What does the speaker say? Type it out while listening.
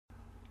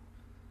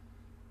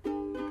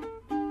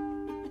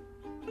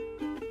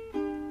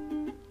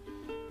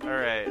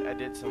Alright, I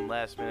did some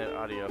last minute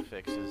audio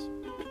fixes.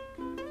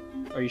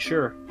 Are you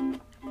sure?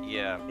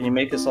 Yeah. Can you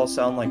make us all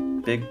sound like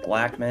big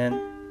black men?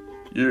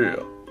 Yeah.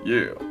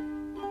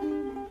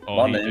 Oh,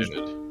 My he name's- did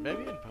it.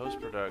 Maybe in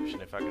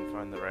post-production if I can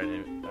find the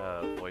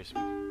right voice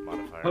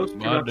modifier.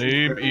 My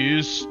name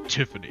is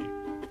Tiffany.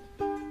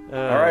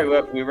 Alright,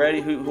 well, we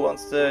ready? Who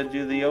wants to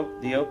do the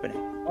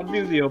opening? I'll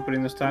do the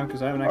opening this time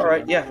because I haven't actually.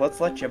 Alright, yeah, let's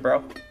let you,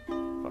 bro.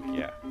 Fuck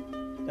yeah.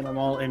 And I'm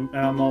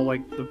all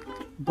like the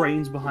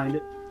brains behind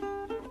it.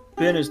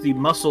 Ben is the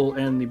muscle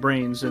and the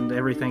brains and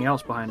everything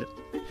else behind it.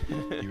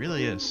 He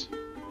really is.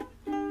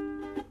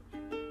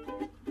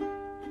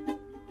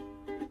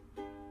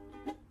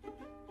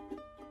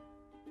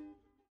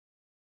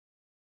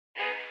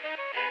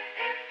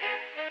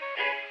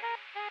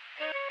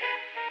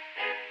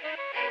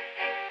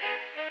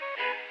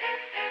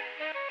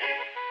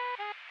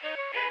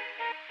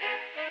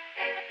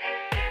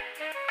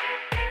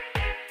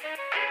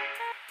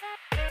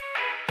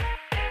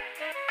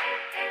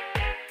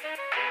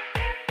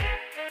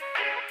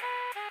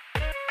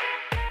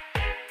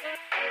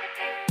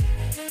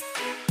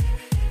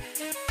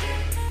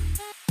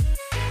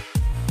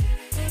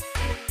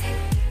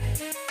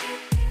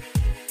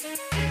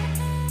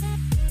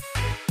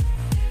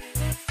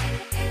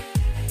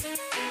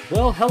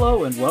 Well,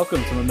 hello and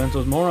welcome to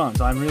Mementos Morons.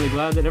 I'm really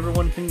glad that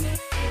everyone can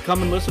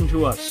come and listen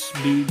to us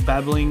be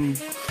babbling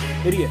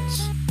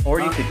idiots.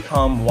 Or you could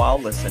come while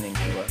listening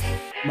to us.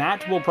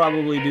 Matt will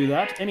probably do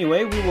that.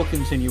 Anyway, we will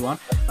continue on.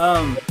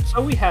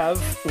 So we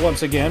have,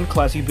 once again,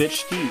 Classy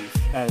Bitch Steve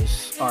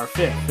as our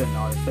fifth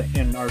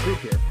in our group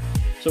here.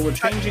 So we're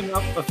changing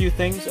up a few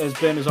things, as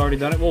Ben has already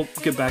done it. We'll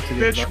get back to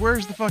the Bitch,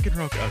 where's the fucking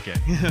roll call? Okay.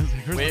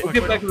 We'll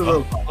get back to the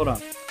roll call. Hold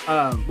on.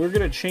 We're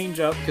going to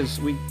change up, because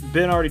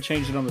Ben already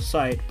changed it on the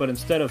site, but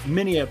instead of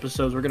mini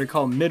episodes, we're going to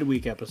call them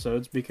midweek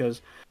episodes,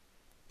 because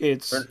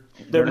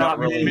they're not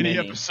really mini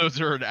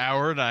episodes are an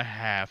hour and a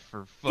half,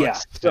 for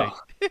fuck's sake. So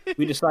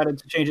we decided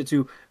to change it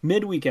to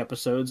midweek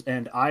episodes,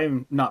 and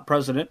I'm not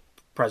present.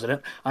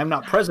 I'm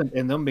not present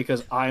in them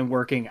because I'm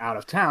working out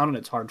of town, and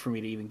it's hard for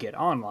me to even get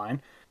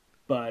online.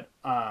 But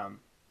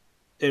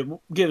it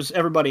gives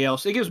everybody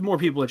else, it gives more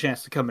people a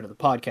chance to come into the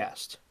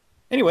podcast.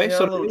 Anyway, Yeah,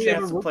 so a little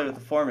chance to play with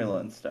the formula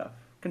and stuff.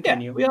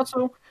 Continue. Yeah,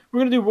 we're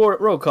going to do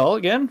roll call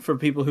again. For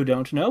people who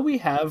don't know, we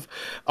have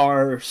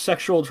our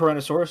sexual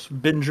Tyrannosaurus,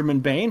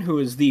 Benjamin Bain, who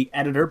is the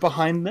editor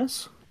behind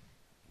this.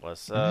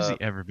 What's When has he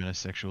up? ever been a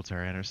sexual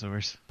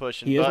Tyrannosaurus?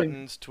 Pushing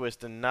buttons,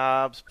 twisting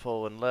knobs,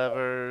 pulling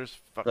levers,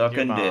 fucking your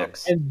Sucking mom.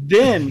 dicks. And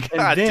then,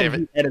 God damn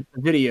he edits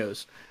the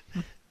videos.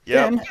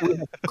 Yep. Then we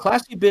have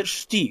Classy Bitch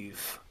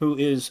Steve, who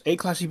is a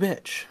classy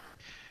bitch.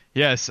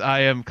 Yes,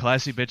 I am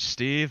Classy Bitch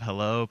Steve.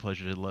 Hello,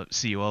 pleasure to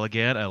see you all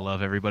again. I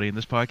love everybody in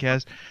this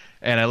podcast,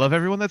 and I love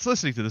everyone that's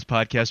listening to this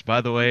podcast.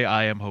 By the way,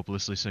 I am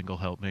hopelessly single.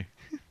 Help me.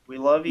 We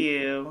love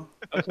you.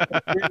 Three of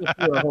us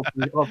here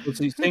are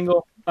hopelessly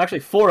single. Actually,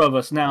 four of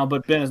us now,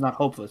 but Ben is not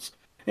hopeless.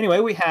 Anyway,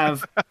 we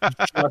have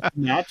just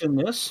Matt in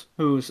this,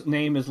 whose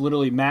name is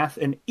literally math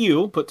and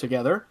ew put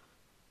together.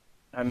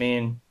 I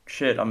mean,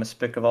 shit, I'm a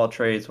spick of all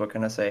trades. What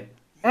can I say?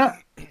 Yeah.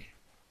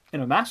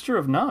 And a master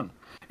of none.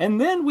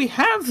 And then we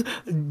have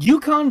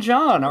Yukon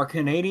John, our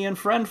Canadian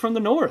friend from the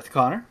north,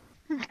 Connor.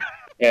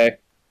 Hey.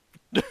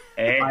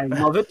 I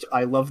love it.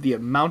 I love the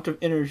amount of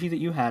energy that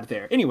you had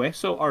there. Anyway,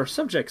 so our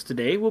subjects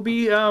today will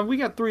be, we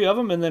got three of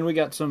them, and then we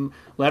got some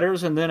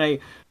letters, and then a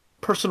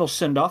personal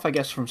send-off, I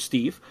guess, from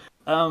Steve.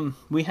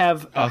 We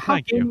have how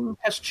gaming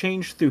has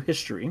changed through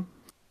history.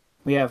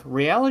 We have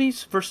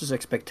realities versus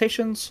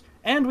expectations,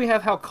 and we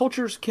have how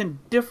cultures can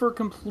differ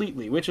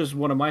completely, which is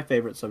one of my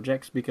favorite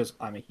subjects because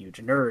I'm a huge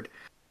nerd.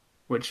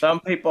 Which Some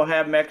people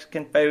have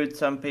Mexican food,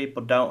 some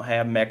people don't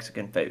have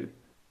Mexican food.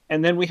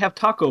 And then we have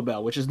Taco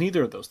Bell, which is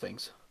neither of those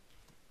things.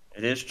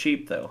 It is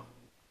cheap, though.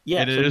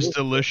 Yeah, And it is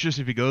delicious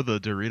if you go the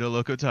Dorito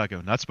Loco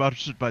Taco. Not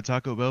sponsored by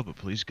Taco Bell, but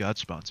please God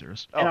sponsor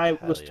us. And I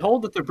was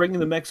told that they're bringing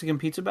the Mexican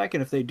pizza back,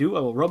 and if they do, I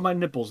will rub my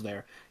nipples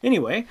there.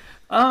 Anyway,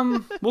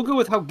 we'll go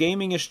with how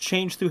gaming has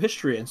changed through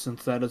history, and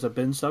since that is a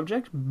Ben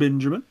subject,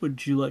 Benjamin,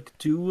 would you like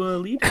to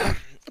lead?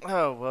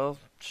 Oh, well,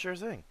 sure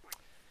thing.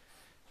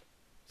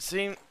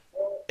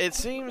 It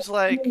seems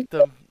like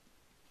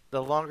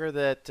the longer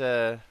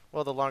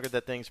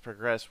that things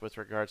progress with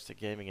regards to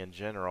gaming in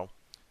general,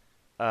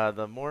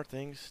 the more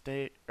things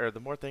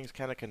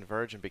kind of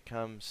converge and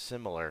become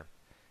similar.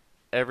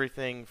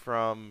 Everything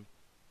from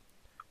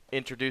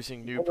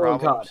introducing new Halo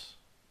and problems.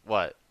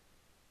 What?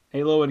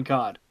 Halo and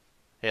COD.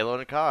 Halo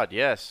and COD,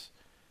 yes.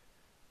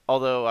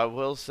 Although I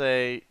will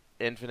say,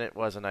 Infinite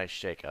was a nice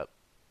shakeup.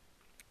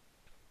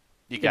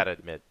 You gotta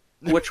admit.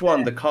 Which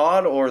one, the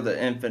COD or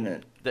the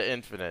Infinite? The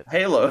Infinite.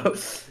 Halo.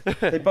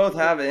 They both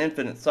have an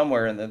Infinite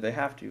somewhere in there. They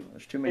have to.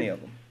 There's too many of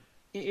them.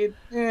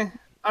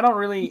 I don't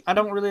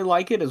really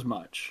like it as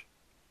much.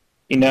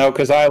 You know,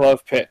 because I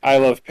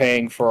love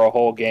paying for a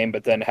whole game,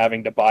 but then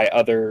having to buy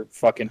other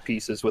fucking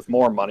pieces with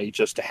more money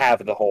just to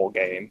have the whole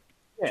game.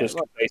 Yeah, just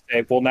because they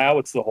say, well, now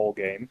it's the whole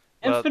game.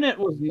 Infinite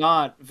was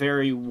not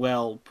very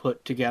well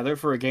put together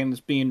for a game that's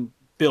being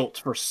built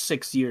for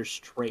 6 years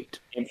straight.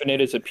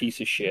 Infinite is a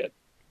piece of shit.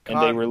 And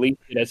they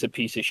released it as a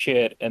piece of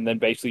shit and then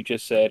basically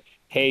just said,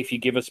 hey, if you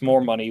give us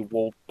more money,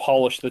 we'll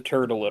polish the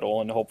turd a little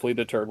and hopefully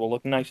the turd will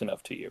look nice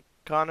enough to you.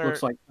 Connor,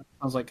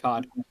 Sounds like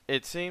COD.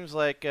 it seems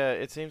like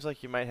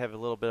you might have a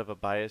little bit of a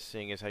bias,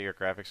 seeing as how your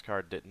graphics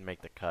card didn't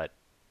make the cut.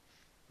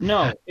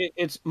 No,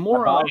 it's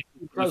more of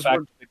because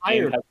we're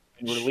tired.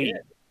 Been released.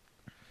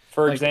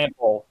 For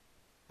example,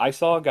 I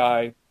saw a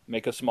guy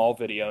make a small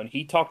video, and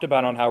he talked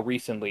about on how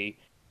recently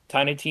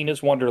Tiny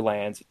Tina's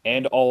Wonderlands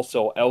and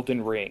also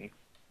Elden Ring,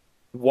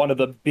 one of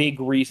the big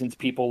reasons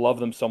people love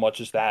them so much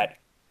is that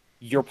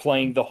you're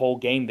playing the whole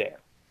game there.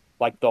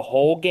 Like, the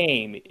whole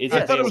game is...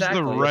 I thought it was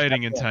the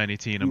writing in Tiny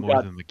Tina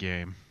more than the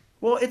game.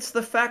 Well, it's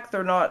the fact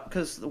they're not...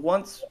 Because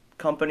once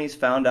companies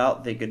found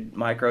out they could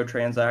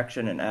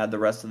microtransaction and add the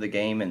rest of the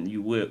game and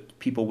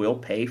people will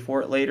pay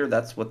for it later,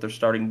 that's what they're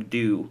starting to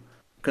do.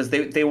 Because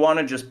they want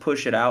to just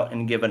push it out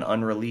and give an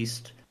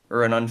unreleased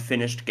or an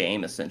unfinished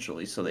game,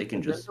 essentially, so they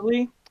can just...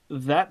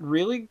 That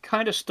really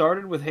kind of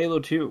started with Halo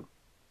 2.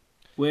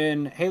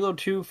 When Halo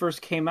 2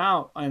 first came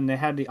out and they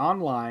had the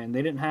online,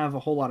 they didn't have a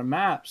whole lot of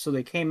maps, so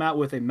they came out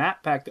with a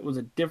map pack that was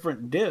a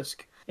different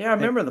disc. Yeah, I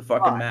remember the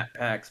fucking map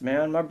packs,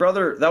 man. My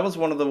brother, that was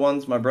one of the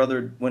ones my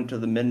brother went to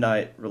the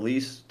midnight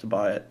release to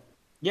buy it.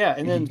 Yeah,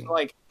 and then,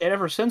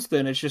 ever since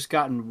then, it's just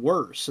gotten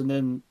worse, and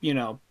then,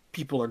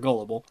 people are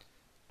gullible.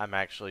 I'm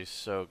actually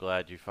so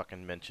glad you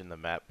fucking mentioned the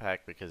map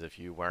pack, because if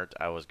you weren't,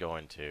 I was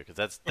going to.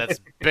 Because that's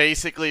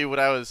basically what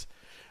I was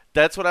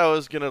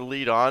going to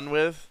lead on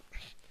with.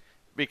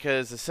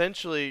 Because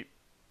essentially,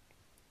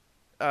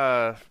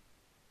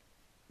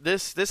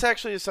 this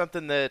actually is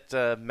something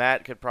that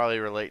Matt could probably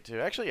relate to.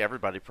 Actually,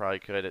 everybody probably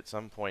could at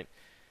some point,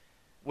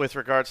 with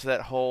regards to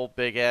that whole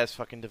big-ass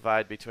fucking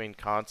divide between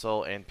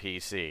console and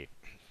PC.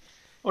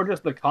 Or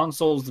just the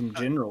consoles in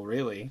general,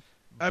 really.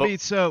 I mean,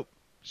 so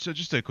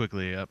just to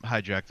quickly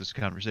hijack this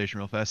conversation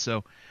real fast.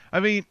 So,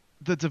 I mean,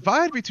 the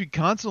divide between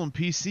console and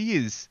PC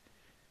is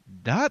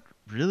not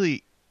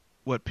really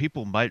what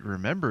people might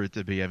remember it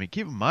to be. I mean,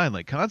 keep in mind,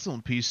 like, console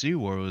and PC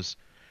war was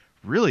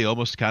really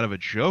almost kind of a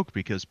joke,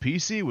 because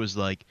PC was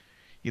like,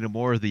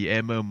 more of the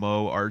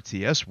MMO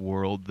RTS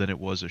world than it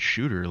was a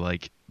shooter.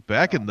 Like,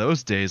 back in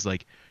those days,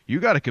 like,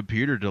 you got a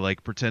computer to,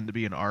 like, pretend to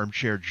be an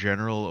armchair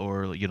general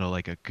or,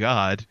 like a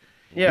god.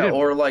 Yeah,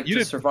 or like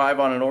to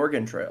survive on an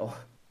Oregon Trail.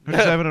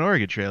 Survive on an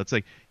Oregon Trail. It's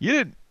like, you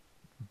didn't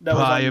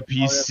buy a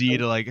PC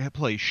to, like,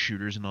 play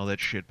shooters and all that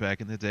shit back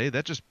in the day.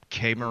 That just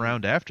came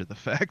around after the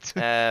fact.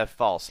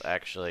 False,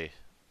 actually.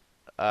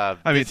 I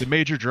mean, the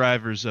major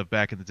drivers of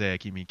back in the day.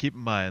 I mean, keep in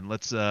mind,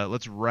 let's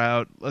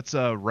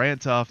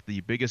rant off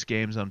the biggest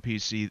games on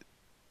PC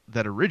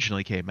that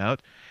originally came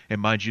out, and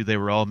mind you, they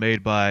were all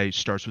made by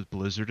starts with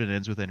Blizzard and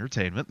ends with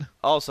Entertainment.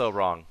 Also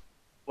wrong.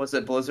 Was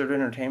it Blizzard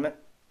Entertainment?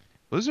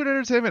 Blizzard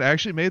Entertainment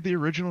actually made the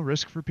original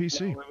Risk for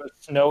PC. No, it was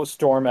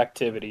Snowstorm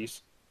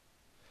Activities.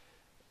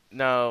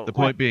 No. The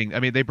point being, I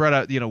mean, they brought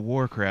out,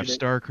 Warcraft,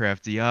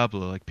 StarCraft,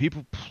 Diablo. Like,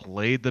 people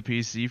played the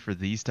PC for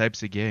these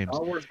types of games.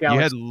 You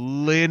had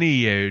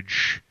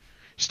Lineage,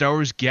 Star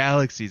Wars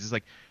Galaxies. It's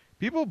like,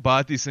 people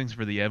bought these things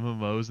for the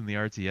MMOs and the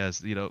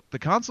RTS. The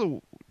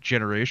console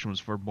generation was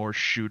for more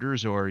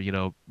shooters or,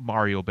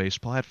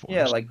 Mario-based platforms.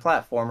 Yeah, like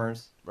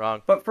platformers.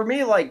 Wrong. But for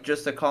me, like,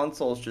 just the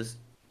console is just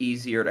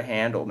easier to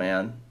handle,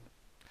 man.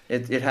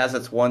 It has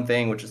its one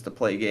thing, which is to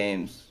play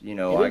games. I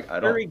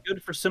don't... very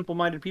good for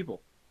simple-minded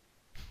people.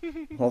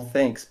 Well,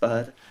 thanks,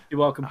 bud. You're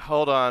welcome.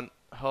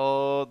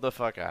 Hold the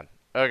fuck on.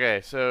 Okay,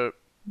 so,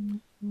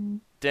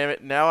 damn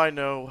it, now I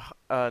know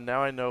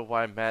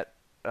why Matt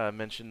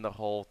mentioned the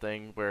whole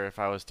thing where if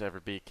I was to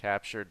ever be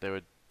captured, they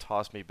would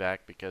toss me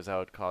back because I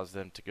would cause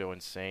them to go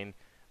insane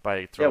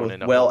by throwing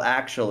in a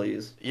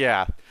actuallys.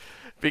 Yeah,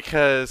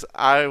 because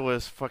I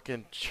was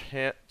fucking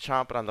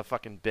chomping on the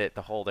fucking bit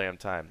the whole damn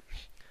time.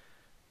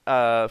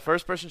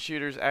 First-person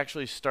shooters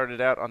actually started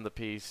out on the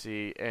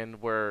PC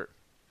and were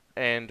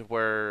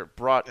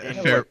brought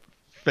in.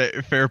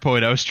 Fair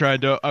point. I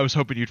was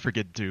hoping you'd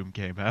forget Doom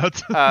came out.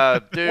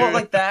 Dude. Well,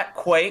 like that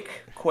Quake,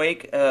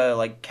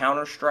 like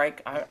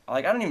Counter-Strike.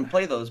 I don't even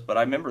play those, but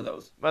I remember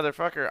those.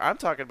 Motherfucker, I'm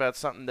talking about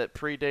something that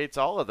predates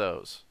all of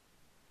those.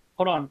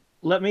 Hold on.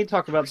 Let me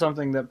talk about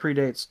something that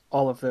predates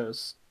all of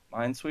those.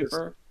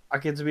 Minesweeper? I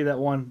get to be that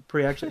one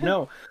pre-action.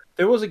 No,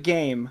 there was a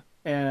game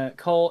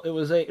called. It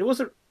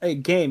wasn't a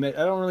game. I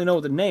don't really know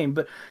the name,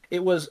 but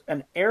it was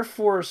an Air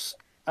Force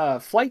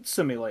flight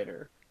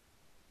simulator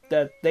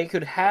that they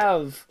could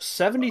have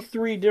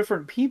 73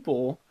 different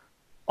people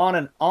on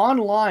an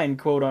online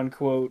quote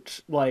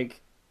unquote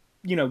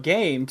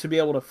game to be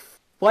able to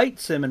flight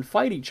sim and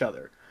fight each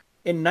other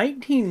in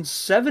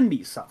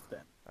 1970 something.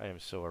 I am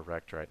so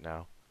erect right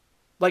now.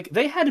 Like,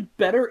 they had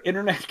better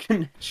internet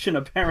connection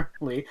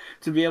apparently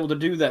to be able to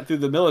do that through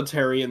the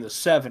military in the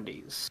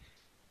 70s.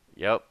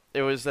 Yep.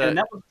 It was and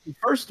that was the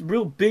first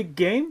real big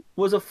game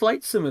was a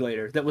flight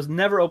simulator that was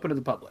never open to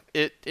the public.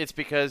 It's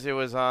because it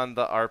was on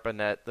the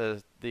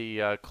ARPANET,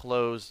 the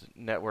closed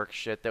network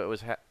shit that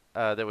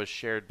was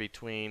shared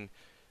between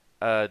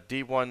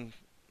D1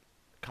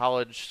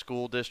 college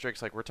school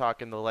districts, like we're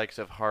talking the likes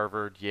of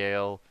Harvard,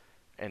 Yale,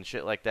 and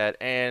shit like that,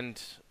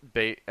 and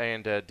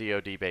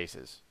DoD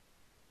bases.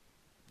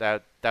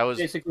 That was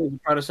Basically, the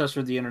predecessor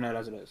of the internet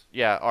as it is.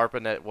 yeah,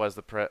 ARPANET was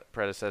the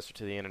predecessor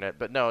to the internet.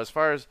 But no, as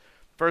far as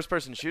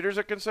first-person shooters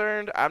are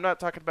concerned, I'm not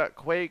talking about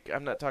Quake.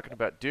 I'm not talking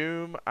about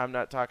Doom. I'm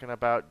not talking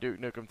about Duke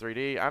Nukem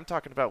 3D. I'm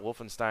talking about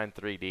Wolfenstein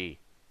 3D.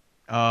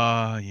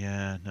 Oh,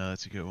 yeah, no,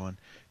 that's a good one.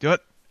 Do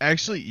what?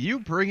 Actually,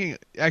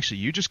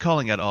 you just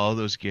calling out all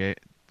those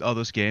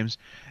games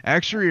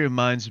actually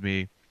reminds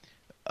me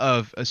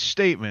of a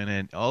statement,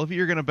 and all of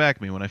you are gonna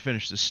back me when I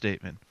finish this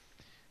statement.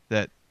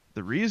 That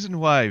the reason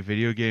why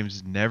video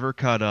games never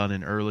caught on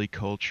in early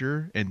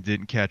culture and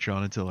didn't catch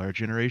on until our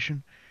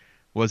generation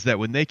was that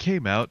when they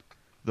came out,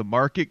 the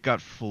market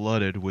got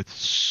flooded with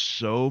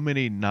so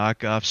many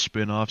knockoff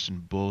spin-offs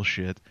and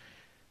bullshit You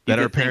that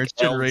our could thank parents'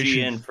 LGN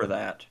generation, for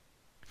that.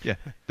 yeah,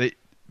 they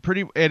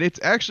and it's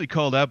actually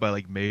called out by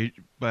like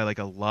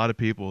a lot of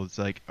people. It's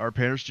like our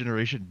parents'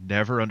 generation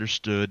never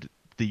understood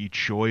the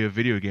joy of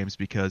video games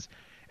because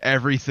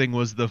everything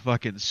was the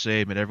fucking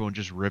same and everyone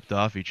just ripped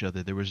off each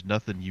other. There was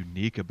nothing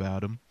unique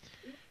about them.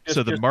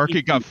 So the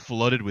market got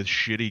flooded with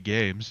shitty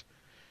games.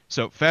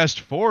 So fast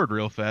forward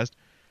real fast,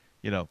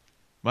 you know,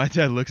 my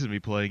dad looks at me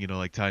playing,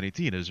 like Tiny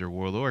Tina's or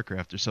World of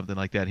Warcraft or something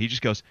like that. And he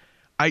just goes,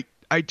 I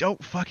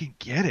don't fucking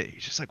get it.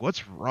 He's just like,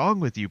 what's wrong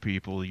with you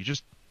people? You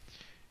just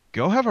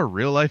go have a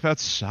real life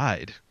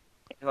outside.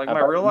 Like my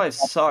real life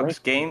sucks.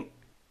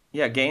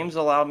 Games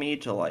allow me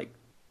to like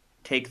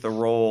take the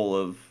role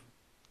of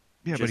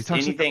Yeah, but he just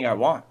talks anything I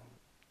want.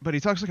 But he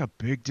talks like a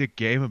big dick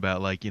game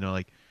about like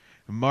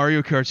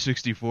Mario Kart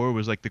 64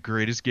 was like the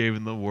greatest game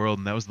in the world,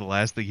 and that was the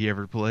last thing he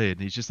ever played.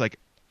 And he's just like,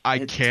 I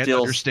can't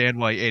understand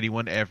why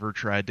anyone ever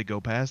tried to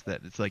go past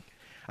that. It's like,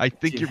 I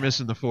think you're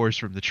missing the forest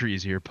from the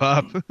trees here,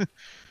 Pop.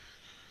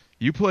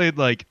 You played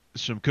like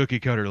some cookie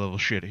cutter level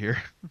shit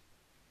here.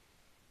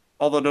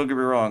 Although don't get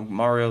me wrong,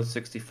 Mario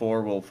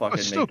 64 will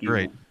fucking make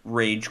great. you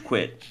rage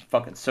quit.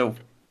 Fucking so.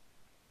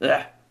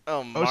 Ugh.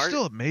 It's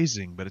still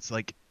amazing, but it's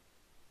like,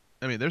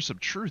 I mean, there's some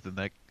truth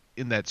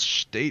in that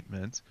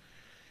statement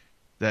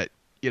that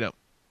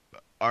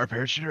our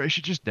parents'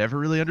 generation just never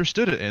really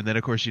understood it, and then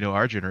of course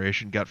our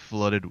generation got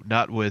flooded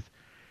not with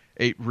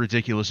a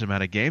ridiculous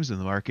amount of games in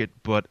the market,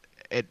 but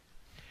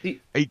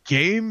a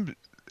game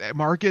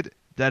market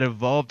that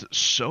evolved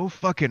so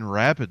fucking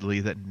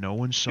rapidly that no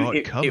one saw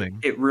it coming.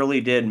 It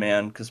really did,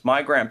 man, because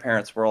my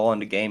grandparents were all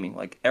into gaming.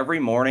 Like every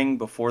morning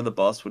before the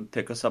bus would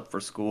pick us up for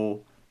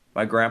school,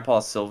 my grandpa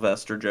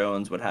Sylvester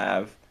Jones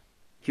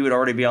he would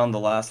already be on the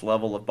last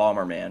level of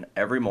Bomberman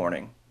every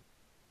morning.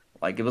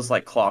 Like it was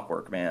like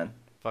clockwork, man.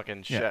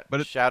 Fucking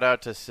shout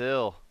out to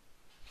Sil.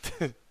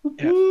 Yeah,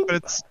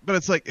 but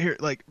it's like here,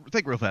 like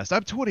think real fast.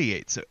 I'm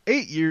 28, so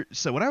 8 years.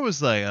 So when I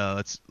was like,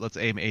 let's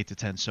aim 8 to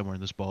 10 somewhere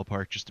in this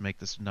ballpark, just to make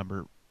this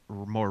number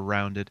more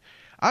rounded.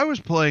 I was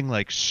playing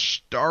like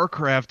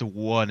StarCraft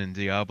 1 and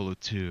Diablo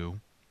 2,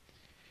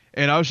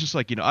 and I was just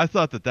like, I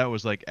thought that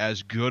was like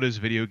as good as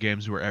video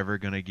games were ever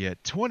gonna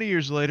get. 20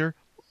 years later,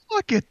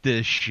 look at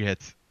this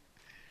shit,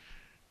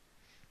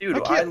 dude.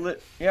 We literally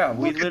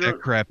that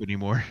crap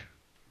anymore.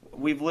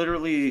 We've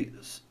literally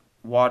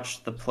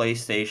watched the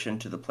PlayStation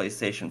to the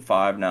PlayStation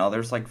 5 now.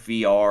 There's like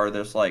VR.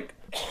 There's like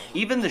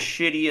even the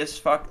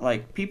shittiest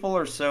like people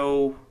are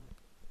so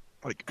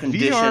like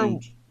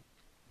conditioned VR...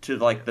 to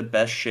like the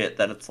best shit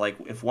that it's like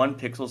if one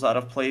pixel's out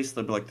of place,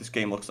 they'll be like, this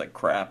game looks like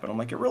crap, and I'm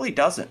like, it really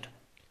doesn't.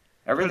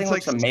 Everything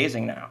looks like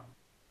amazing now.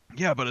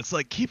 Yeah, but it's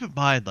like, keep in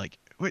mind, like,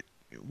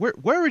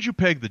 where would you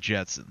peg the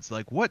Jetsons?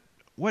 Like, what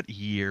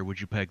year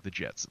would you peg the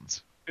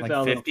Jetsons? Like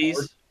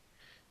 50s.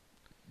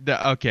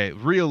 Okay,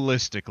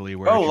 realistically,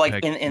 where? Oh,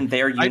 like in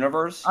their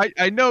universe.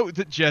 I know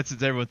that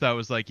Jetsons, everyone thought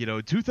was like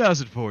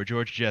 2004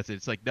 George Jetson.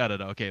 It's like no.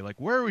 Okay, like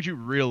where would you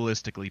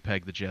realistically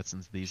peg the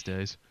Jetsons these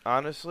days?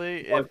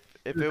 Honestly, if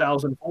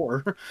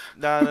 2004.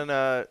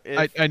 No.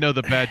 I know,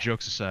 the bad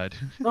jokes aside.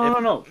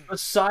 No.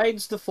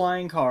 Besides the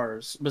flying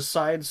cars,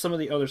 besides some of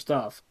the other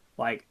stuff,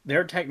 like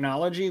their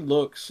technology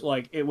looks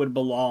like it would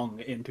belong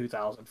in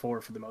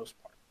 2004 for the most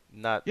part.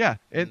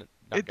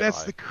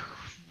 That's the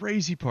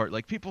crazy part.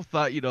 Like people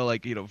thought,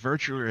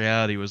 virtual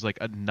reality was like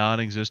a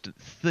non-existent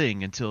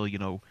thing until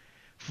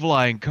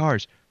flying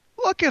cars.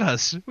 Look at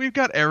us. We've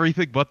got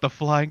everything but the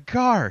flying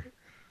car.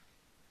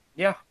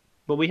 Yeah.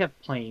 But we have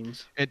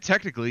planes. And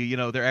technically,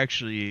 they're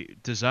actually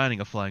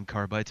designing a flying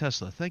car by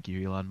Tesla. Thank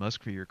you, Elon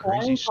Musk, for your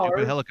crazy,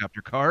 stupid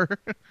helicopter car.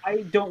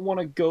 I don't want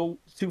to go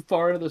too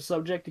far into the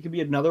subject. It could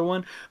be another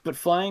one. But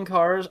flying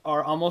cars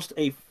are almost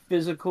a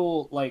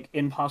physical,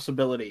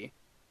 impossibility.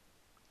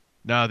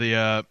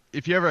 No,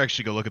 if you ever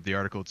actually go look at the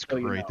article, it's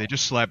great. They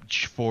just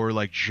slapped 4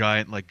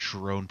 giant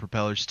drone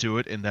propellers to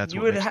it, and that's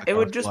it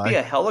would just be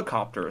a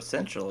helicopter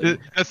essentially.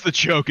 That's the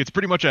joke. It's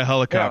pretty much a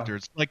helicopter. Yeah.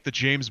 It's like the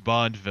James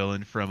Bond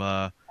villain from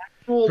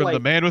the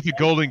Man with the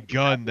Golden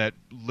Gun that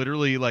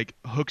literally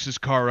hooks his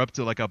car up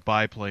to a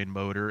biplane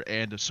motor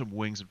and some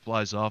wings and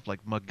flies off like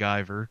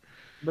MacGyver.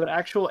 But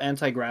actual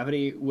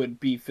anti-gravity would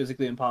be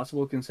physically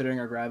impossible considering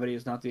our gravity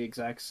is not the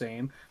exact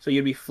same. So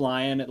you'd be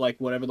flying at like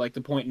whatever, like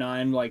the point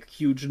 .9, like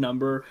huge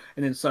number,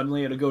 and then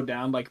suddenly it'll go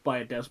down like by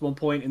a decimal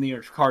point, and then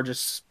your car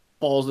just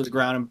falls to the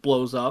ground and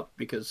blows up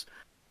because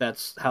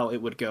that's how it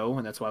would go,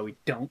 and that's why we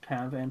don't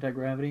have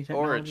anti-gravity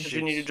Or it technology,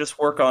 You need to shoots. just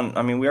work on.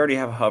 I mean, we already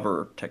have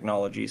hover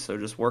technology, so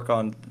just work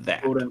on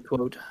that. quote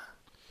unquote.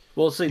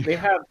 Well, see, they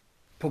have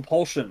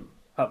propulsion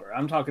hover.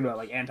 I'm talking about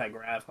like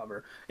anti-grav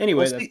hover. Well,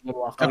 Anyway, that's see, a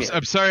little off I'm, topic.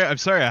 I'm sorry. I'm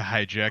sorry. I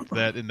hijacked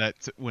that and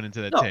that went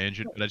into that No,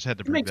 tangent, but I just had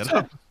to it bring makes that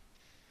sense. up.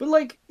 But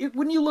like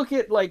when you look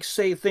at like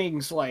say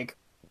things like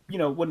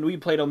when we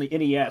played on the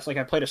NES, like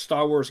I played a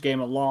Star Wars game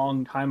a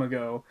long time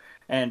ago,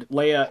 and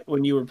Leia,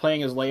 when you were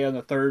playing as Leia in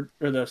the third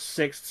or the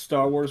sixth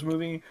Star Wars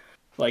movie,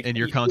 like And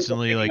you're you see her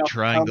constantly taking like off her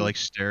trying to helmet. like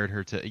stare at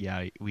her to.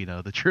 Yeah, we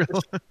know the drill.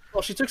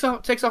 Well, she takes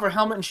off her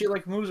helmet and she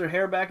like moves her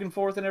hair back and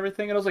forth and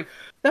everything, and I was like,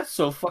 that's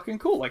so fucking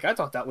cool. Like I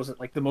thought that was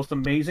like the most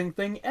amazing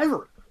thing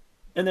ever.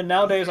 And then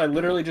nowadays, I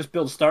literally just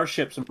build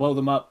starships and blow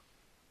them up.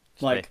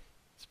 Space, Like,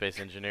 space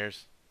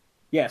engineers.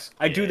 yes,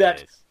 I do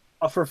that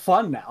Yes. for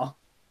fun now.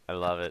 I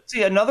love it.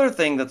 see, another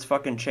thing that's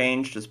fucking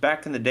changed is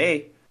back in the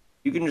day,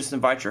 you can just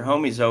invite your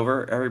homies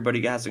over.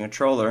 Everybody has a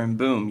controller, and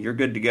boom, you're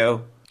good to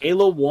go.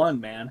 Halo 1,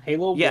 man.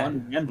 Halo Yeah. 1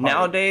 and party.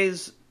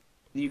 Nowadays,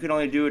 you can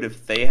only do it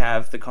if they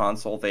have the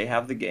console, they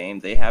have the game,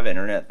 they have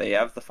internet, they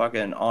have the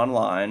fucking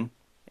online,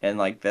 and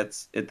like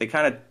that's it. They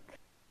kind of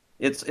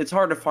it's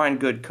hard to find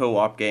good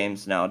co-op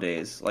games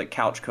nowadays, like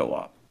couch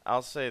co-op.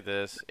 I'll say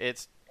this: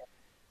 it's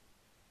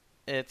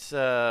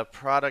a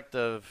product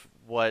of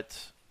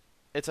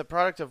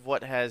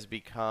what has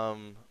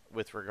become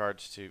with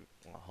regards to.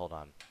 Well, hold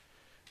on.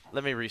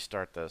 Let me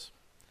restart this.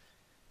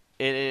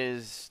 It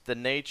is the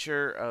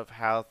nature of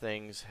how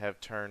things have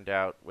turned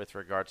out with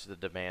regards to the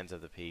demands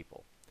of the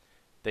people.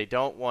 They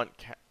don't want.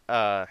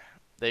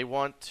 They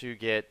want to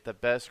get the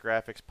best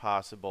graphics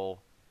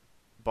possible,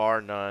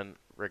 bar none,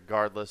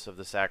 regardless of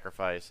the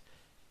sacrifice.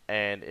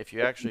 And if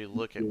you actually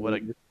look at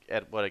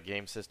what a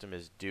game system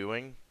is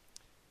doing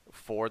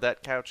for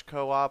that couch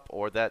co-op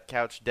or that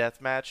couch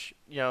deathmatch,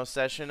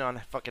 session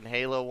on fucking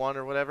Halo 1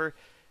 or whatever,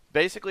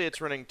 basically it's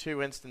running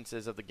two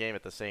instances of the game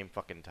at the same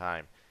fucking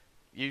time.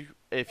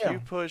 If Yeah. you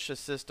push a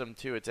system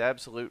to its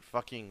absolute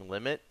fucking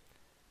limit,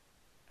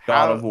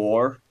 God how of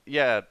War.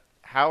 yeah,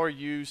 how are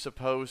you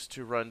supposed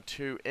to run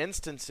two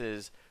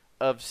instances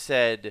of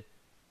said,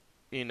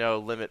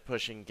 limit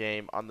pushing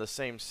game on the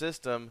same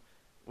system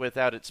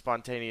without it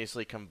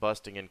spontaneously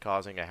combusting and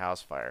causing a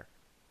house fire?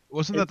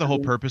 Wasn't that the whole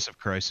purpose of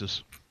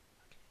Crisis?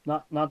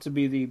 Not to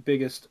be the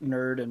biggest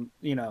nerd and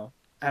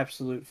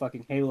absolute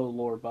fucking Halo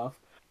lore buff,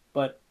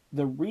 but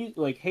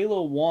like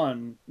Halo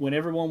 1, when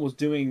everyone was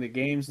doing the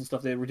games and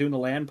stuff, they were doing the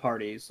LAN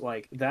parties.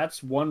 Like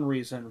that's one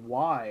reason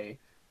why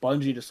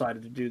Bungie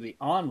decided to do the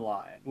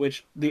online,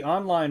 which the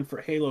online for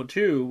Halo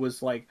 2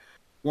 was like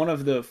one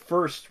of the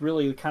first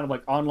really kind of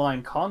like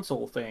online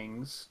console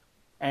things,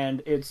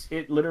 and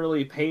it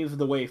literally paved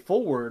the way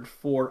forward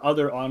for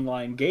other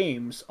online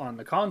games on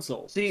the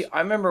consoles. See, I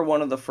remember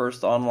one of the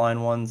first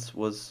online ones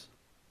was,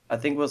 I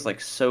think it was like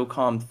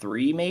SOCOM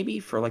 3 maybe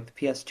for like the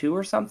PS2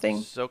 or something.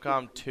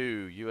 SOCOM 2,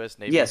 U.S.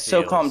 Navy Yes,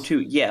 SOCOM SEALs. 2.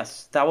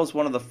 Yes, that was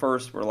one of the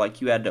first where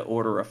like you had to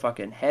order a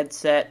fucking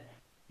headset.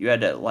 You had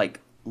to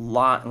like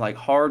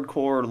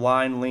hardcore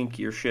line link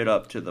your shit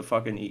up to the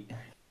fucking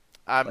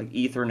I'm like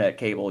Ethernet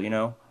cable, you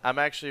know? I'm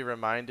actually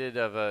reminded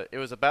of it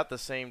was about the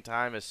same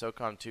time as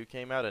SOCOM 2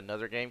 came out.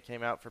 Another game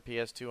came out for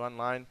PS2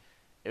 online.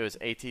 It was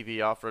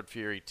ATV Off-Road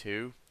Fury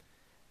 2.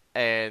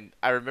 And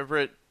I remember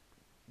it,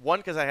 one,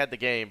 because I had the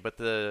game, but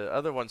the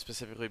other one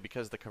specifically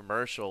because the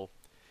commercial,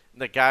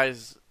 the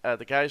guy's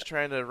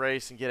trying to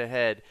race and get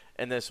ahead,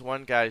 and this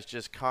one guy's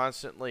just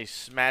constantly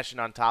smashing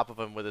on top of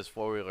him with his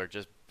four-wheeler,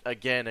 just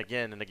again,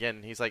 and again.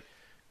 And he's like,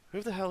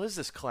 who the hell is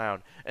this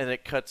clown? And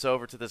it cuts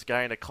over to this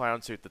guy in a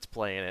clown suit that's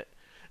playing it.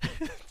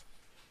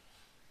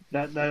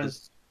 That is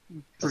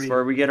That's pretty.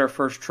 where we get our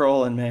first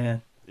trolling,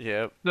 man.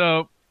 Yep.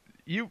 No,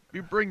 you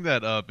bring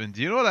that up, and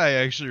do you know what I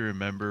actually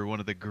remember? One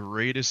of the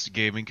greatest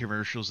gaming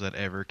commercials that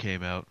ever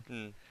came out.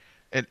 Hmm.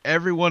 And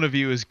every one of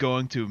you is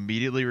going to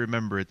immediately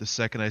remember it the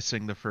second I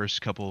sing the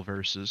first couple of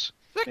verses.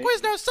 The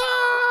quiz no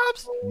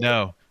subs!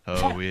 No.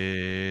 Oh,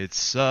 it's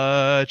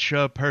such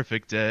a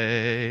perfect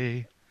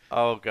day.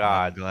 Oh, I'm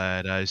God.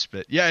 glad I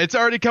spent. Yeah, it's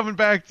already coming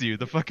back to you.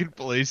 The fucking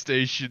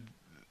PlayStation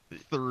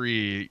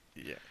 3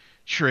 Yeah.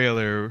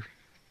 trailer.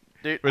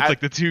 Dude, Where it's like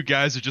the two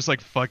guys are just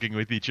like fucking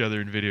with each other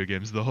in video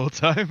games the whole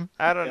time.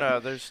 I don't know.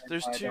 There's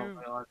I two. don't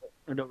realize it,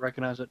 or don't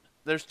recognize it.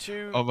 There's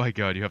two. Oh my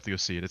god, you have to go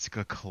see it. It's a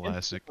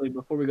classic. Instantly,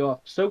 before we go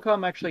off,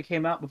 SOCOM actually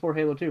came out before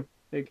Halo 2.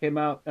 It came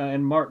out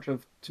in March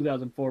of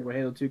 2004, but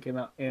Halo 2 came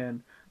out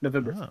in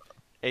November. Oh.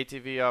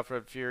 ATV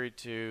Off-Road Fury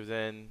 2.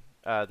 Then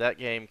that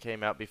game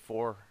came out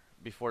before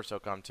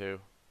SOCOM 2.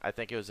 I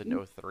think it was in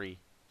 '03.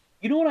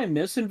 You know what I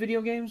miss in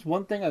video games?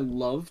 One thing I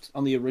loved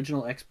on the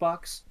original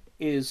Xbox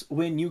is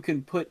when you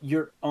can put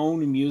your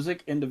own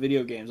music into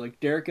video games. Like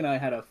Derek and I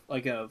had a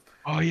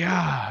Oh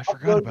yeah, I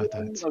forgot off-road about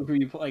game, that. like where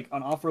you like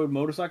on off-road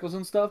motorcycles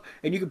and stuff,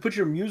 and you could put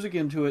your music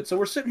into it. So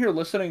we're sitting here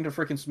listening to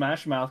freaking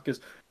Smash Mouth because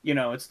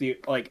it's the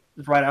like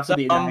right after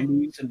the Some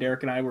 '90s, and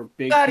Derek and I were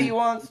big. Daddy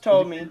once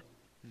told me.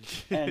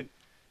 And Give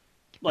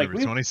like me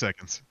we 20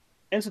 seconds.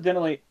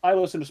 incidentally, I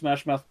listened to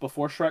Smash Mouth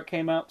before Shrek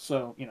came out,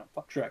 so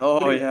fuck Shrek. Oh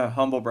But anyway, yeah,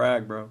 humble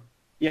brag, bro.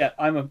 yeah,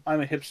 I'm a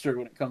hipster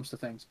when it comes to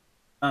things.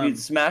 Dude,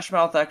 Smash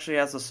Mouth actually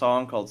has a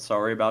song called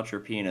 "Sorry About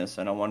Your Penis,"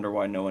 and I wonder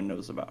why no one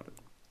knows about it.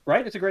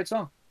 Right? It's a great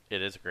song.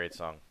 It is a great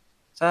song.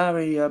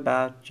 Sorry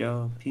about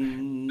your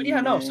penis. But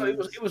yeah, no. So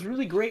it was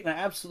really great, and I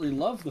absolutely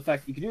love the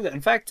fact that you can do that.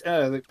 In fact,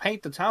 the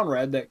Paint the Town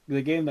Red, that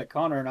the game that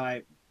Connor and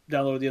I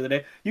downloaded the other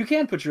day, you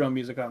can put your own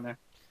music on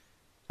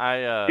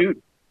there.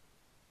 Dude.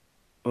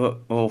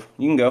 Well,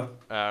 you can go.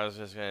 I was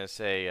just gonna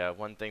say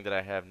one thing that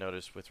I have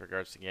noticed with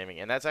regards to gaming,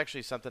 and that's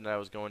actually something that I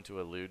was going to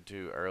allude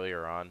to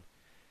earlier on,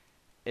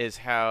 is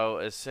how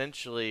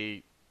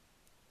essentially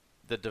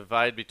the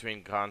divide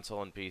between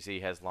console and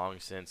PC has long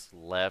since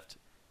left,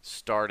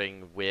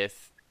 starting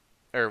with,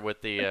 or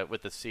with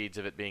the seeds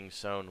of it being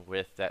sown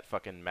with that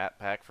fucking map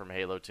pack from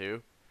Halo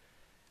 2.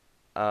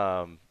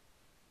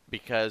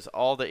 Because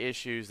all the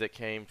issues that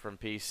came from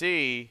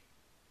PC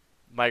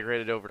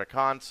migrated over to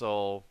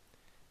console,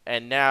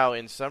 and now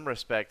in some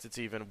respects it's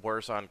even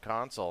worse on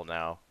console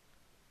now.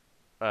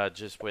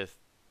 Just with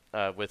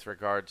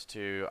regards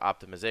to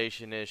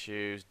optimization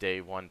issues,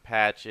 day one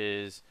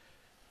patches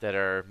that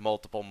are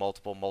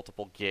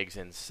multiple gigs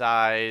in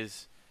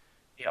size.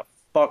 Yeah,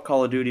 fuck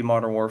Call of Duty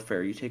Modern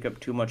Warfare. You take up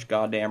too much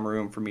goddamn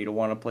room for me to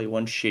want to play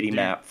one shitty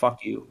map.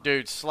 Fuck you.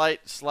 Dude,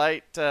 slight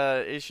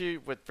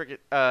issue with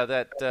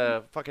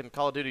that fucking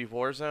Call of Duty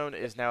Warzone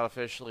is now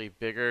officially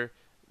bigger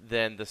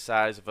than the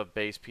size of a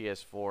base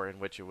PS4 in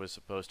which it was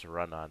supposed to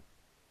run on.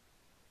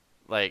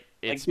 Like,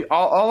 it's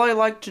all I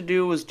like to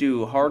do is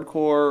do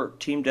hardcore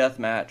team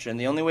deathmatch, and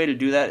the only way to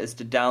do that is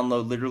to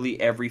download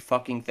literally every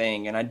fucking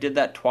thing. And I did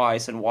that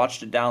twice and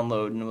watched it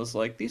download, and it was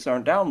like, these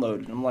aren't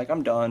downloaded. And I'm like,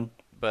 I'm done.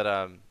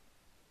 But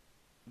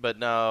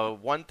no,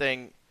 one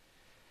thing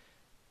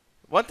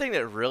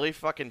that really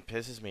fucking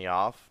pisses me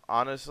off,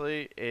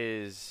 honestly,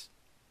 is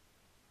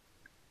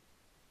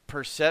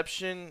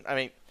perception. I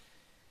mean,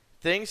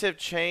 things have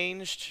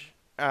changed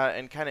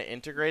and kind of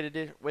integrated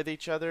it with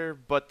each other,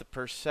 but the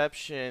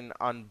perception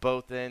on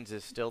both ends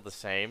is still the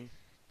same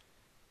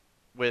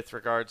with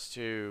regards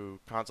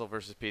to console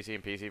versus PC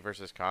and PC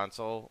versus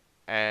console.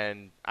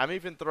 And I'm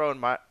even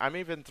throwing my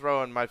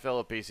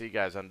fellow PC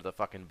guys under the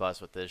fucking bus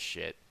with this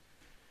shit,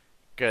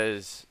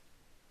 because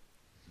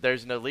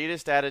there's an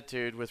elitist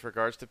attitude with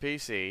regards to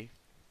PC.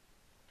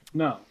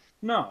 No,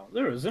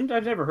 there isn't.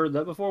 I've never heard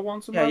that before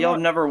once in my y'all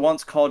life. never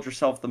once called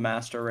yourself the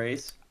master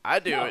race. I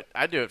do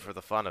it for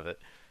the fun of it.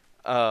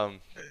 And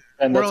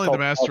We're that's only the called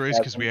master race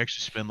because sarcasm. we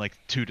actually spend like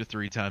 2 to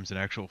 3 times an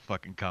actual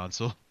fucking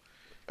console.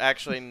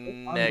 Actually,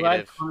 I'm glad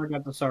negative. Connor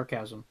got the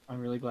sarcasm. I'm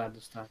really glad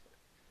this time.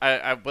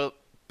 I will,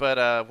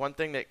 but one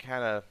thing that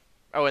kind of,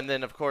 oh, and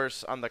then of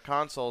course on the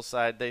console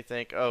side they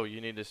think, oh,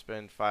 you need to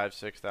spend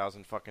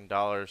 $5,000-6,000 fucking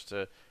dollars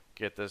to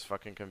get this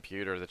fucking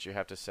computer that you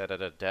have to sit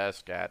at a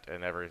desk at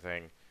and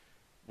everything,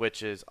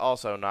 which is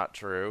also not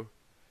true.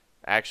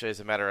 Actually,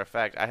 as a matter of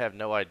fact, I have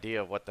no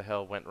idea what the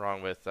hell went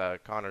wrong with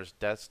Connor's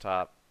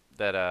desktop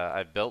that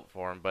I built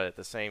for him, but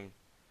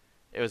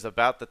it was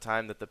about the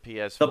time that the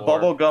PS4... The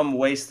bubble gum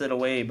wasted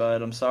away,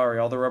 bud. I'm sorry.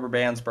 All the rubber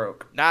bands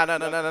broke. Nah.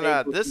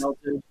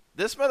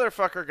 This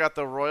motherfucker got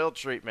the royal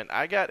treatment.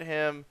 I got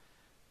him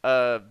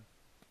a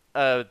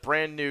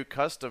brand new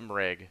custom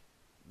rig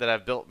that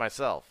I've built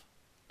myself.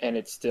 And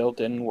it still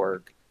didn't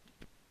work.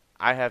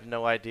 I have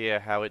no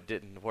idea how it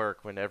didn't work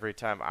when every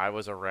time I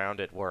was around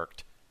it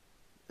worked.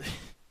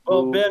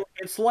 Well, Ben,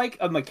 it's like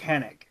a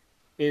mechanic.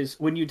 Is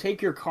when you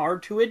take your car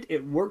to it,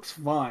 it works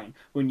fine.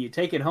 When you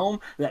take it home,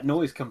 that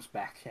noise comes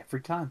back every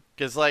time.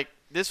 Because, like,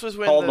 this was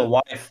when Call the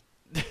wife.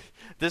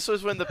 This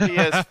was when the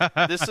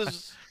this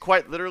is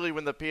quite literally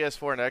when the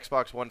PS4 and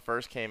Xbox One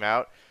first came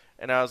out,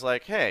 and I was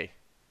like, hey,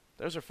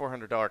 those are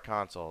 $400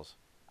 consoles.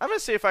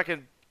 Let's see if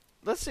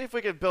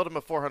we can build them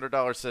a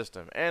 $400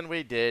 system. And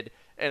we did,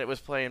 and it was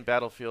playing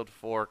Battlefield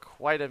 4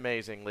 quite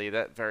amazingly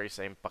that very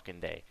same fucking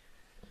day.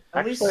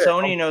 At least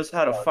Sony knows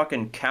how to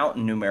fucking count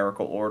in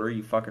numerical order,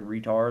 you fucking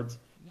retards.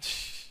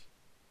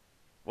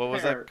 What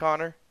was that,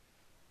 Connor?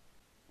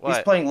 What?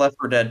 He's playing Left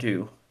 4 Dead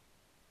 2.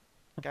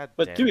 God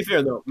But damn to be it.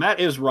 fair, though, Matt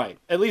is right.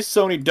 At least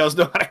Sony does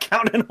know how to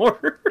count in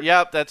order.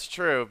 Yep, that's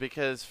true,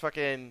 because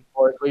fucking...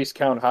 Or at least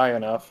count high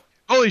enough.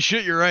 Holy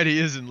shit, you're right. He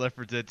is in Left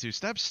 4 Dead 2.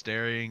 Stop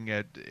staring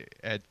at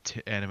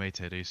anime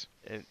titties.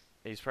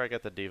 He's probably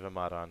got the Diva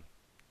mod on.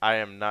 I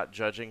am not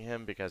judging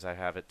him because I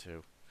have it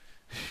too.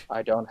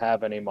 I don't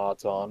have any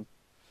mods on.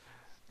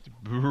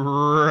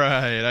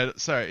 Right.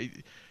 Sorry,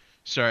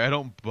 I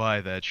don't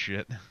buy that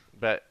shit.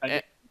 But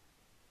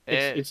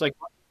It's like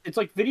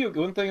video.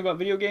 One thing about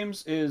video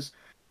games is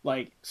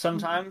like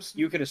sometimes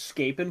you can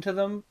escape into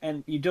them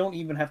and you don't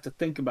even have to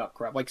think about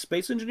crap. Like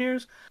Space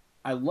Engineers,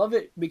 I love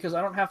it because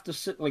I don't have to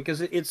sit like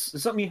because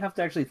it's something you have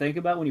to actually think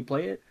about when you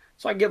play it.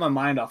 So I get my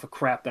mind off of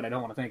crap that I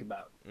don't want to think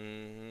about.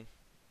 Mm-hmm.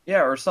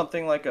 Yeah, or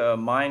something like a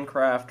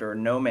Minecraft or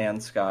No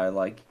Man's Sky.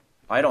 Like,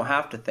 I don't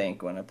have to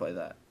think when I play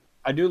that.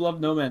 I do love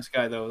No Man's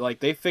Sky though. Like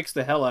they fixed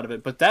the hell out of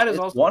it, but that is It's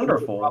also another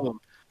wonderful. problem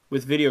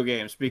with video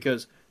games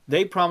because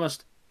they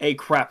promised a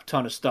crap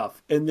ton of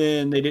stuff and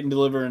then they didn't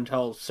deliver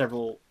until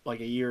like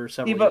a year or See,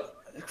 several years.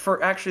 but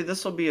for actually,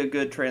 this will be a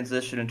good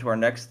transition into our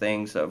next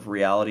things of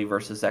reality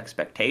versus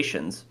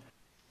expectations.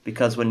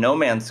 Because when No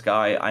Man's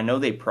Sky, I know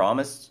they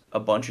promised a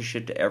bunch of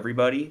shit to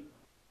everybody,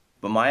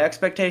 but my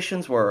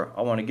expectations were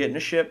I want to get in a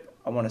ship,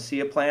 I want to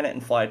see a planet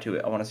and fly to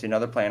it. I want to see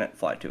another planet and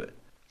fly to it.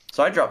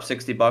 So I dropped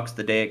 $60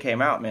 the day it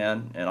came out,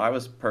 man, and I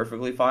was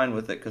perfectly fine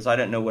with it because I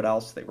didn't know what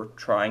else they were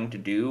trying to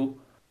do.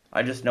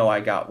 I just know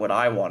I got what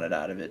I wanted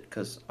out of it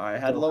because I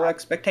had low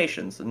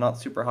expectations and not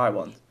super high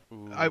ones.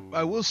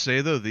 I will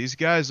say though, these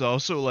guys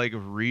also like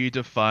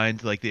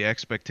redefined like the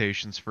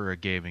expectations for a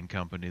gaming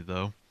company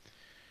though.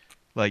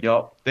 Like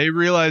Yup. they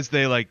realized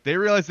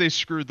they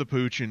screwed the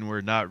pooch and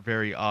were not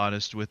very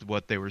honest with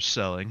what they were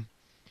selling.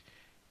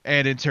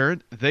 And in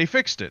turn, they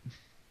fixed it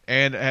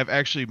and have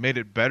actually made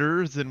it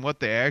better than what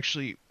they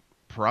actually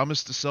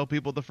promised to sell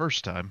people the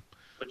first time.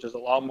 which is a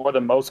lot more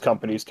than most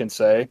companies can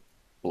say.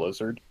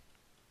 Blizzard,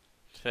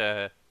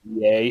 yay.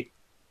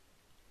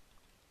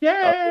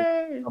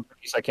 Yay!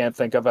 Companies I can't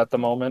think of at the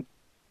moment.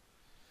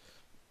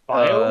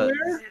 Uh,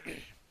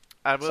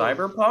 I will.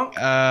 Cyberpunk?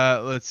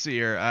 Let's see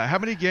here. How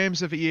many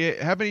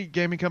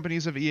gaming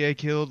companies have EA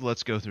killed?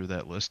 Let's go through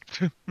that list.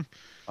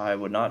 I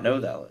would not know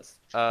that list.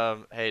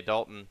 Hey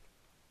Dalton.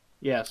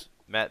 Yes.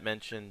 Matt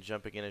mentioned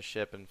jumping in a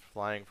ship and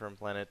flying from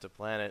planet to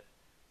planet.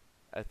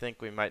 I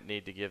think we might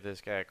need to give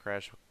this guy a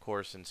crash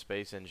course in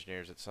space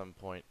engineers at some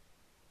point.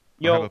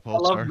 Or have Yo, a I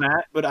love pulsar.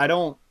 Matt, but I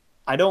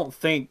don't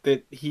think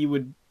that he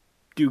would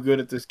do good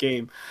at this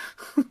game.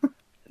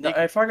 No,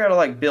 if I gotta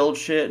like build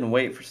shit and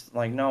wait for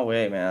like no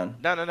way, man.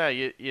 No.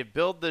 You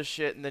build this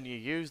shit and then you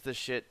use the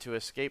shit to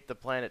escape the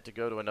planet to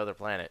go to another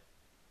planet.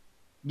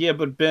 Yeah,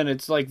 but Ben,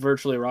 it's like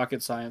virtually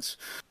rocket science.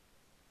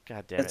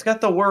 God damn It's it.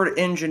 got the word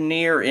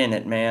engineer in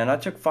it, man. I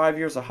took 5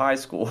 years of high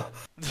school.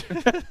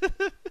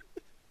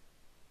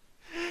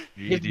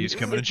 GED's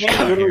coming in His name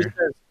strong literally here.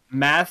 says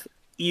Math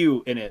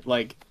U in it.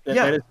 Like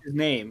Yeah. that is his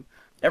name.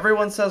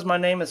 Everyone says my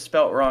name is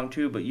spelt wrong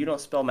too, but you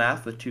don't spell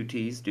math with two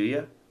T's, do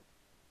you?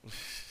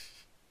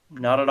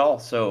 Not at all.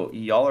 So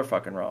y'all are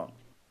fucking wrong.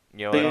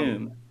 You know what?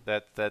 Boom.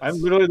 That's. I'm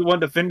literally the one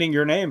defending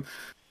your name.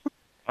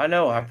 I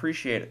know. I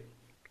appreciate it.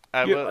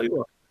 I You- will.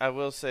 you- I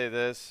will say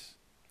this: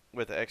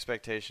 with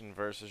expectation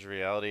versus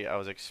reality, I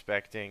was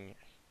expecting,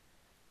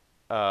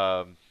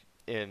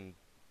 in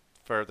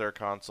further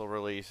console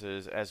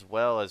releases as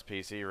well as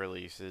PC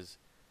releases,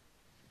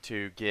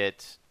 to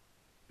get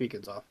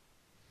Beacons off.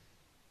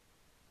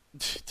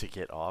 to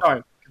get off.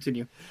 Sorry,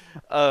 continue.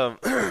 Um,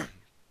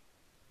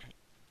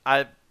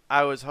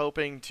 I was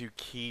hoping to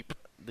keep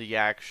the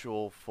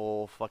actual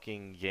full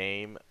fucking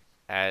game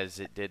as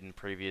it did in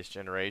previous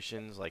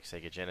generations, like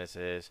Sega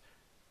Genesis,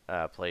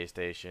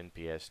 PlayStation,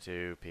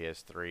 PS2,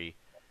 PS3.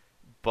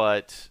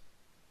 But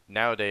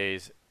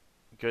nowadays,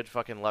 good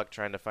fucking luck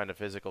trying to find a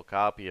physical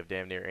copy of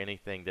damn near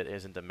anything that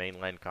isn't a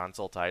mainline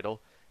console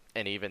title.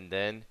 And even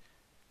then,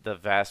 the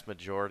vast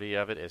majority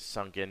of it is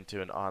sunk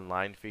into an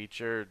online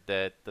feature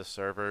that the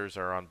servers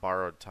are on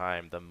borrowed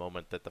time the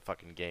moment that the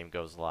fucking game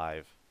goes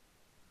live.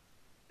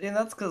 And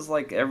that's because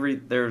like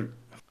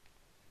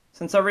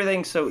since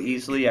everything's so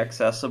easily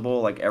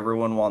accessible, like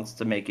everyone wants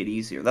to make it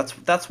easier.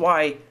 That's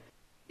why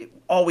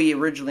all we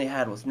originally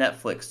had was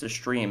Netflix to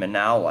stream, and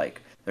now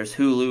like there's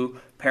Hulu,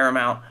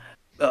 Paramount,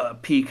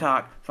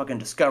 Peacock, fucking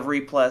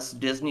Discovery Plus,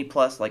 Disney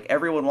Plus. Like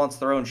everyone wants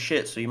their own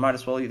shit, so you might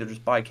as well either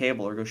just buy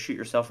cable or go shoot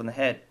yourself in the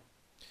head.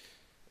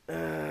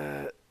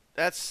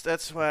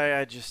 That's why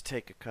I just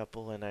take a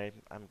couple and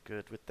I'm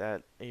good with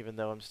that. Even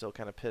though I'm still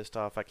kind of pissed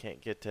off I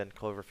can't get 10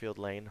 Cloverfield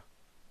Lane.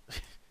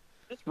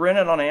 Just rent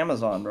it on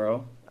Amazon,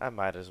 bro. I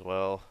might as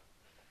well.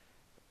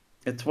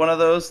 It's one of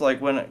those like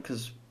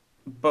because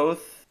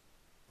both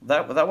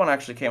that one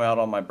actually came out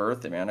on my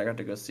birthday, man. I got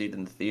to go see it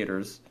in the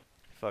theaters.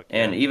 Fuck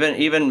And yeah.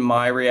 even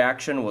my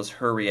reaction was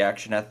her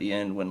reaction at the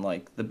end when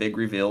like the big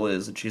reveal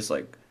is, and she's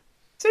like,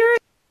 "Serious?"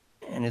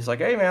 And he's like,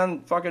 "Hey man,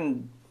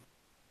 fucking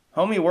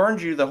homie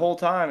warned you the whole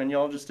time, and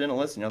y'all just didn't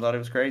listen. Y'all thought it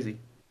was crazy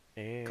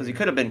because he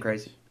could have been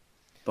crazy."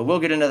 But we'll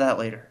get into that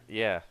later.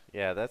 Yeah,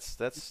 that's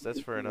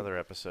for another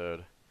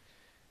episode.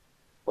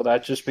 Will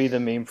that just be the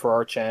meme for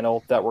our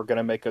channel that we're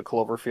gonna make a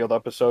Cloverfield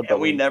episode? And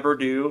we never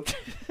do.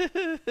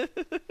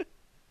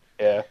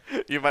 Yeah.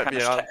 You might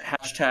be on.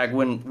 Hashtag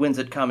when's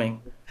it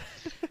coming?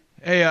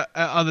 Hey,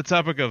 on the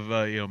topic of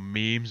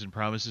memes and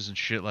promises and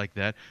shit like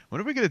that,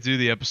 when are we gonna do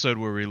the episode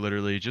where we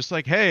literally just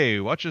like, hey,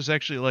 watch us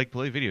actually like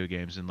play video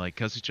games and like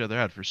cuss each other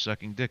out for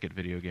sucking dick at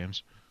video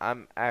games?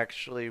 I'm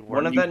actually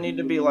Wouldn't working. that need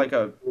to be like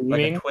a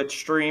Streaming? Twitch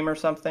stream or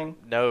something?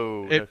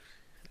 No. It-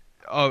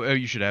 Oh,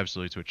 you should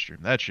absolutely Twitch stream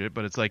that shit,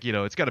 but it's like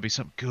it's got to be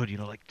something good,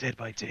 like Dead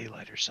by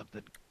Daylight or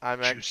something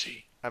I'm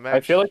juicy. I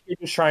feel like you're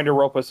just trying to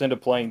rope us into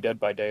playing Dead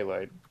by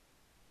Daylight.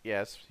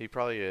 Yes, he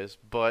probably is,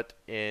 but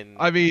in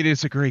I mean,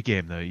 it's a great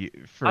game though.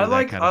 For I that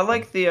like kind I of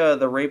thing. like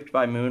the Raped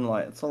by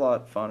Moonlight. It's a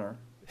lot funner.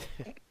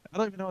 I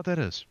don't even know what that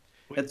is.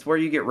 It's where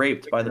you get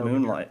raped by the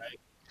moonlight.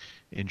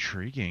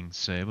 Intriguing,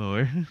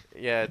 Samoa.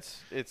 yeah,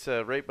 it's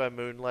a Rape by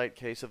Moonlight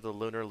case of the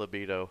lunar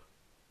libido.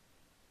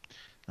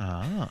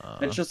 Ah,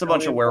 It's just a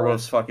bunch of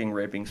werewolves fucking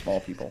raping small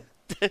people.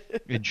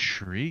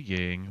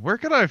 intriguing. Where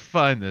can I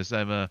find this?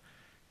 I'm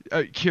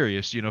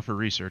curious, for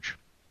research.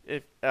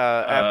 If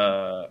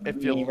if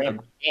We you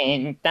went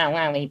in the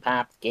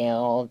lollipop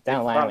guild, the The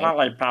lollipop.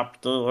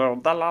 lollipop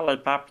dude, the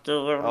lollipop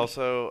dude.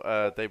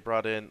 also they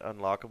brought in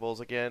unlockables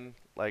again,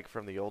 like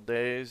from the old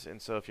days,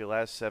 and so if you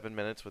last 7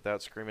 minutes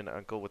without screaming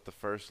 "Uncle" with the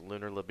first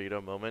lunar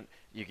libido moment,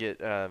 you get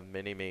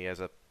Mini Me as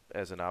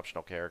an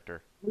optional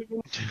character.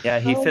 Yeah,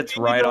 he fits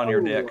right on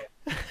your dick.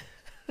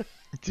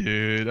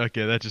 Dude,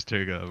 okay, that just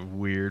took a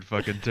weird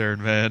fucking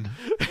turn, man.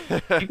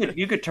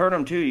 You could turn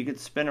him too. You could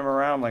spin him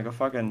around like a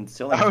fucking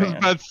ceiling I was fan.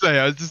 about to say,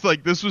 I was just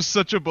like, this was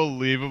such a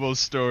believable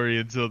story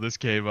until this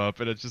came up,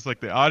 and it's just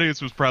like the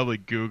audience was probably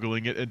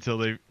Googling it until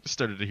they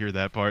started to hear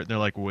that part, and they're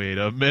like, wait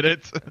a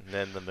minute. And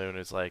then the moon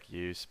is like,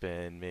 "You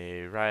spin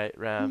me right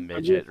round, I'm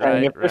midget, just saying,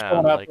 right if there's round."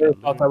 someone out Like there a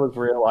who thought that was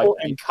real, I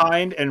And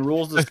kind and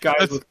rules the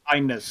skies with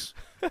kindness.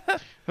 I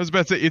was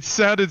about to say, it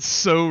sounded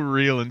so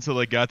real until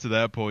I got to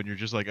that point, and you're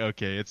just like,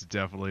 okay, it's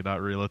definitely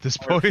not real at this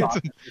point.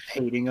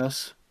 Hating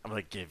us. I'm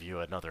gonna give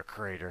you another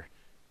crater.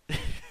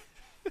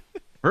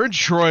 Vern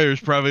Troyer's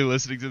probably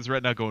listening to this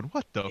right now going,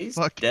 what the He's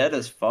fuck? dead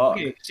as fuck.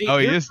 Okay, see, Oh,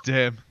 he here, is,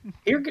 damn.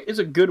 here is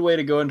a good way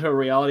to go into a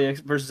reality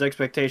versus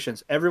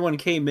expectations. Everyone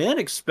came in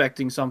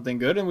expecting something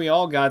good, and we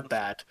all got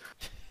that.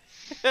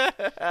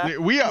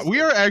 We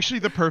are actually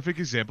the perfect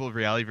example of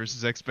reality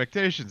versus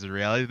expectations. In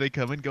reality, they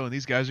come and go, and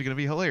these guys are going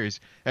to be hilarious.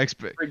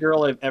 Every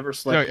girl I've ever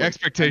slept with had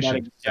Expectation.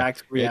 that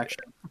exact reaction.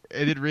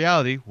 And in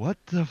reality, what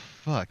the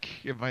fuck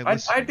am I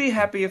listening I'd be to?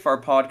 happy if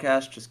our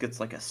podcast just gets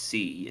like a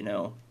C, you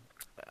know?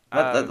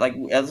 Like,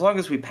 as long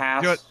as we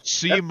pass. You know what?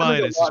 C That's coming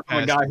minus a lot is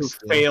from a guy who passing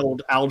still.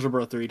 failed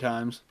algebra 3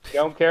 times. You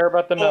don't care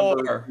about the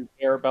numbers, Or- you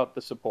care about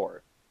the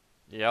support.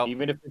 Yep.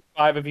 Even if there's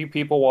 5 of you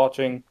people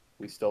watching,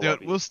 we still Dude,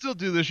 love you. we'll still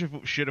do this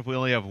shit if we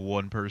only have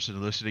one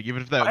person listening,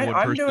 even if that I'm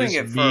one person doing is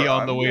it me for-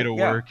 on the I'm way to doing-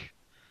 yeah. work.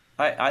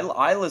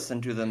 I listen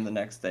to them the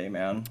next day,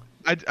 man.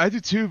 I do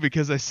too,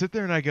 because I sit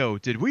there and I go,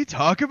 did we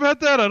talk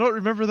about that? I don't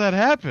remember that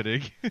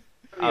happening.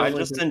 I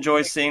just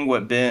enjoy seeing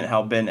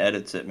how Ben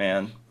edits it,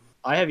 man.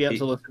 I have yet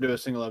to listen to a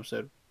single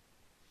episode.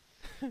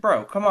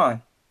 Bro, come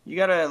on. You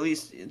gotta at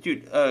least,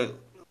 dude.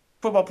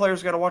 Football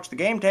players gotta watch the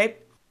game tape.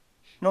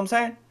 You know what I'm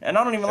saying? And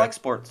I don't even like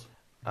sports.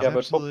 yeah, but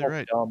absolutely football's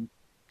right. dumb.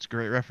 It's a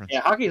great reference. Yeah,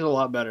 hockey's a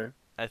lot better.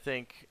 I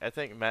think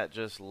Matt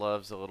just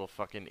loves the little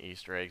fucking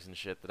Easter eggs and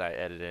shit that I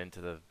edit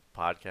into the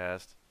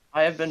podcast.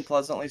 I have been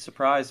pleasantly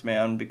surprised,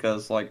 man,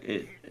 because like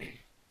it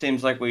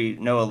seems like we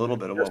know a little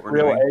bit of There's what we're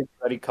real doing. egg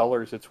ready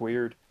colors. It's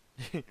weird.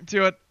 Do you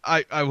know what?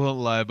 I won't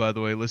lie, by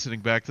the way, listening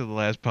back to the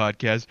last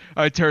podcast,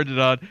 I turned it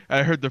on,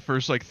 I heard the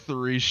first,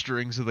 3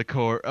 strings of the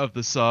core of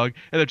the song,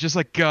 and I'm just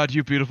like, God,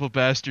 you beautiful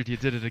bastard, you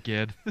did it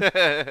again.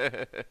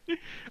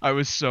 I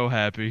was so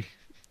happy.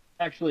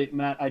 Actually,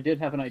 Matt, I did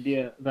have an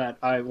idea that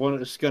I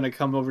was going to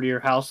come over to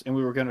your house, and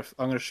I'm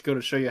going to go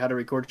to show you how to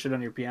record shit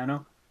on your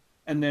piano,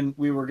 and then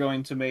we were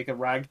going to make a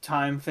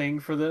ragtime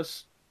thing for the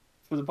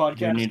You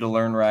podcast. need to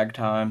learn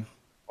ragtime.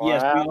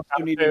 Yes, we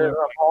also need to learn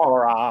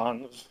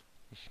morons.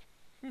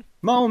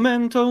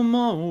 Memento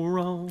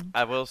Moro.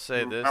 I will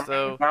say this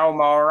though, No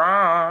more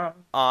on.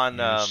 on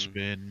You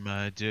spin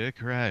my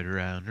dick right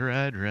round.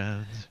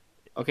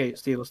 Okay,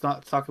 Steve, let's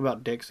not talk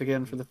about dicks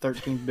again for the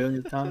 13th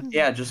billionth time.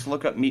 Yeah, just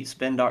look up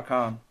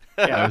meatspin.com.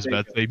 I was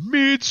about to say,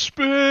 meat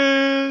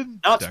spin!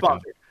 Not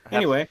sponsored.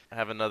 Anyway,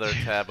 have another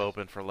tab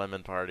open for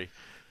Lemon Party.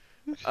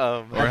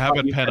 Or how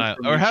about Penn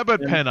Island? Or how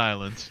about Penn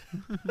Island?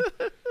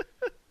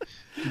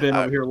 been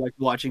over here like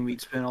watching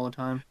meat spin all the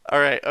time. All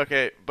right,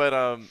 okay, but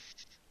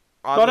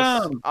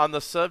on the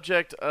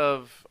subject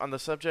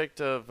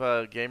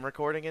of game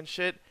recording and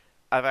shit,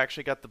 I've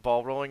actually got the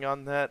ball rolling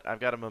on that. I've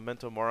got a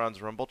Memento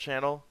Morons Rumble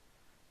channel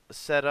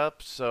set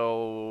up,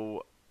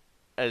 so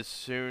as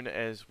soon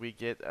as we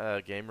get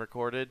a game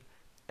recorded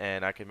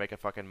and I can make a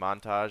fucking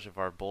montage of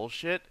our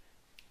bullshit,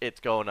 it's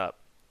going up.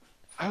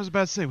 I was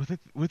about to say,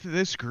 with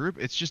this group,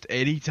 it's just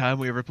any time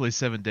we ever play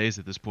 7 days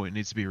at this point, it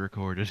needs to be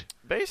recorded.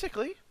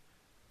 Basically.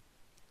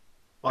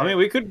 Well, I mean,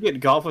 we could get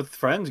golf with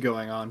friends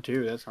going on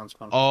too. That sounds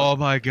fun. Oh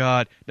my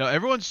god. No,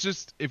 everyone's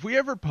just, if we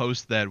ever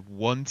post that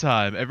one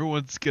time,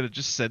 everyone's gonna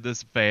just send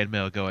us fan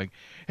mail going,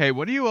 hey,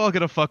 when are you all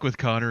gonna fuck with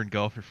Connor and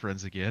golf with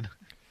friends again?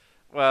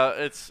 Well,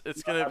 it's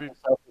gonna be.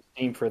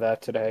 Self-esteem for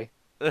that today.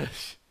 Well,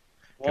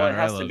 Connor, it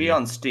has I to love be you.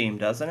 on Steam,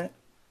 doesn't it?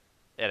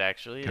 It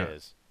actually Okay.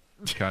 is.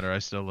 Connor, I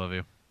still love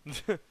you.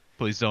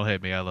 Please don't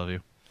hate me, I love you.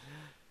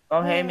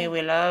 Oh, hey, me,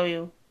 we love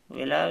you.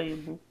 We love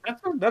you.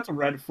 That's a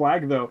red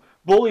flag though.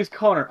 Bullies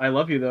Connor. I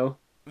love you though.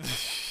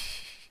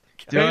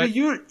 Hey,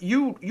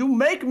 you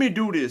make me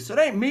do this. It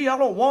ain't me. I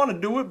don't want to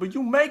do it, but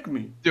you make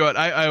me.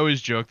 I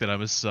always joke that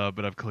I'm a sub,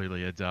 but I'm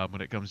clearly a dom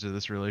when it comes to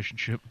this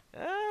relationship.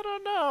 I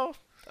don't know.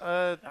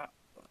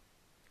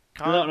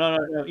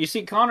 No. You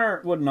see,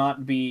 Connor would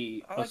not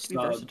be I a like to be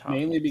sub versatile.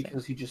 mainly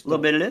because he just A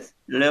little bit of this,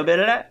 a little bit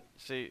of that.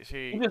 See,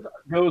 he just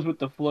goes with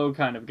the flow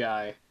kind of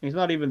guy. He's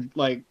not even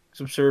like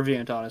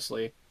subservient,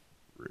 honestly.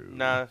 Rude.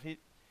 nah,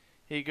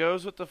 he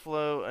goes with the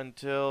flow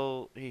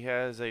until he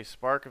has a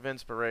spark of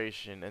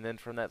inspiration, and then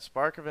from that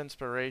spark of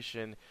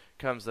inspiration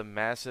comes the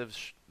massive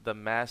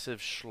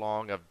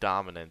schlong of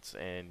dominance,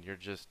 and you're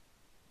just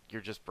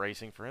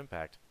bracing for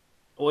impact.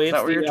 Well, Is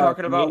that what you're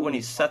talking about when he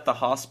Canadian- set the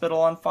hospital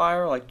on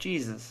fire? Like,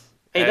 Jesus.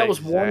 Hey, that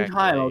was one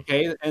time,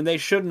 Exactly. okay? And they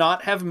should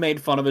not have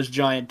made fun of his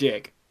giant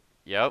dick.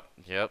 Yep.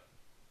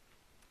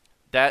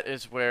 That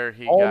is where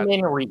he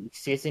Alman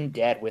Reese isn't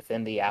dead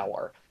within the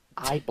hour.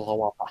 I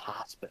blow up a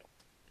hospital.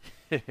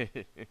 got.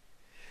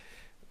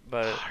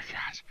 but Oh,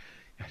 gosh.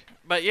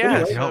 but yeah,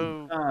 Anyway,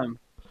 so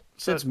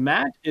Since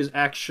Matt was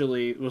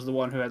the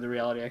one who had the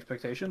reality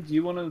expectations, do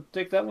you want to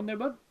take that one there,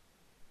 bud?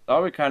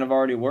 Thought we kind of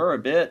already were a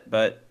bit,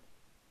 but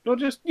Well,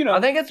 just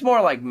I think it's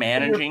more like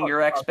managing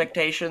your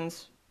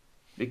expectations,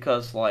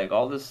 because like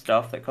all this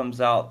stuff that comes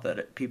out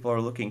that people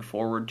are looking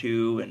forward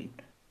to, and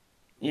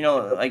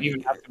like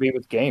You have to be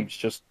with games,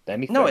 just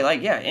anything. no,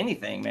 like yeah,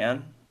 anything,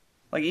 man.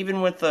 Like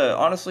even with the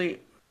honestly,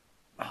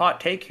 hot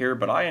take here,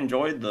 but I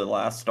enjoyed the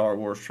last Star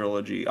Wars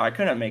trilogy. I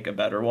couldn't make a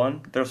better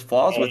one. There's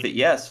flaws with it,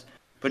 yes,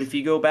 but if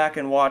you go back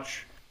and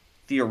watch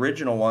the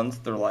original ones,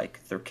 they're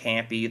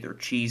campy, they're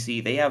cheesy,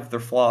 they have their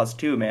flaws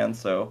too, man.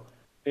 So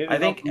it I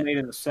think made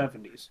in the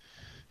 70s.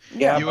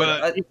 yeah, You,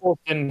 but People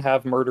didn't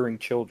have murdering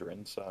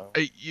children, so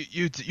Hey,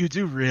 you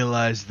do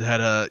realize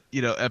that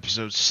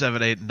episodes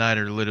 7, 8, and 9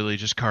 are literally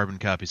just carbon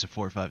copies of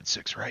 4, 5, and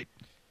 6, right?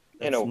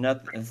 there's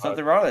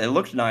nothing wrong with it. It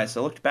looked nice.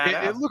 It looked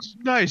badass. It looks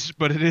nice,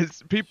 but it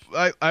is people.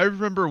 I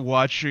remember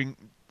watching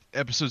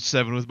episode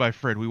 7 with my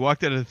friend. We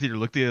walked out of the theater,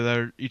 looked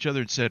at each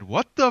other, and said,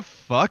 "What the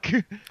fuck?"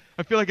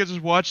 I feel like I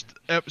just watched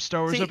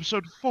Star Wars See-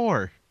 episode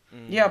 4.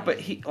 Yeah, but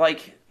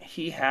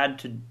he had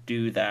to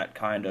do that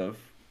kind of.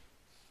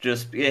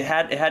 Just it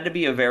had to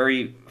be a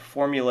very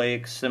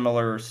formulaic,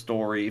 similar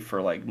story for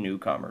like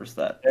newcomers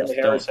that just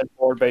don't. Harrison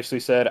Ford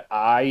basically said,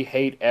 "I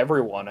hate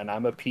everyone, and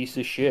I'm a piece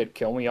of shit.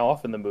 Kill me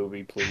off in the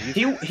movie, please."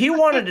 He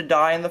wanted to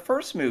die in the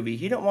first movie.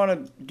 He didn't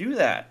want to do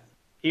that.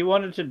 He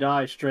wanted to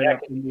die straight Yeah,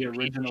 up in the He's a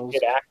originals.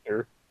 shit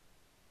actor.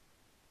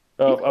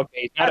 Oh,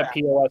 okay. He's not a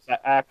POS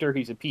actor.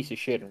 He's a piece of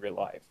shit in real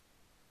life.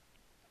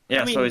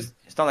 Yeah, I mean- so he's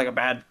not like a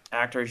bad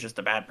actor. He's just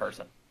a bad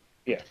person.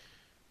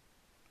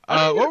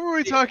 What were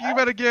we talking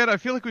about again? I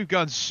feel like we've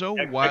gone so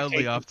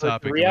wildly off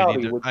topic.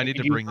 Reality, I need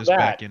to we bring do this that.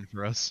 back in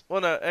for us.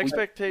 well, no,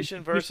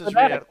 expectation versus For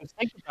that, reality. just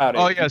think about it.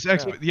 Oh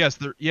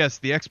yes,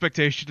 the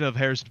expectation of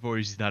Harrison Ford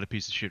is he's not a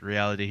piece of shit.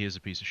 Reality, he is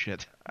a piece of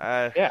shit.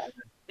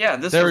 Yeah,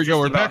 this There is we go. just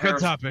We're about back on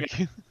Harrison- topic.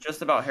 yeah,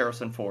 just about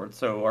Harrison Ford.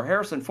 So our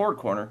Harrison Ford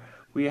corner,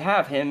 we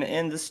have him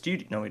in the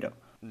studio. No, we don't.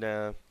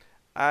 No,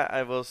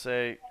 I will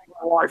say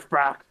Life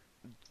back.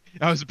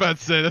 I was about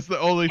to say that's the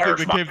only thing Where's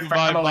that my came to my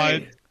family?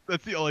 mind.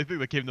 That's the only thing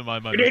that came to my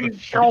mind. You was The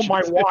didn't kill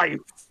my Fugitive. wife.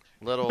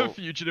 The little.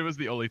 Fugitive was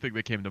the only thing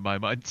that came to my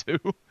mind too.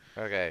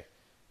 Okay,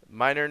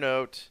 minor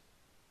note.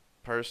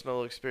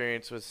 Personal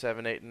experience with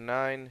 7, 8, and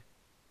 9,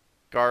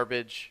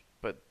 garbage,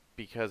 but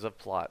because of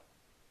plot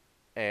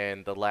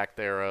and the lack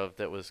thereof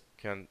that was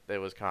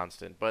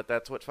constant. But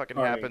that's what fucking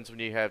All right. happens when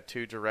you have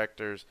two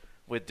directors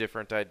with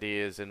different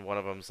ideas, and one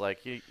of them's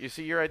like, you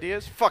see your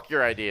ideas? Fuck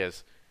your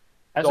ideas.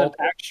 As an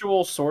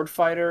actual sword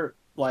fighter,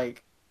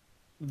 like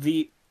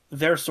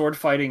their sword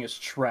fighting is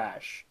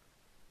trash.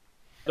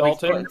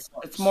 Dalton,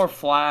 It's more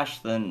flash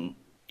than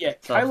Yeah,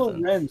 Substance.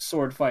 Kylo Ren's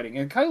sword fighting,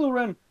 and Kylo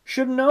Ren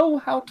should know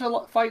how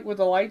to fight with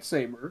a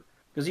lightsaber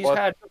because he's Well,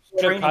 had What if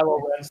training. Kylo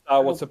Ren's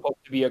style was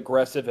supposed to be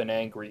aggressive and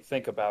angry?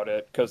 Think about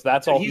it, because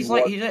that's all he's he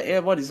like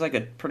was. he's like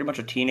a pretty much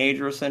a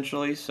teenager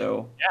essentially.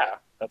 So Yeah,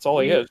 that's all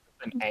he is.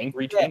 An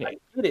angry Yeah, teenager.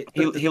 I get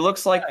it. he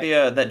looks like the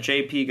that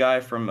JP guy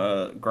from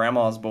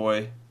Grandma's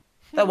Boy.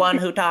 The one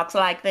who talks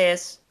like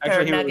this. Actually,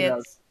 Turd he really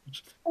nuggets.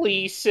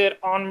 Please sit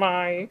on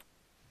my.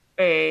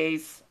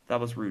 Face. That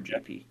was rude,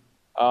 JP.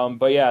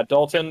 But yeah,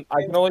 Dalton,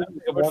 I can only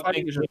think of Sword one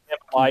fighting thing is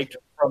he liked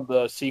from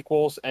the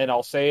sequels, and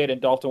I'll say it, and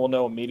Dalton will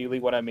know immediately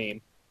what I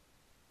mean.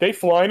 They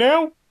fly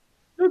now?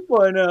 Good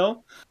boy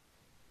now.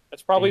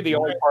 That's probably the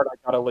only part I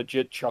got a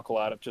legit chuckle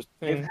out of. Just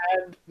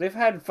They've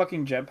had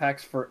fucking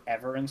jetpacks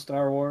forever in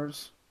Star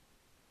Wars.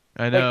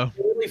 I know.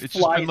 They really It's just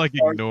fly been like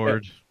Star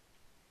ignored. ships.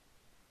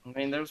 I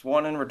mean, there's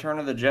one in Return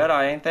of the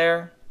Jedi, ain't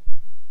there?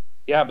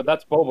 yeah, but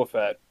that's Boba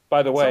Fett.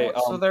 By the way,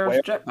 So there's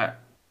where? jetpack.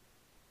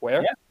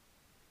 Where?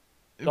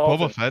 Yeah.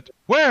 Dalton. Boba Fett.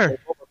 Where?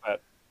 Boba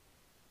Fett.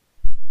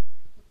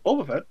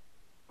 Boba Fett.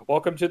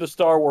 Welcome to the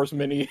Star Wars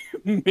midweek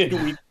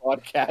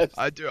podcast.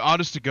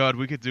 Honest to God,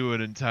 we could do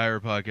an entire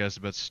podcast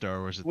about Star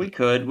Wars. We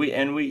could.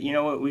 You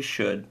know what? We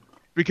should.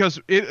 because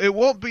it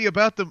won't be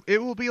about the.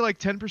 It will be like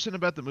 10%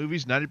 about the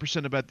movies,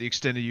 90% about the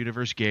extended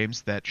universe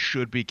games that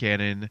should be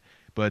canon,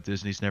 but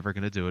Disney's never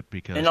going to do it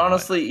because. And why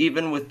honestly,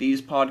 even with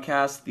these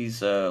podcasts,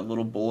 these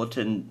little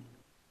bulletin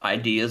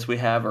ideas we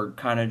have are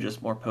kind of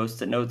just more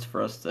post-it notes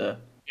for us to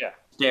Yeah.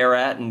 stare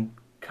at and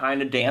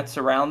kind of dance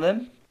around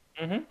them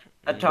Mm-hmm.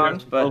 at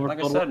times. But Over like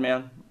I total. said,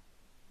 man,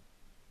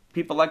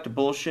 people like to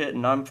bullshit,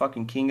 and I'm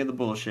fucking king of the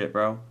bullshit,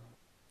 bro.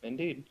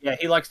 Indeed. Yeah,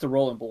 he likes to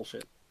roll in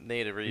bullshit.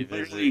 Need a revisit.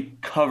 Literally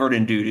covered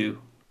in doo-doo.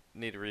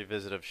 Need a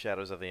revisit of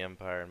Shadows of the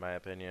Empire, in my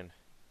opinion.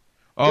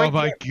 Oh Great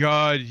my game.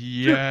 god,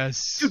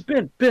 yes.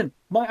 Dude, Ben,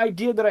 my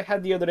idea that I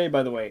had the other day,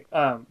 by the way,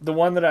 the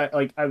one that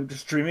I was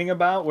just dreaming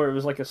about, where it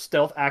was like a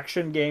stealth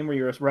action game where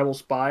you're a rebel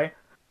spy.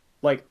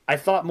 Like, I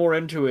thought more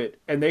into it,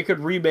 and they could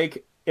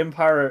remake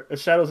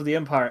Shadows of the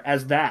Empire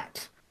as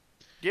that,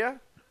 Yeah.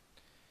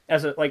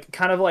 as a like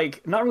kind of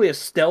like not really a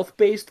stealth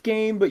based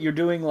game, but you're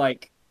doing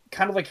like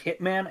kind of like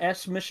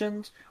Hitman-esque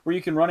missions where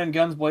you can run in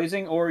guns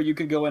blazing, or you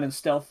could go in and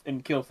stealth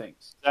and kill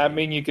things. Does that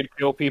mean you could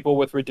kill people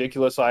with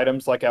ridiculous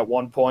items? Like at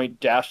one point,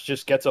 Dash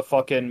just gets a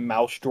fucking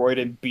mouse droid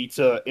and beats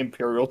a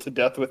Imperial to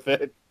death with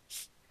it.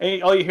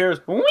 And all you hear is.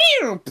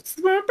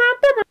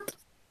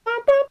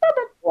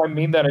 Well, I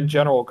mean that in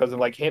general, because in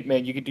like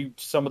Hitman, you could do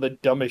some of the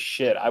dumbest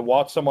shit. I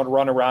watched someone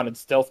run around and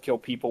stealth kill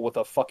people with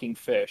a fucking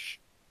fish.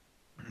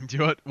 Do you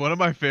know what? One of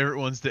my favorite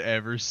ones to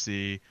ever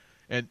see,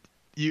 and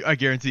I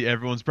guarantee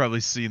everyone's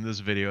probably seen this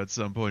video at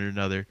some point or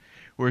another,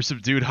 where some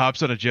dude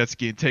hops on a jet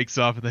ski and takes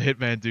off, and the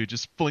hitman dude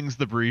just flings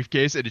the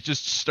briefcase, and it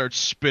just starts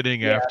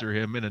spinning after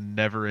him in a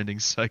never-ending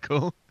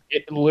cycle.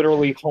 It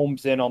literally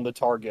homes in on the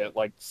target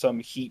like some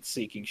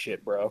heat-seeking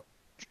shit, bro.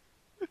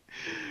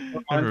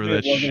 I remember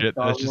that shit.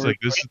 That's just like,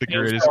 this is the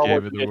greatest Star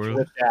game Wars in the gets world.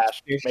 with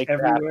Dash. Make it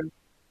happen.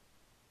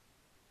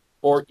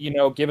 Or,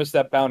 give us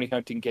that bounty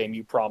hunting game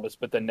you promised,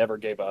 but then never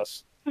gave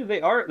us.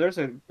 There's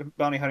a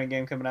bounty hunting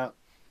game coming out.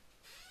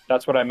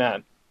 That's what I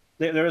meant.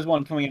 There is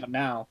one coming out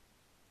now.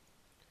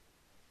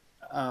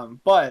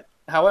 But,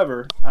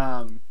 however,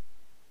 I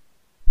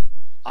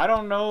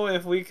don't know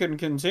if we can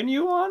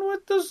continue on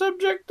with the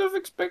subject of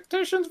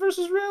expectations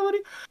versus reality.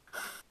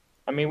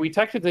 I mean, we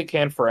technically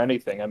can for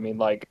anything. I mean,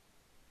 like,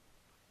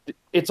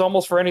 it's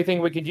almost for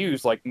anything we could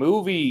use, like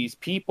movies,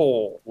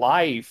 people,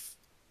 life,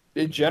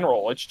 in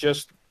general. It's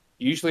just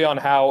usually on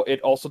how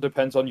it also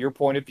depends on your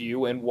point of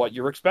view and what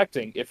you're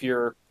expecting. If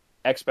your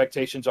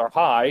expectations are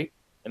high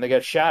and they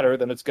get shattered,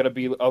 then it's going to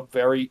be a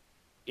very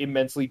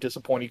immensely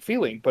disappointing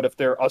feeling. But if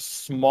they're a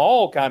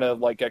small kind of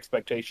like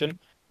expectation,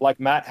 like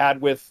Matt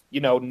had with,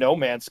 No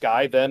Man's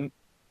Sky, then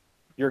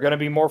you're going to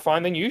be more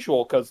fine than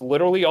usual, because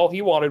literally all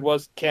he wanted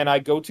was, can I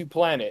go to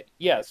planet?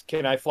 Yes.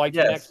 Can I fly to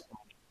the next planet?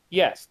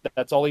 Yes.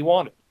 That's all he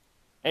wanted.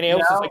 And he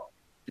was just like,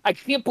 I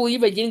can't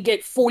believe I didn't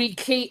get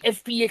 40k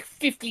FPS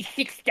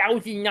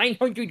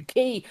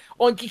 56,900k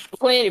on this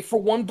planet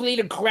for one blade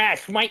of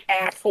grass. My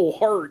asshole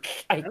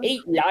hurts. I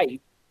hate life.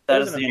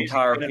 That is the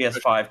entire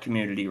PS5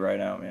 community right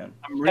now, man.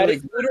 That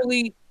is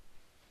literally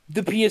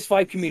the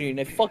PS5 community, and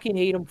I fucking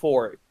hate them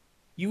for it.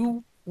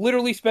 You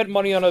literally spent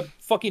money on a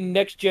fucking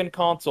next-gen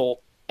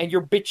console, and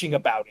you're bitching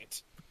about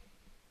it.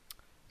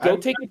 Go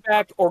take it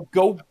back, or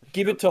go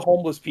give it to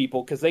homeless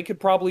people, because they could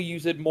probably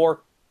use it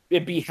more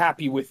and be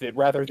happy with it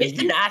rather than It's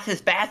the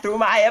nicest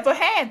bathroom I ever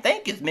had.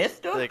 Thank you,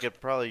 mister. They could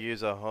probably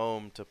use a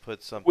home to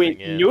put something with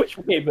in.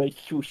 newspaper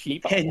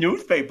sushi. Hey,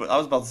 newspaper. I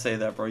was about to say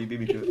that, bro. You beat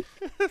me to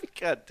it.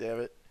 God damn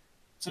it.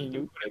 I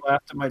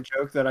laughed at my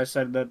joke that I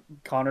said that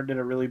Connor did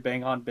a really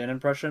bang-on Ben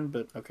impression,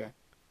 but okay.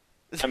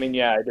 I mean,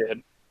 yeah, I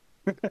did.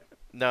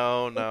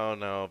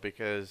 No,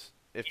 because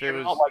if it You're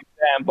was... not like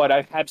them, but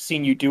I have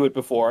seen you do it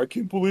before. I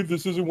can't believe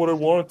this isn't what I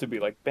want it to be.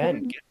 Like,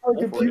 Ben, get My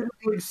over it. computer's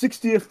like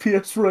 60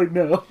 FPS right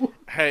now.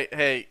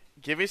 Hey,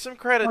 give me some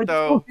credit, I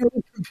though. don't have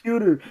a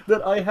computer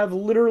that I have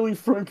literally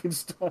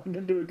Frankenstein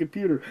into a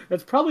computer.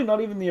 That's probably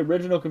not even the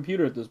original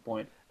computer at this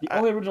point. The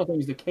only original thing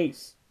is the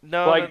case.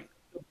 No, Like,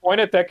 the point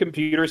at that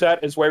computer's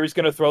at is where he's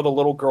going to throw the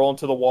little girl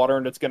into the water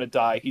and it's going to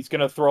die. He's going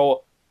to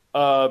throw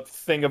a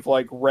thing of,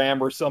 like,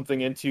 RAM or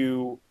something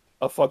into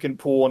a fucking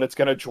pool and it's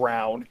going to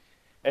drown.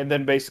 And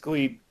then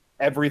basically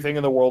everything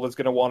in the world is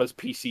going to want his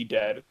PC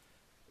dead.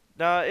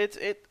 no,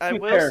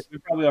 We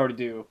probably already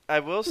do. I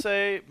will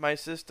say my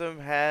system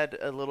had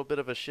a little bit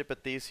of a ship of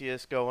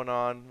Theseus going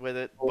on with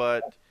it,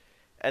 but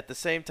at the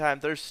same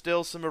time, there's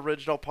still some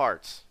original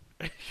parts.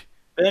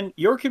 Ben,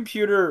 your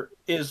computer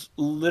is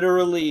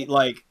literally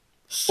like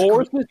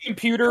Force's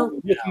computer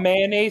with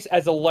mayonnaise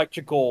as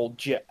electric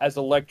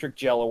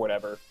gel or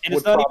whatever. And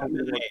it's would not probably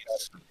even work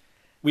mayonnaise.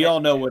 We all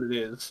know what it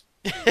is.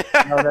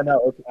 better. No,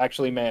 it's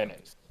actually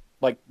mayonnaise.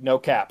 Like, no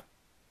cap.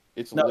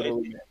 It's No,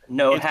 literally mayonnaise.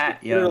 No It's hat,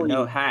 yo. literally-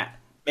 No hat.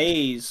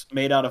 Maize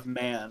made out of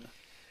man.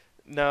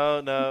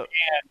 No.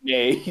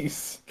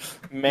 Mayonnaise.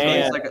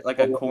 Maize Man. like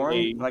a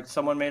corn? Like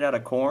someone made out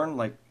of corn?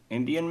 Like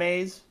Indian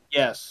maize?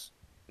 Yes.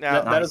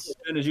 Now, That is what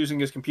Ben is using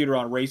his computer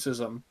on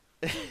racism.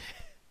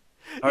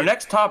 Our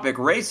next topic,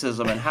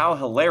 racism and how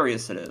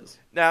hilarious it is.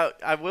 now,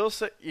 I will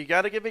say, you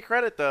got to give me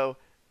credit, though.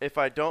 If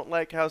I don't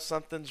like how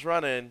something's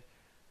running,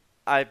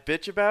 I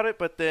bitch about it,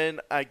 but then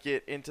I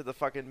get into the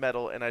fucking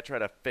metal and I try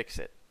to fix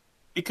it.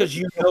 Because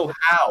you know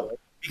how.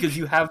 Because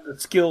you have the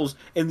skills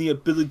and the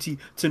ability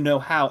to know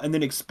how, and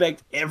then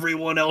expect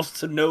everyone else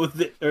to know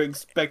that, or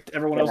expect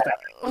everyone else to have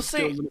Well, the see,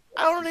 skills.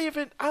 I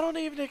don't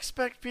even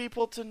expect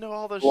people to know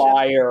all the shit.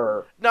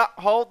 Liar. No,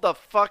 hold the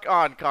fuck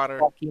on, Connor.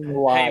 Fucking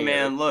liar. Hey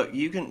man, look,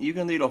 you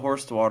can lead a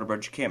horse to water,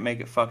 but you can't make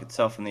it fuck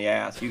itself in the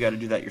ass. You got to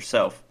do that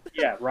yourself.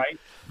 Yeah, right.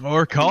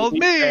 Or called To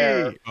be me.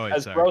 fair, Oh, wait,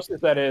 as sorry. gross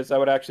as that is, that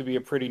would actually be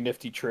a pretty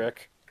nifty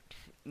trick.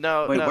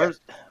 No, Wait, no, where's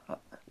How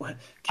did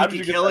Kiki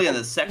you get Kelly that? and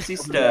the sexy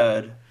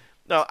stud?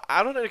 no.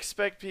 I don't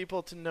expect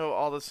people to know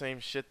all the same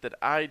shit that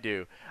I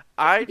do.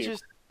 I you do.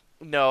 just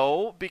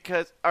no,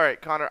 because all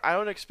right, Connor. I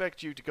don't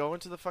expect you to go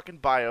into the fucking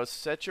BIOS,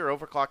 set your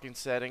overclocking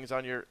settings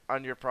on your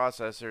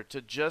processor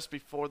to just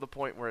before the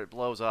point where it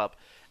blows up,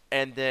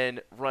 and then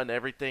run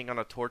everything on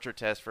a torture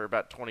test for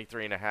about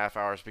 23 and a half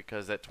hours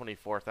because that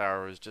 24th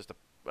hour was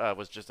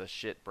just a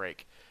shit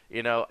break.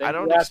 You know, I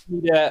don't. You ask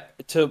me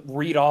to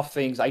read off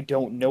things I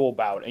don't know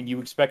about, and you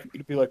expect me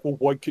to be like, well,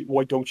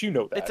 why don't you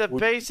know that? It's a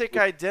basic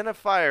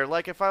identifier.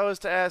 Like if I was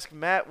to ask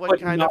Matt what But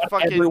kind not of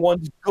fucking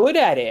everyone's good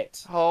at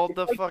it. hold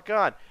the fuck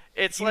on.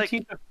 It's You like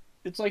teach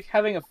it's like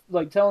having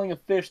telling a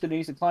fish that it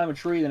needs to climb a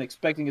tree, then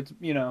expecting it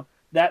to,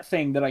 that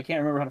thing that I can't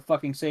remember how to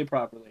fucking say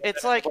properly.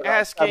 it's like But I would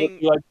asking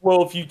be like,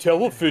 well, if you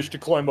tell a fish to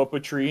climb up a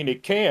tree and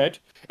it can't,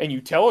 and you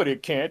tell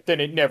it can't,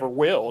 then it never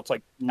will. It's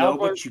like, No,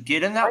 Albert, but you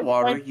get in that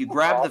water, you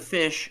grab the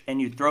fish,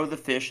 and you throw the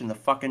fish in the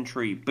fucking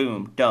tree.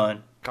 Boom,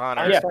 done.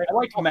 Connor. Yeah, Einstein, I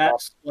like fuck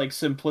Matt's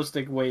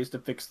simplistic ways to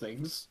fix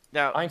things.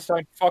 Now,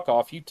 Einstein, fuck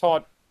off. You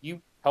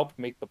helped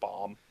make the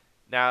bomb.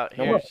 now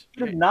No, here's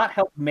He did not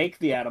help make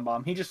the atom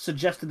bomb. He just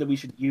suggested that we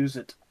should use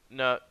it.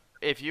 no.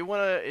 If you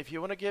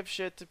wanna give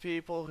shit to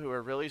people who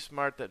are really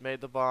smart that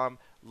made the bomb,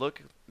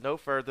 look no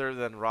further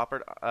than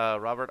Robert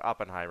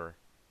Oppenheimer.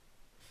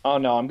 Oh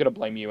no, I'm gonna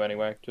blame you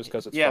anyway, just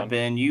because it's Yeah, fun.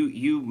 Ben,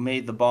 you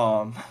made the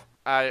bomb.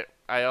 I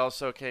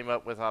also came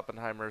up with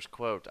Oppenheimer's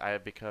quote: "I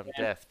have become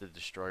death, the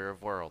destroyer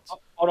of worlds."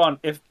 Hold on.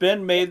 If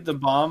Ben made the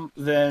bomb,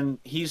 then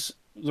he's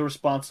the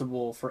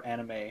responsible for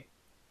anime.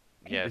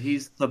 Yes.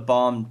 He's the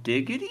bomb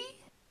diggity?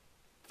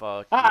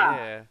 Fuck Ah!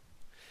 yeah.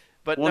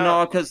 But Well, no,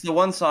 no, because the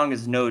one song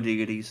is no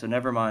diggity, so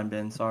never mind,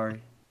 Ben.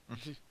 Sorry.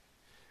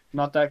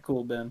 Not that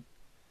cool, Ben.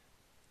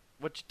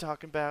 what you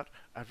talking about?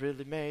 I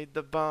really made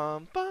the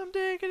bomb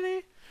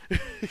diggity.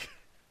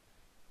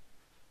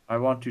 I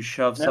want to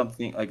shove Yep.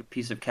 something like a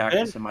piece of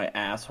cactus in my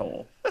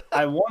asshole.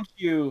 I want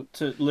you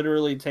to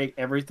literally take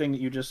everything that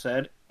you just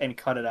said and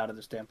cut it out of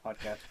this damn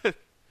podcast.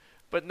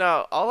 But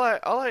no, all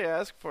I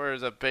ask for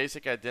is a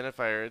basic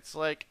identifier. It's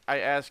like I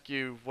ask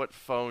you what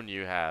phone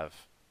you have.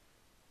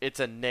 It's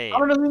a name. I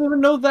don't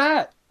even know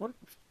that. What?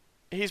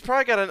 He's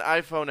probably got an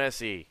iPhone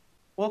SE.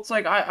 Well, it's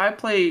like I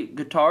play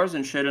guitars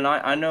and shit, and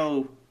I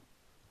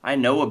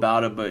know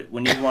about it, but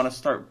when you want to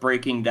start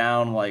breaking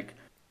down like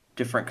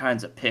different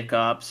kinds of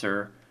pickups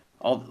or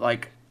all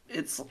like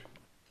it's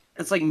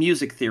like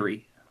music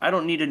theory. I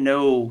don't need to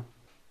know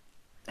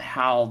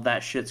how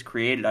that shit's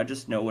created. I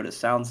just know what it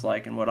sounds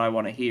like and what I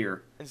want to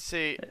hear. And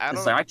see, I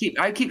It's don't. like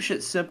I keep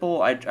shit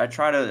simple. I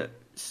try to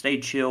stay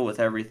chill with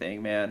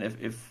everything, man.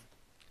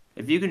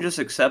 If you can just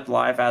accept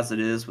life as it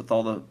is with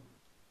all the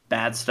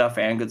bad stuff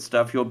and good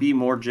stuff, you'll be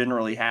more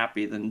generally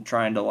happy than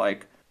trying to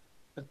like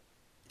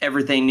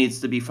everything needs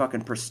to be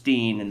fucking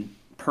pristine and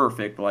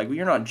perfect. Like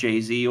you're not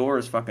Jay-Z or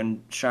his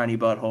fucking shiny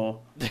butthole.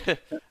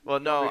 Well,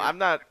 no, I'm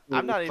not.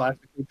 I'm not even.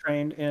 classically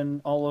trained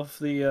in all of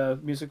the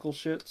musical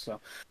shit, so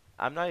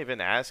I'm not even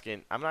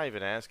asking. I'm not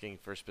even asking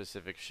for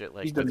specific shit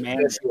like he's with,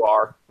 demanding. Yes, you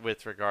are.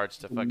 with regards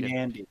to fucking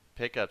demanding.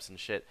 pickups and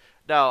shit.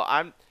 No,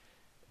 I'm.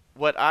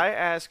 What I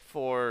ask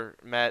for,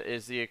 Matt,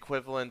 is the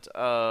equivalent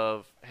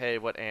of, hey,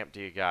 what amp do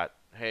you got?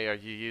 Hey, are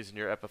you using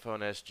your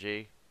Epiphone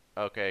SG?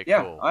 Okay,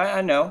 Yeah, cool.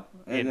 I know.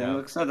 You And know.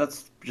 like I said,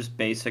 that's just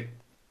basic.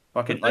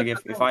 Fucking But like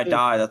that's if I okay.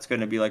 die, that's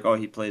gonna be like, oh,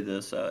 he played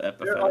this There are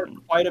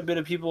Epiphone. quite a bit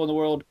of people in the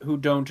world who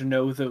don't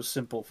know those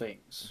simple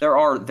things. There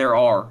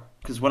are.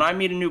 Because when I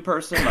meet a new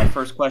person, my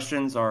first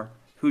questions are,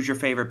 who's your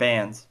favorite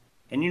bands?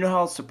 And you know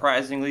how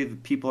surprisingly the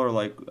people are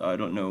like, I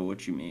don't know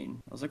what you mean.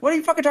 I was like, what are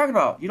you fucking talking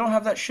about? You don't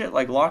have that shit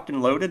like locked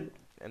and loaded?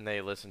 And they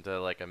listen to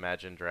like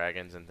Imagine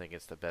Dragons and think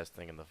it's the best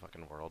thing in the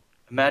fucking world.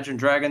 Imagine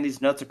dragging these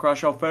nuts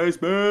across your face,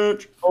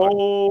 bitch.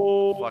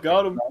 Oh, Fucking-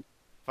 got him.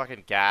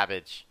 Fucking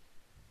garbage.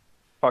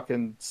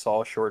 Fucking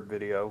saw a short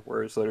video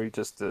where it's literally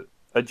just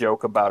a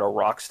joke about a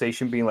rock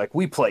station being like,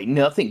 we play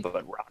nothing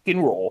but rock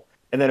and roll,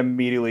 and then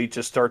immediately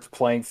just starts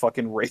playing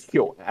fucking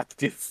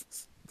radioactive.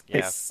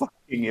 Yeah.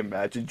 Fucking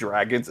Imagine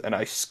Dragons, and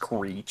I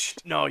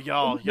screeched. No,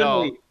 y'all.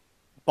 Incidentally,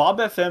 Bob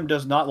FM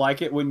does not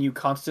like it when you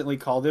constantly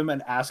call them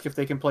and ask if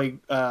they can play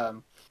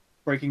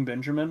Breaking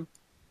Benjamin.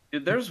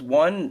 Dude, there's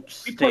one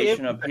We play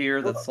station it- up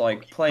here that's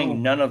like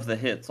playing none of the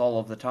hits all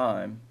of the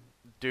time.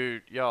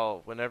 Dude,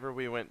 y'all, whenever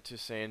we went to,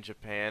 say, in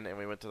Japan and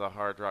we went to the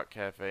Hard Rock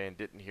Cafe and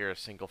didn't hear a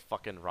single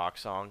fucking rock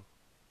song,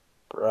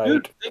 Right.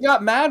 Dude, they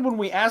got mad when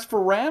we asked for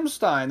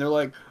Ramstein. They're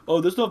like, "Oh,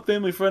 this is not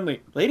family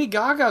friendly." Lady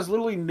Gaga's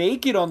literally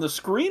naked on the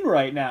screen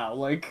right now.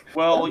 Like,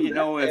 Well, you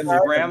know, if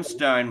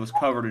Ramstein was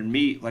covered in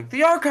meat, like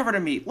they are covered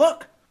in meat.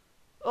 Look.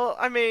 Well,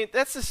 I mean,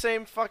 that's the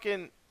same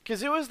fucking.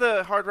 Because it was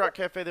the Hard Rock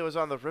Cafe that was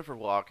on the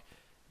Riverwalk.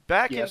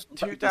 Back yes,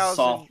 in Like the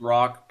soft 2000.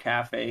 rock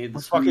cafe, the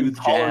we're fucking smooth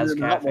taller jazz than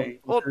that cafe.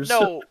 Well,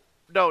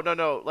 motherfuckers.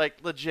 no. Like,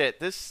 legit.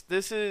 This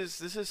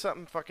is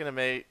something fucking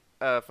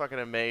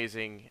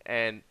amazing.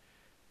 And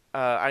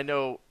I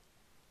know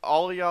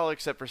all of y'all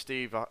except for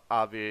Steve,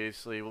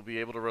 obviously, will be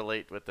able to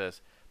relate with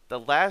this. The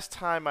last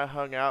time I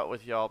hung out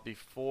with y'all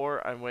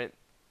before I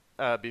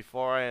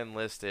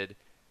enlisted,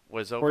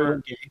 was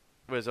over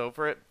was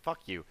over at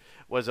fuck you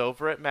was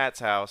over at Matt's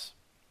house,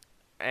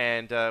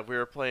 and we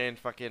were playing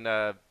fucking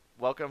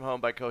 "Welcome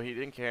Home" by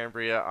Coheed and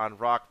Cambria on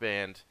Rock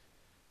Band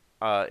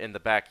in the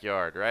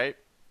backyard, right?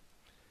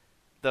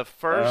 The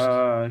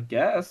first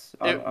Guess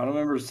it I don't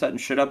remember setting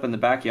shit up in the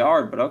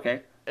backyard, but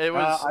okay. it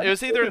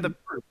was either in the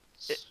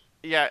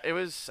yeah, it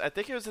was. I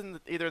think it was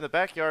either in the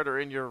backyard or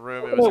in your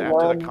room. It was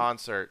after the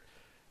concert.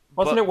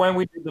 Wasn't But it when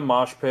we did the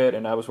mosh pit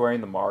and I was wearing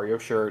the Mario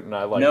shirt and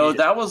I like No,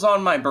 that was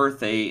on my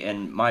birthday,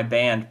 and my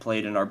band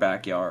played in our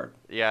backyard.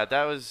 yeah,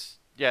 that was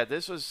yeah.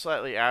 This was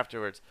slightly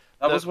afterwards.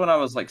 That was when I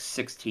was like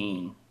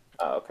 16.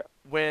 Oh, okay.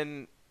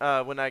 When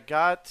I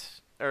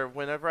got or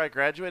whenever I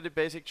graduated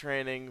basic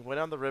training,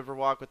 went on the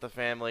Riverwalk with the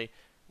family,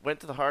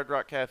 went to the Hard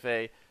Rock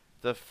Cafe.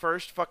 The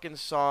first fucking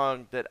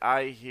song that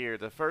I hear,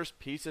 the first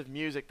piece of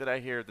music that I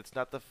hear that's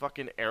not the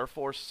fucking Air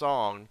Force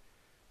song,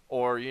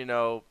 or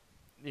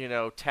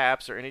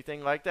Taps or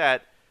anything like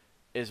that,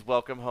 is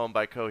 "Welcome Home"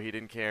 by Coheed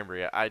and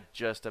Cambria. I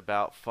just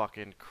about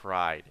fucking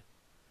cried.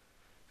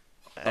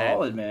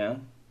 Solid,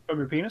 man. From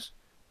your penis?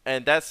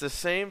 And that's the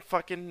same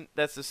fucking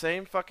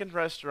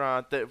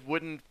restaurant that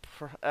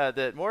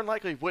that more than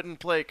likely wouldn't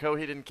play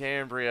Coheed and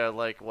Cambria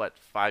like what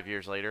 5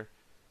 years later.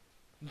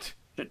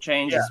 It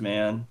changes,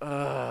 man.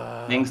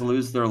 Uh, Things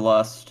lose their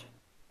lust.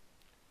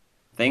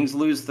 Things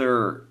lose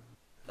their.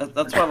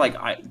 That's why,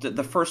 like,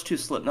 the first two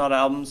Slipknot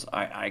albums,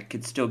 I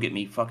could still get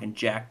me fucking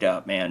jacked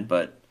up, man.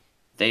 But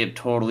they have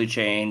totally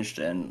changed,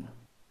 and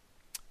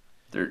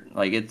they're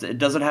like it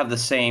doesn't have the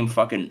same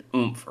fucking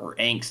oomph or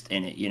angst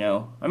in it, you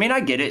know. I mean, I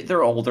get it.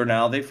 They're older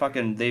now. They're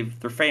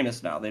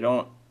famous now. They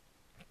don't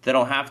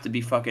have to be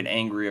fucking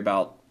angry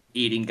about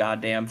eating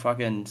goddamn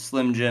fucking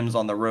Slim Jims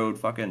on the road.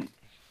 Fucking,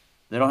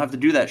 they don't have to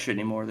do that shit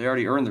anymore. They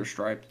already earned their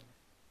stripes.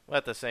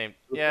 at the same,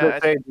 Do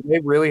they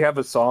really have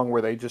a song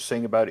where they just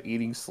sing about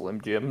eating Slim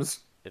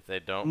Jims? if they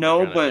don't, No,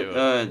 we're gonna do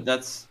but it.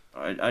 that's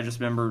I just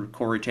remember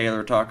Corey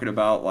Taylor talking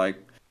about like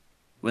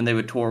when they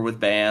would tour with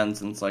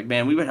bands, and it's like,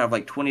 man, we would have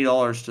like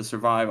 $20 to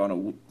survive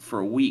for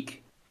a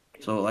week.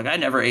 So like, I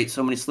never ate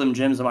so many Slim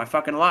Jims in my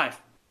fucking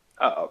life.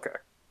 Oh, okay.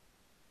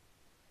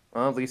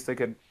 Well, at least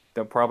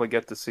they'll probably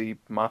get to see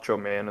Macho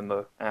Man in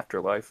the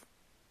afterlife.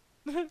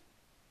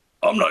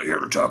 I'm not here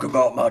to talk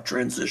about my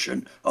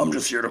transition. I'm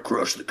just here to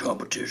crush the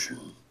competition.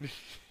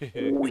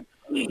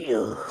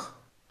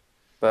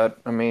 But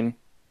I mean,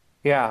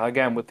 yeah,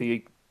 again with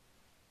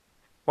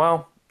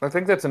well, I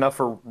think that's enough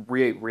for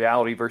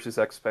reality versus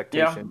Yeah,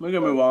 expectation. we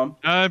can move on.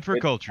 For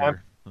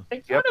culture.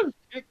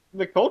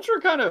 The culture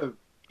kind of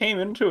came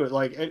into it,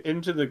 like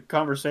into the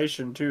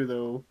conversation too,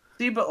 though.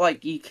 See, but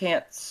like, you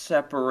can't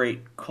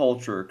separate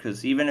culture,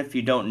 because even if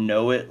you don't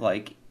know it,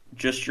 like,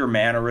 just your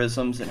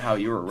mannerisms and how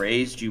you were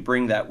raised, you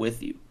bring that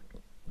with you.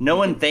 No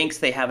one thinks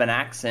they have an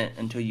accent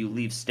until you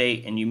leave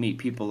state and you meet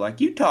people like,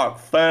 you talk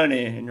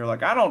funny, and you're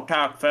like, I don't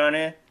talk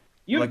funny.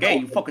 You're like, hey,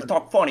 you fucking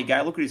talk funny,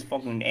 guy. Look at this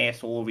fucking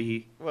asshole over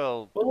here.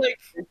 Well, like,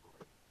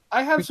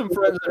 I have some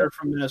friends that are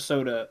from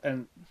Minnesota,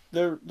 and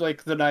they're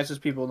like the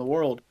nicest people in the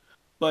world.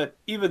 But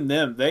even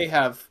them, they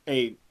have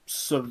a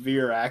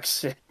severe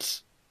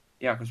accent.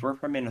 Yeah, because we're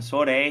from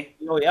Minnesota, eh?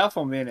 Oh yeah,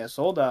 from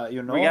Minnesota,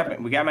 you know.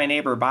 We got my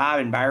neighbor Bob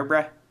and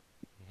Barbara.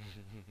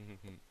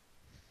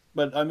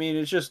 But I mean,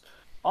 it's just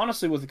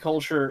honestly with the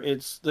culture,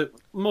 it's the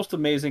most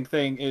amazing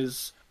thing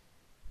is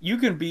you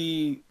can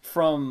be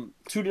from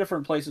two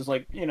different places.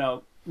 Like,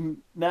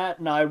 Matt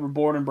and I were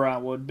born in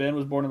Brownwood. Ben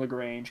was born in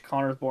LaGrange.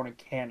 Connor was born in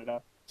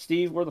Canada.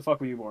 Steve, where the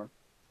fuck were you born?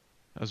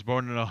 I was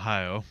born in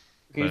Ohio.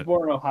 Okay, he's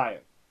born in Ohio.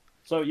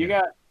 So you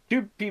got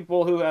two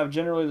people who have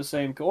generally the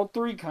same, well,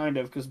 three kind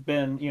of, because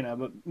Ben,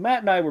 but Matt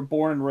and I were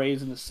born and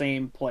raised in the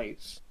same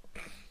place.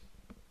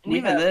 And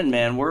even then,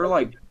 man, we're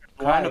like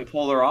kind of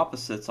polar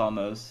opposites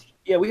almost.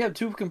 Yeah, we had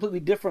two completely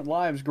different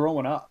lives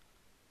growing up.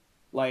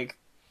 Like,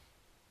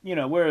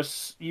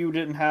 whereas you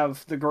didn't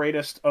have the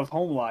greatest of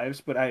home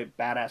lives, but I had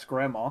badass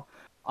grandma.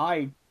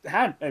 I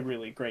had a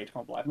really great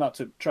home life. Not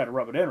to try to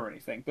rub it in or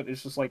anything, but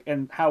it's just like,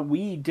 and how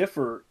we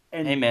differ.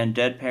 And hey, man,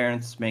 dead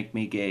parents make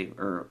me gay.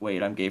 Or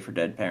wait, I'm gay for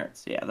dead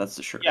parents. Yeah, that's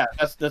the shirt. Yeah,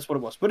 that's what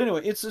it was. But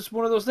anyway, it's just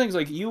one of those things.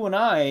 Like, you and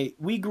I,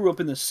 we grew up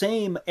in the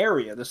same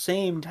area, the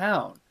same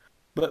town,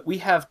 but we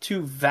have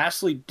two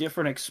vastly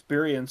different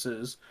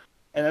experiences.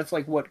 And that's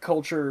like what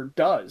culture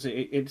does.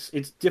 It's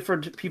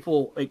different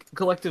people, like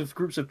collective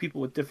groups of people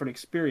with different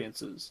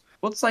experiences.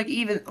 Well, it's like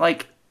even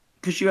like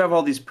because you have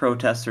all these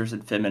protesters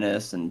and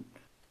feminists and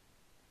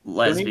Don't even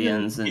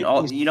lesbians and get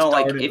all. me You know,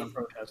 like started on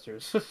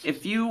protesters.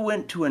 if you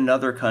went to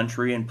another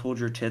country and pulled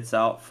your tits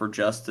out for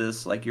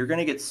justice, like you're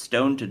gonna get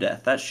stoned to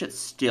death. That shit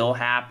still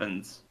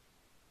happens.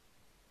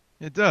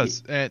 It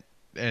does, and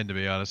to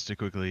be honest, to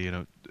quickly,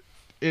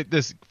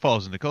 this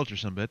falls into culture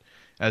some bit,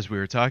 as we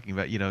were talking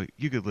about.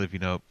 You could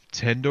live,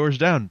 10 doors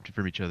down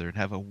from each other and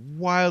have a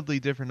wildly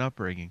different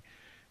upbringing.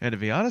 And to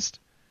be honest,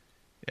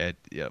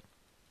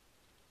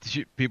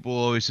 people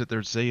always sit there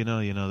and say,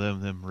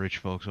 them rich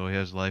folks always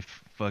has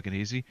life fucking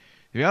easy.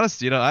 To be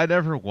honest, I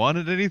never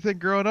wanted anything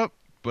growing up,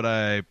 but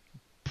I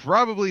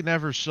probably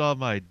never saw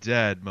my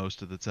dad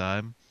most of the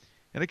time,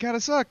 and it kind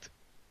of sucked.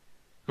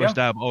 Of course,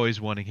 now I'm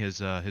always wanting his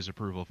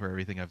approval for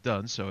everything I've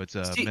done, so it's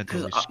See,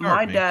 because mentally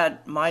scarred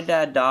me. my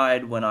dad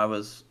died when I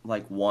was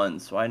like 1,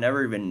 so I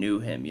never even knew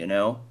him,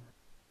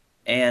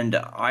 And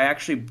I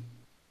actually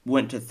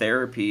went to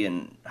therapy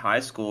in high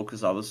school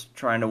because I was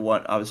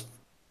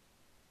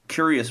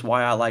curious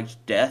why I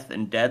liked death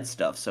and dead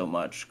stuff so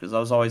much. Because I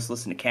was always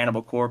listening to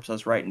Cannibal Corpse. I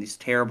was writing these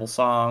terrible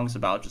songs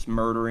about just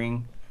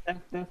murdering.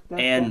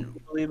 And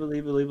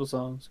Unbelievable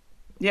songs.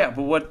 yeah,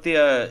 but what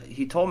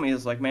he told me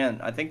is like, man,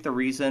 I think the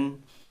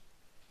reason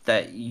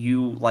that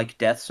you like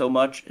death so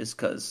much is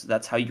because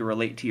that's how you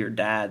relate to your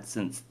dad,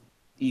 since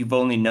you've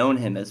only known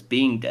him as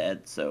being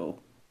dead. So,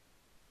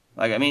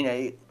 like, I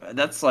mean,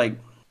 that's like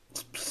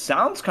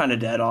sounds kind of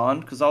dead on,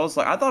 because I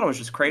thought I was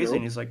just crazy,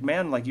 and he's like,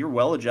 man, like you're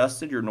well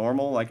adjusted, you're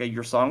normal, like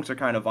your songs are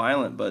kind of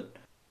violent, but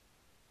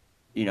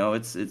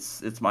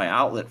it's my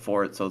outlet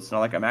for it, so it's not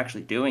like I'm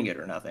actually doing it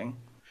or nothing.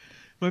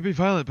 Might be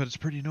violent, but it's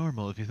pretty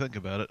normal if you think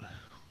about it.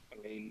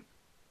 I mean,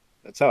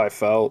 that's how I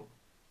felt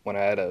when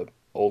I had a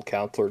old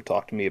counselor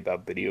talk to me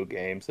about video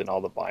games and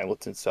all the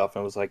violence and stuff,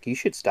 and I was like, you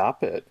should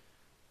stop it.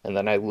 And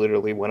then I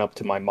literally went up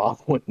to my mom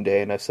one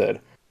day and I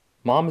said,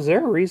 Mom, is there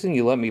a reason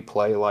you let me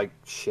play like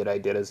shit I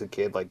did as a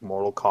kid, like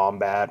Mortal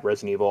Kombat,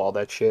 Resident Evil, all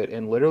that shit?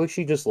 And literally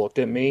she just looked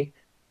at me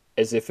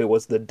as if it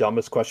was the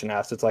dumbest question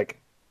asked. It's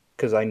like,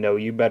 because I know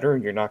you better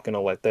and you're not going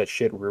to let that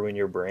shit ruin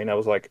your brain. I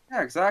was like,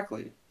 Yeah,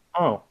 exactly.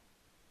 oh,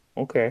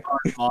 okay.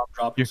 Mom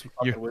dropping some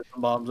you're- fucking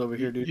wisdom bombs over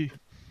here, dude.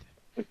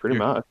 Pretty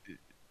much.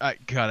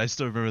 God, I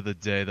still remember the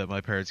day that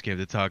my parents came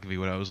to talk to me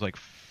when I was like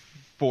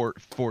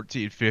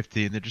 14,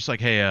 15. They're just like,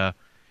 hey,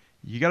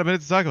 you got a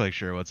minute to talk? I'm like,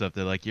 sure, what's up?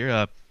 They're like, you're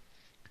not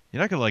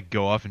gonna like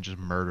go off and just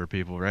murder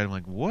people, right? I'm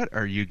like, what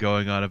are you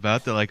going on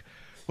about? They're like,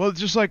 well, it's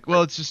just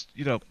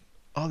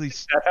all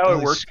these. That's how all it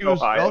these works in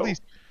schools, Ohio. all these.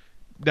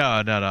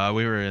 No.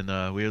 We were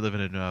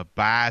living in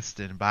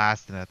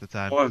Boston at the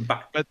time.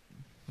 Hey,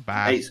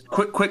 Boston.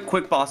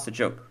 quick Boston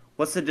joke.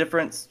 What's the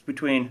difference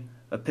between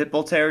a pit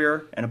bull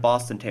terrier and a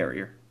Boston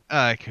terrier?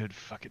 I could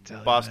fucking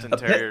tell Boston you.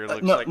 Terrier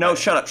looks no, like no, my-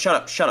 shut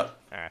up.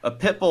 Ah. A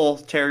pit bull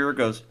terrier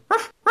goes,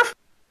 ruff, ruff,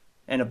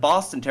 and a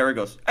Boston terrier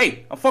goes,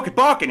 hey, I'm fucking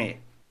barking here.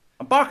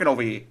 I'm barking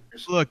over here.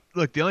 Look.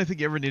 The only thing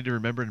you ever need to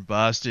remember in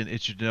Boston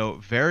is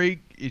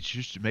it's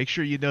just to make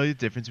sure you know the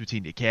difference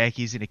between the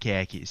khakis and the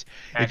khakis.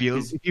 If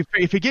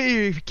you get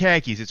your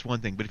khakis, it's one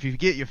thing, but if you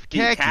get your You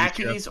khakis,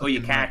 khakis or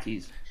you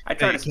khakis? I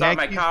tried to start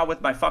my khakis? car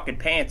with my fucking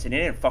pants and it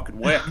didn't fucking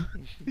work.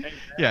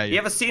 yeah, You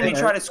ever seen me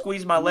try to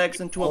squeeze my legs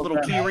into a little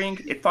key ring?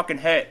 It fucking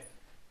hurt.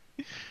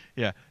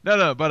 Yeah,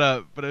 no,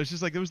 but it was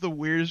just like it was the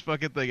weirdest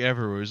fucking thing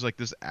ever. It was like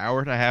this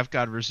hour-and-a-half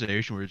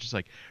conversation where it's just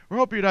like, we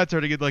hope you're not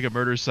turning into like a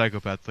murderous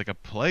psychopath. It's like I'm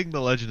playing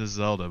The Legend of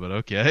Zelda, but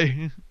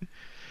okay.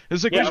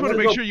 It's like, we just want to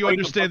make sure you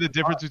understand the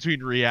difference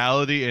between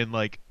reality and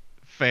like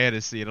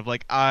fantasy. And I'm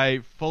like,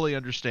 I fully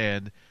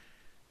understand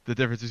the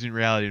difference between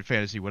reality and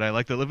fantasy. Would I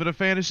like to live in a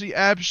fantasy?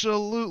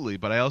 Absolutely,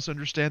 but I also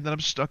understand that I'm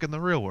stuck in the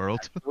real world.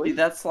 See,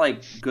 that's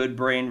like good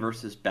brain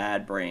versus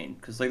bad brain.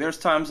 Because like there's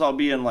times I'll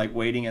be in like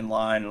waiting in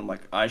line and I'm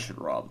like, I should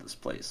rob this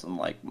place. I'm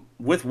like,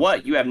 with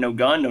what? You have no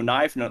gun, no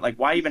knife, no like.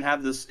 Why even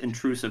have this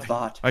intrusive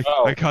thought?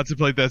 I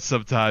contemplate that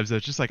sometimes.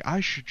 It's just like, I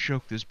should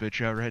choke this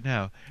bitch out right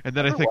now. And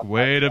then I think,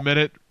 wait a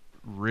minute,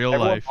 real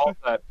life.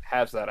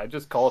 Has that. I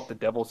just call it the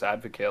devil's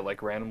advocate.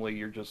 Like randomly,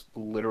 you're just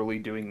literally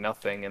doing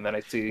nothing, and then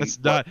I see. That's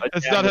not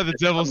how the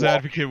devil's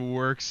advocate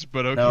works,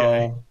 but okay.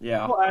 No,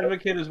 yeah. Devil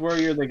advocate is where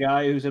you're the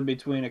guy who's in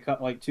between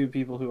two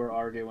people who are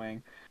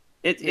arguing.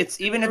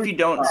 It's even if you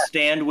don't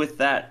stand with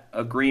that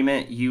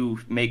agreement, you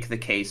make the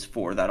case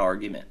for that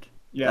argument.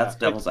 Yeah, That's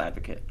devil's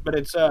advocate. But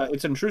it's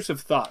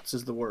intrusive thoughts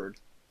is the word.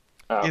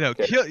 I'll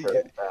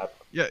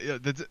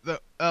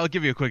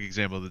give you a quick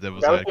example of the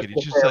devil's advocate.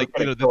 It's just like,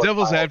 the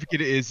devil's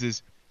advocate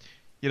is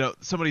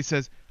somebody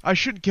says, I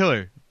shouldn't kill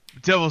her. The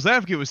devil's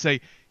advocate would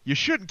say, you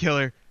shouldn't kill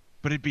her,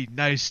 but it'd be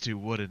nice to,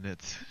 wouldn't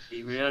it?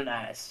 Be real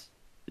nice.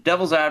 The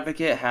devil's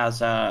advocate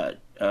has Al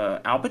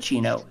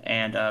Pacino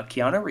and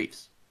Keanu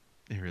Reeves.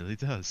 It really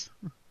does.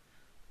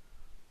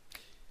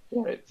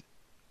 Right.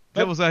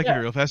 Devil's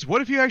advocate real fast.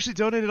 What if you actually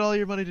donated all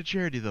your money to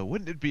charity, though?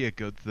 Wouldn't it be a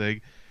good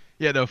thing?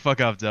 Yeah, no, fuck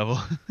off, devil.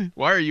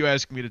 Why are you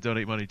asking me to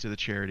donate money to the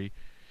charity?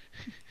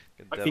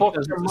 I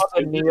fucked your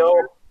mother, Neo.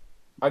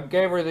 I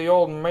gave her the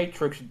old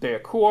Matrix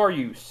dick. Who are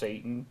you,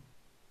 Satan?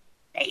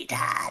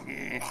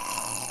 Satan.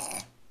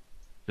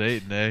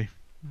 Satan, eh?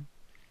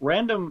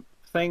 Random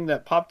thing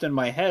that popped in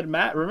my head.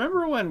 Matt,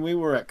 remember when we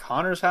were at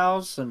Connor's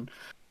house and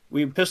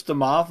we pissed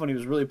him off when he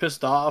was really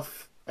pissed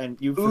off, and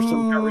you for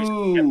some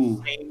reason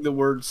kept saying the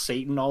word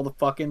Satan all the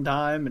fucking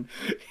time? And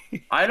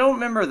I don't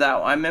remember that.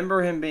 I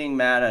remember him being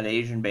mad at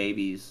Asian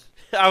babies.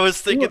 I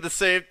was thinking the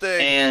same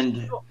thing.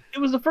 And it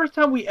was the first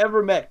time we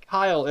ever met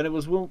Kyle, and it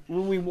was when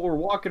we were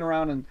walking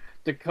around in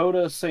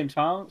Dakota St.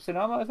 Alma,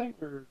 I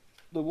think, or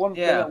the one.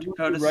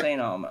 Dakota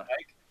St. Alma.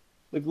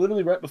 Like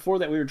literally right before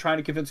that, we were trying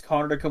to convince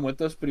Connor to come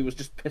with us, but he was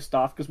just pissed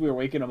off because we were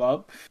waking him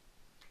up.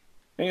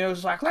 And he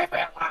was like, "Leave me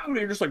alone!" And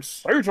you're just like,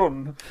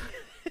 "Satan."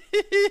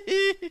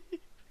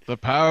 The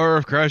power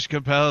of Christ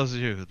compels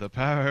you. The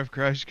power of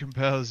Christ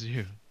compels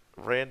you.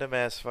 Random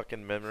ass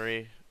fucking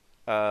memory.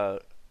 I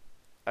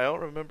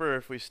don't remember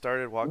if we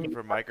started walking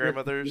from my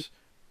grandmother's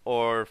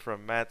or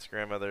from Matt's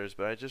grandmother's,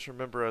 but I just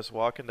remember us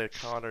walking to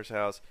Connor's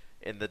house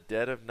in the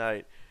dead of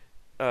night,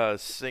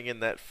 singing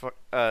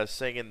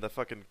the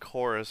fucking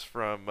chorus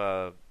from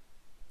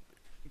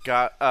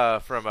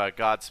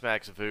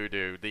Godsmack's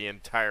Voodoo the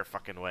entire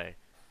fucking way.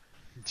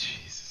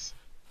 Jesus.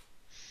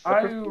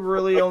 I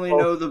really only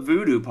know the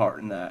voodoo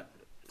part in that.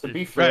 To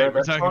be fair, Right,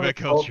 we're talking about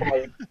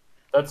culture.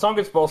 That song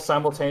is both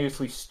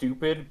simultaneously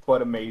stupid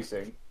but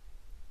amazing.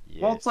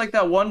 Yes. Well, it's like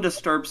that one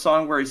Disturbed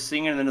song where he's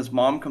singing and then his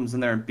mom comes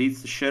in there and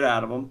beats the shit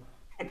out of him.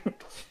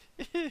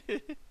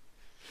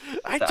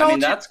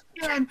 That's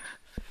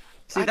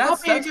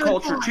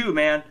culture too,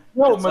 man.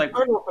 No, It's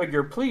maternal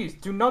figure, please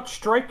do not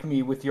strike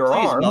me with your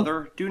please, arm.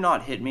 mother, do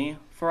not hit me,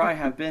 for I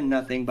have been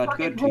nothing but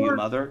good to you,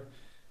 mother.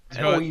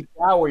 Owie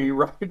dowie,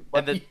 right?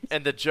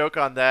 And the joke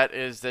on that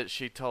is that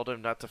she told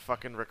him not to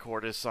fucking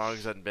record his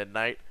songs at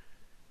midnight.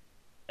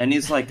 And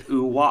he's like,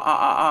 ooh, wah, ah,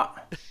 ah,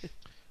 ah.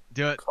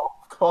 Do it.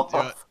 Cough. Do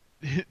it.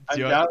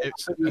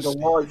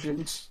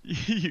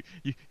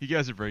 You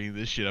guys are bringing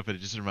this shit up, and it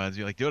just reminds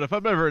me, like, dude, if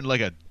I'm ever in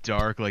like a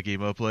dark, like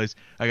emo place,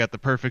 I got the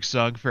perfect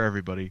song for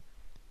everybody.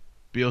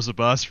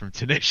 Beelzebub from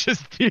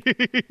Tenacious D.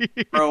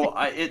 Bro,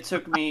 it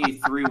took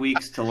me 3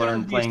 weeks to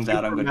learn playing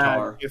that on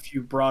guitar. If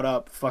you brought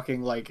up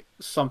fucking like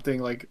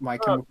something like My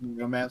Chemical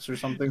Romance or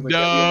something like No,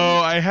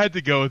 that. I had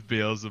to go with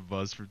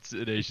Beelzebub from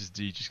Tenacious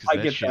D just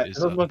because that shit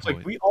is on It's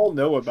like we all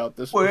know about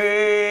this.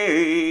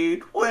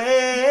 Wait,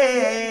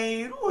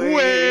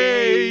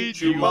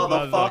 you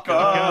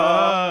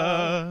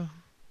motherfucker.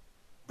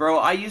 Bro,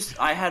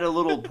 I had a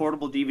little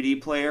portable DVD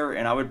player,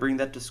 and I would bring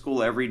that to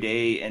school every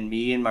day, and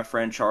me and my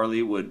friend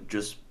Charlie would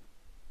just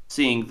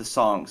sing the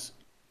songs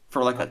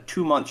for like a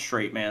 2 months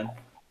straight, man.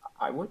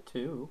 I would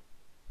too.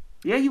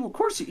 Yeah, of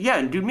course.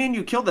 Yeah, dude, me and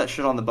you killed that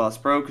shit on the bus,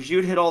 bro, because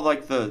you'd hit all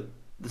like the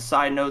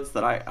side notes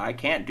that I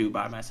can't do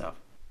by myself.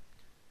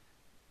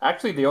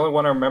 Actually, the only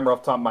one I remember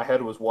off the top of my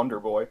head was Wonder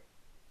Boy.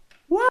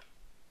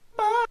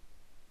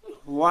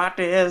 What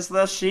is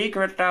the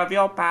secret of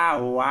your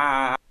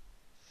power?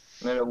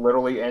 And then it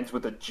literally ends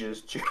with a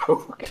jizz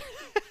joke.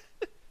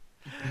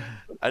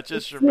 I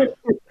just remember.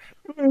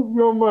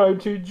 Your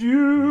mighty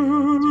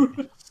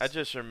Jew. I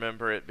just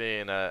remember it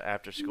being a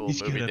after-school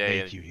He's movie gonna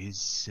day. make you his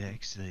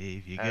sex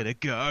slave. You gotta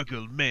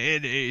gargle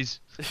mayonnaise.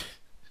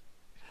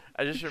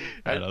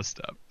 I'll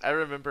stop. I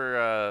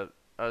remember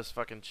I was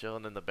fucking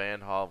chilling in the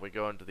band hall. We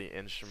go into the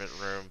instrument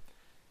room,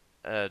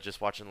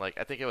 just watching like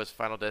I think it was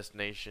Final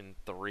Destination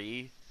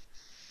 3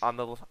 on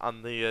the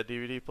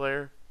DVD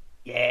player.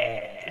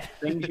 Yeah.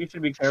 Things you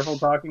should be careful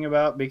talking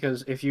about,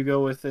 because if you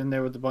go within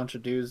there with a bunch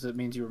of dudes, that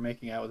means you were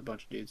making out with a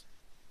bunch of dudes.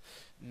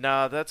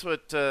 Nah, that's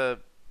what a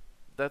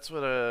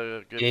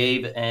good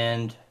Gabe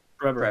and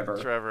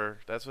Trevor.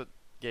 That's what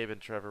Gabe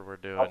and Trevor were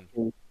doing.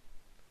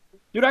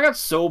 Dude, I got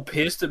so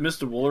pissed at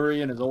Mr.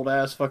 Woolery and his old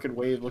ass fucking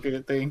way of looking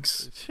at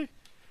things.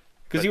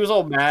 Because he was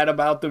all mad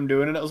about them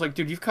doing it. I was like,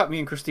 dude, you've caught me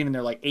and Christine in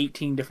there like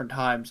 18 different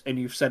times, and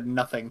you've said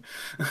nothing.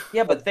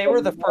 Yeah, but they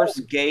were the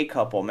first gay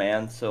couple,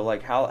 man. So,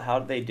 like, how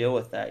did they deal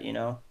with that, you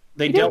know?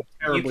 They dealt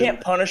terribly. You can't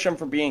punish them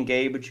for being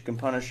gay, but you can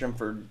punish them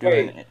for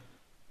doing it.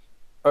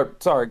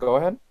 Sorry, go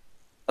ahead.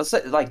 I'll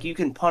say, like, you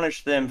can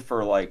punish them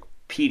for, like,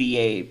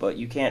 PDA, but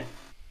you can't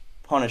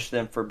punish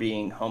them for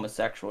being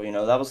homosexual, you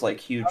know? That was, like,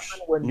 huge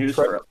news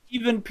for us.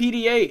 Even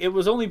PDA. It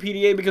was only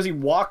PDA because he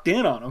walked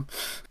in on him.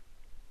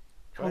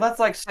 Well, that's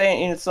like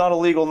saying it's not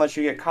illegal unless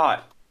you get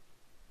caught.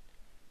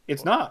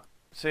 It's not.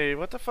 See,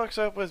 what the fuck's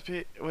up with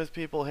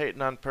people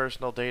hating on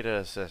personal data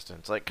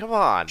assistants? Like, come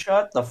on.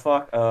 Shut the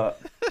fuck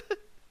up.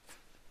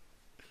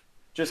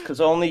 Just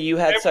because only you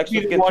had sex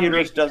with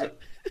computers doesn't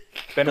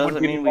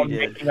mean we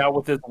did. Making out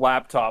with his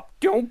laptop.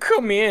 Don't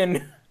come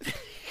in.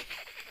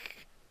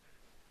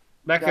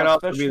 That could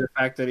also be the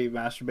fact that he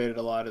masturbated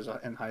a lot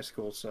in high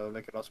school, so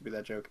that could also be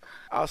that joke.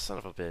 Oh, son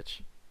of a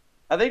bitch.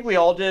 I think we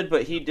all did,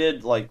 but he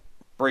did, like,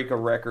 break a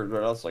record,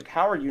 but I was like,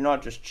 how are you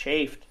not just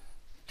chafed?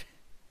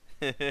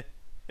 That's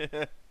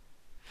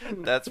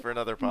for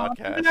another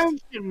podcast.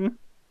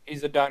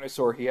 He's a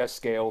dinosaur. He has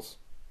scales.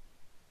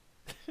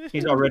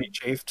 He's already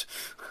chafed.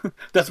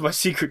 That's my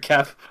secret,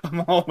 Cap.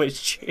 I'm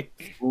always chafed.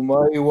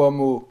 Umai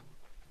wamu.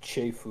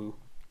 Chafu.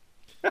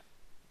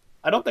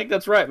 I don't think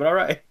that's right, but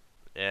alright.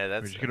 Yeah,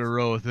 We're just gonna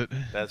roll with it.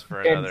 that's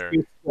for And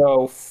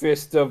another.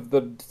 Fist of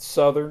the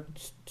Southern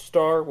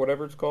Star,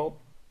 whatever it's called.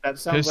 That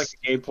sounds like Fist-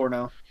 a gay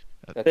porno.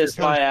 That's Fist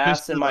it. my Fist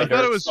ass in of my I thought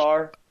it dirt was.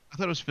 star. I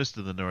thought it was Fist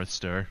of the North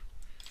Star.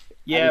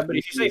 Yeah, was but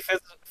if you say making-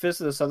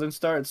 Fist of the Southern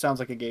Star, it sounds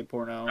like a gay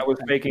porno. I was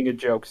making a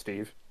joke,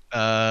 Steve.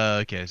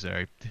 Okay,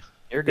 sorry.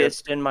 You're good.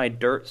 Fist in my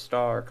dirt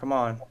star. Come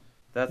on.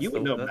 That's You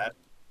would know that.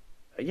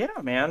 Yeah,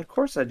 man. Of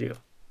course I do.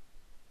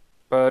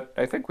 But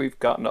I think we've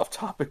gotten off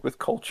topic with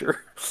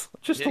culture.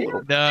 Just a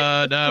little.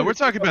 No, we're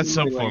talking about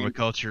some form of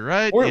culture,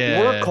 right?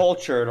 We're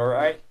cultured, all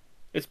right?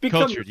 It's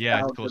become Cultured, yeah,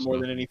 nostalgia close more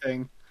enough. than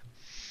anything.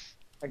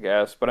 I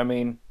guess, but I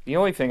mean, the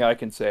only thing I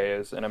can say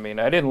is, and I mean,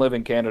 I didn't live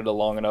in Canada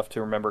long enough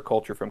to remember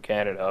culture from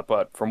Canada,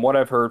 but from what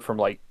I've heard from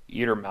like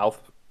ear to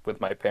mouth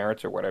with my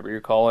parents or whatever you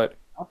call it,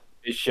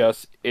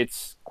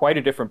 it's quite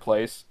a different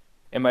place.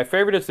 And my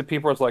favorite is the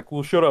people are like,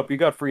 well, shut up, you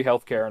got free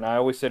healthcare. And I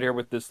always sit here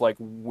with this like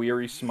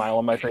weary smile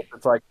on my face.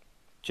 It's like,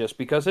 just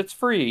because it's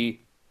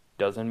free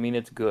doesn't mean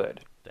it's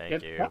good. Thank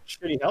It's you. not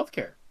shitty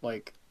healthcare.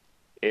 Like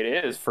It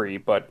is free,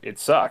 but it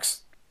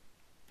sucks.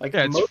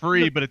 Yeah, it's most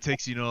free, of but it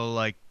takes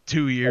like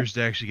 2 years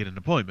to actually get an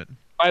appointment.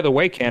 By the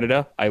way,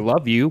 Canada, I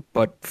love you,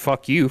 but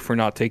fuck you for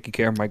not taking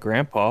care of my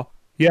grandpa.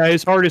 Yeah,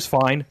 his heart is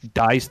fine.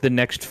 Dies the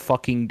next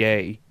fucking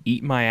day.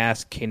 Eat my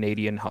ass,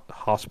 Canadian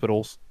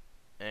hospitals.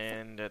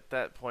 And at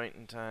that point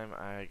in time,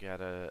 I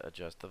gotta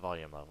adjust the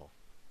volume level.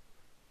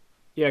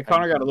 Yeah,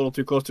 Connor got a little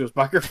too close to his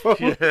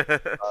microphone.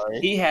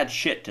 He had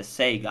shit to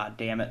say,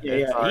 goddammit. Yeah,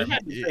 he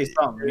had to say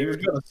something. He was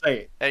gonna say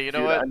it. Hey, you know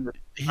Dude, what?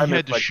 He I miss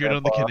had to my shit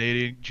on the grandpa.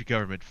 Canadian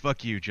government.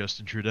 Fuck you,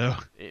 Justin Trudeau.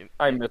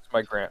 I miss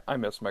my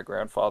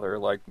grandfather.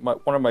 Like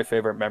one of my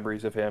favorite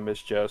memories of him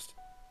is just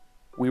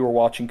we were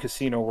watching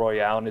Casino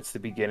Royale, and it's the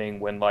beginning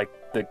when like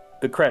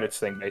the credits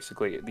thing,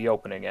 basically the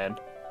opening end.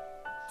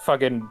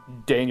 Fucking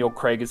Daniel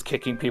Craig is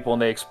kicking people, and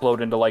they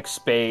explode into like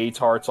spades,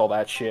 hearts, all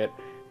that shit.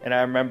 And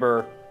I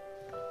remember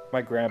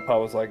my grandpa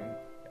was like,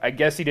 I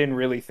guess he didn't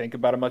really think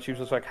about it much. He was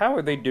just like, how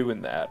are they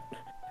doing that?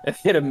 And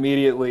then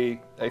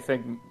immediately, I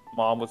think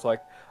mom was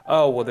like,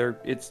 oh, well,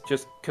 it's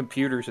just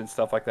computers and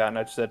stuff like that. And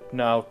I just said,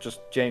 no,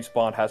 just James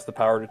Bond has the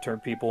power to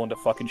turn people into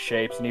fucking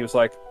shapes. And he was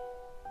like,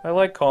 I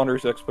like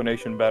Connor's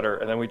explanation better.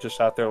 And then we just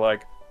sat there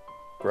like,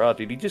 bruh,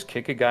 did he just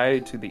kick a guy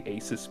to the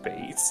ace of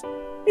spades?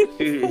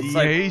 It's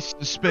like, Ace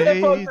of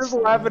Grandpa just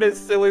spades. laughing his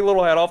silly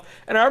little head off.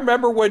 And I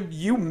remember when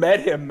you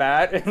met him,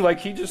 Matt, and like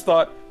he just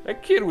thought,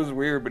 that kid was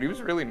weird, but he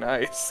was really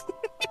nice.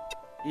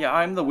 yeah,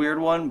 I'm the weird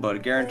one, but I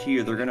guarantee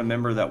you they're gonna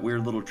remember that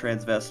weird little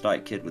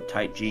transvestite kid with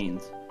tight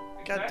jeans.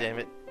 God damn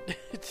it.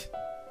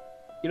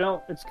 You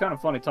know, it's kind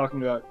of funny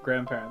talking about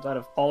grandparents. Out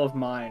of all of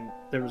mine,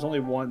 there was only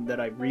one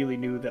that I really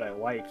knew that I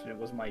liked, and it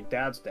was my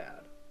dad's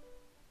dad.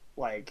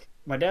 Like,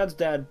 my dad's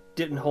dad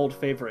didn't hold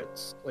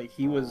favorites. Like,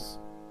 he was,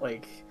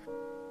 like,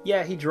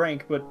 yeah, he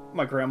drank, but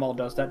my grandma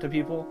does that to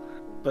people.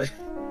 But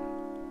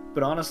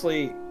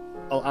honestly,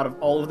 out of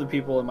all of the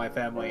people in my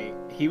family,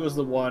 he was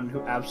the one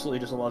who absolutely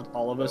just loved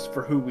all of us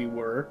for who we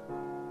were.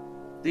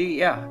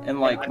 Yeah, and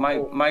like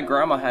my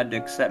grandma had to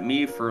accept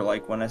me for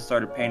like when I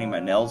started painting my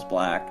nails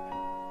black,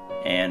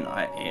 and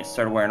I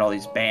started wearing all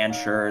these band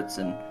shirts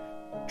and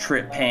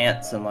trip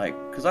pants and like,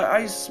 cause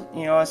I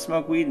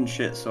smoke weed and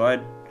shit, so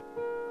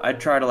I'd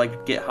try to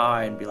like get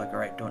high and be like, all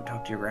right, don't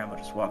talk to your grandma,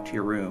 just walk to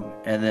your room.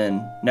 And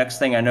then next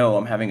thing I know,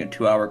 I'm having a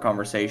 2-hour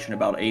conversation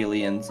about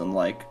aliens and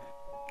like,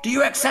 do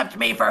you accept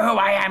me for who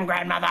I am,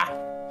 grandmother?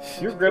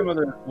 Your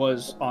grandmother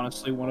was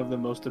honestly one of the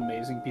most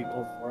amazing people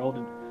in the world,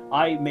 and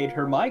I made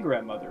her my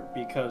grandmother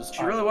because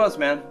She really was,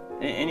 man.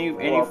 Any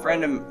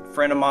friend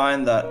of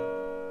mine that,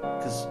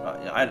 because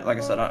like I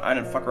said, I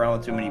didn't fuck around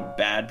with too many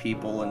bad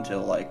people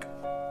until like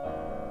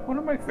One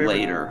of my favorite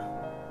later.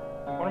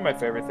 One of my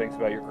favorite things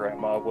about your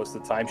grandma was the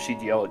time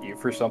she'd yell at you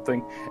for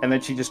something, and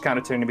then she just kind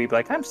of turned to me, be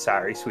like, "I'm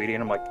sorry, sweetie,"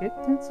 and I'm like,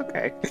 "It's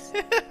okay."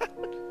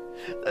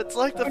 It's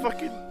like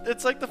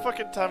the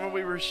fucking time when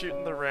we were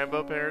shooting the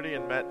Rambo parody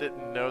and Matt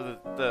didn't know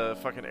that the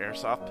fucking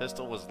airsoft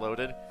pistol was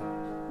loaded.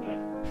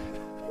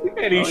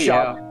 And he Oh,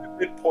 shot yeah.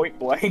 me at point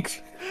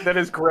blank. Then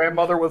his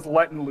grandmother was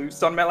letting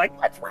loose on me, like,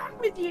 "What's wrong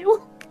with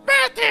you?"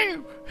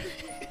 Matthew!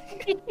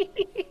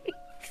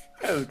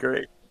 That was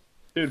great.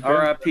 dude.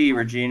 R.I.P.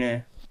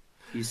 Regina.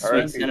 You sweet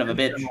R.I.P. son of a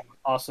bitch.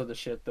 Also the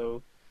shit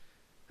though.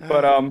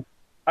 But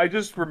I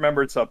just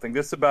remembered something.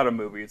 This is about a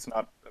movie. It's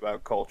not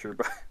about culture,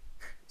 but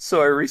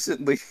so I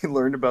recently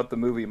learned about the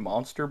movie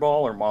Monster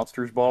Ball or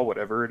Monsters Ball,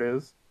 whatever it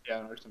is. Yeah,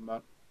 I understand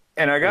about.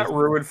 And I got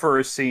ruined for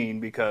a scene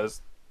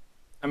because,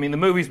 I mean, the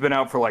movie's been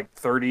out for like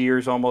 30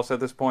 years almost at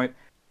this point.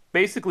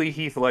 Basically,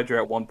 Heath Ledger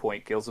at one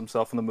point kills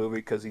himself in the movie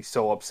because he's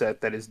so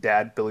upset that his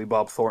dad, Billy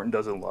Bob Thornton,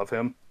 doesn't love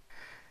him.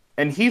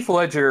 And Heath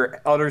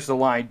Ledger utters the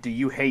line, "Do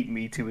you hate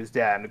me?" to his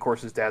dad. And of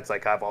course, his dad's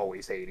like, "I've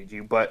always hated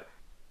you." But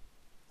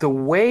the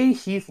way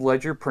Heath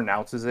Ledger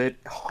pronounces it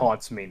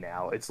haunts me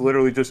now. It's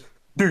literally just,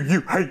 "Do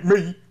you hate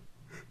me?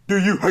 Do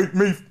you hate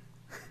me?"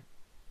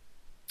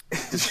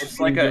 It's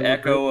like an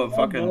echo of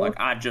fucking like,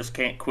 I just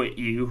can't quit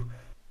you.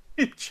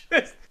 It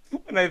just,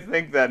 When I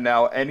think that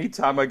now,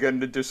 anytime I get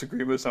into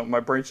disagreement with something, my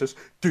brain says,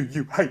 "Do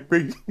you hate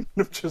me?"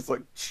 I'm just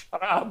like,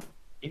 shut up.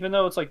 Even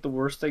though it's like the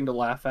worst thing to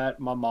laugh at,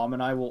 my mom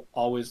and I will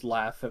always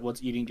laugh at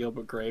what's eating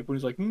Gilbert Grape when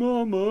he's like,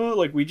 "Mama,"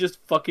 like we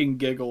just fucking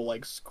giggle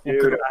like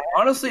squirrel.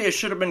 Honestly, it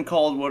should have been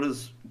called "What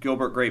is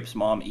Gilbert Grape's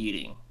mom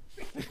eating?"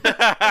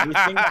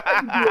 Everything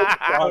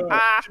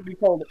should be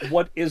called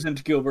 "What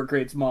isn't Gilbert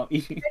Grape's mom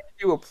eating?"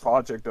 Do a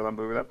project on that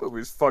movie. That movie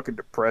was fucking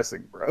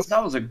depressing, bro.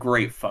 That was a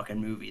great fucking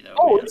movie, though.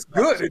 Oh, man. it's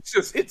good.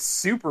 It's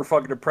super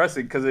fucking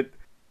depressing because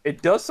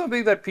it does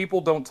something that people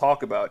don't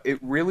talk about. It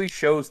really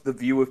shows the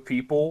view of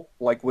people,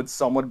 like when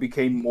someone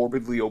became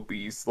morbidly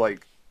obese.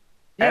 Like,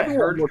 Yeah,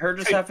 everyone was her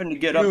just like, having to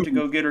get up to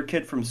go get her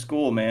kid from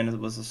school, man, it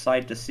was a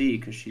sight to see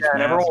because she's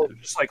and everyone massive.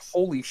 was just like,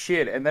 holy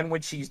shit. And then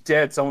when she's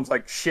dead, someone's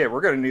like, shit,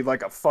 we're gonna need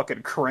like a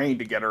fucking crane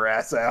to get her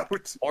ass out.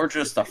 Or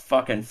just a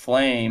fucking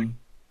flame.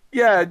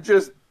 Yeah,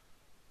 just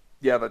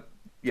yeah.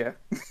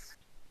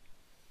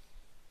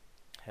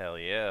 Hell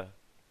yeah.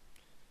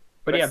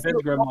 But yeah,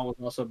 Ben's grandma was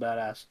also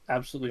badass.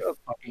 Absolutely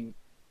fucking.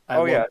 I Oh,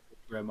 love yeah. Ben's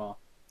grandma.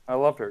 I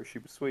loved her. She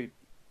was sweet.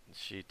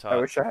 She I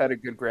taught. wish I had a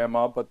good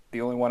grandma, but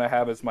the only one I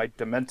have is my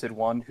demented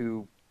one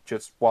who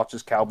just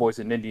watches cowboys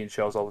and Indian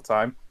shows all the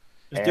time.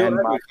 Just steal And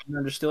my,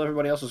 everybody. Just steal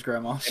everybody else's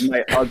grandmas. and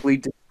my ugly,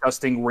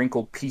 disgusting,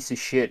 wrinkled piece of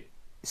shit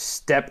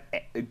step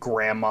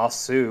grandma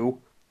Sue.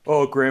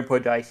 Oh, Grandpa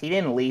died. He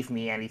didn't leave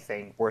me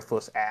anything,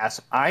 worthless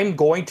ass. I'm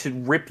going to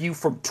rip you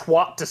from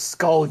twat to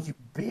skull, you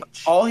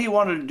bitch. All he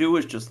wanted to do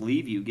was just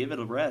leave you, give it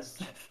a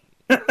rest.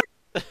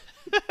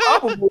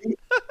 Probably.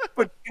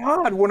 But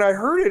God, when I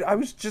heard it, I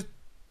was just...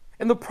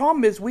 And the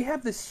problem is, we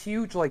have this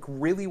huge, like,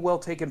 really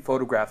well-taken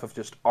photograph of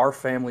just our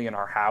family in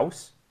our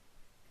house.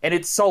 And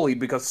it's sullied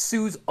because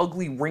Sue's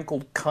ugly,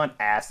 wrinkled cunt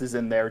ass is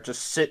in there,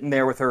 just sitting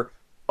there with her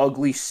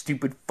ugly,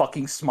 stupid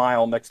fucking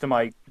smile next to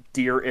my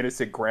dear,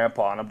 innocent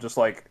grandpa. And I'm just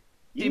like...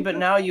 See, but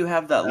now you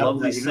have that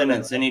lovely you know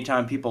sentence that.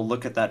 anytime people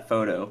look at that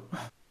photo.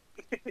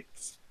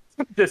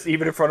 Just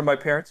even in front of my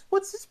parents.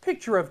 What's this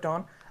picture of,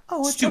 Don?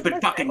 Oh, it's Stupid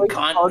of my fucking ugly,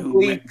 cunt who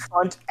ugly went-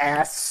 cunt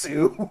ass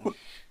Sue.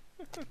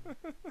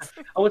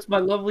 Oh, it's my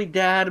lovely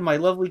dad, my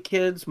lovely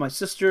kids, my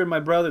sister, and my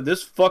brother.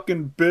 This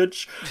fucking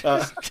bitch.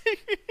 Well,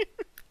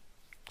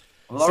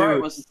 alright,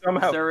 Sue, was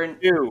somehow, there in...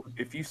 Sue,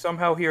 if you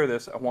somehow hear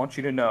this, I want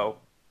you to know,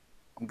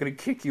 I'm gonna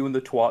kick you in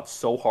the twat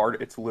so hard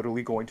it's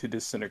literally going to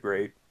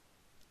disintegrate.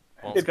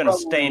 It's gonna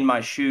stain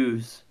my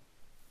shoes.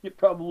 It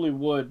probably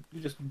would.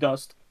 You just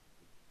dust.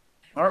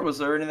 Alright, was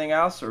there anything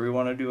else, or we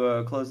want to do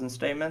a closing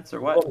statements, or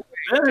what?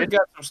 Ben's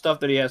got some stuff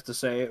that he has to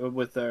say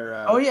with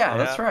their Oh yeah, Yeah.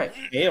 that's right.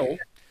 ale.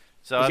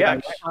 So Yeah,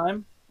 I've,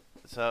 time.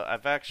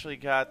 actually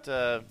got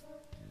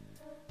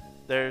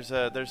there's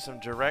some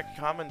direct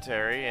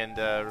commentary, and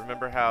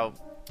remember how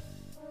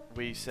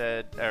we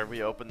said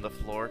we opened the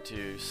floor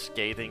to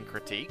scathing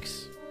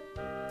critiques?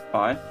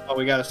 Fine. Oh,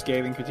 we got a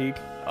scathing critique.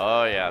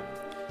 Oh yeah,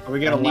 Are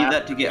we I gonna need laugh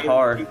that to get at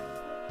hard.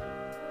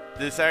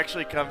 this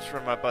actually comes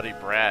from my buddy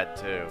Brad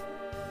too.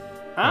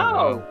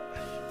 Oh,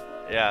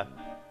 Yeah.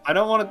 I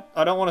don't want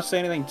to say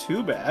anything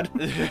too bad.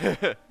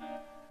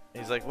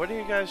 He's like, "What are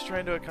you guys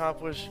trying to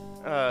accomplish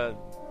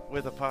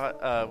with a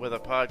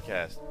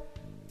podcast?"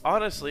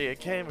 Honestly, it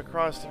came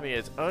across to me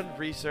as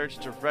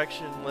unresearched,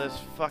 directionless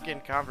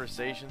fucking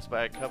conversations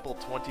by a couple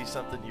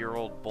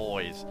 20-something-year-old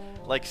boys.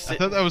 Like I sitting,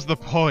 thought that was the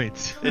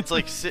point. it's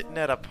like sitting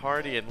at a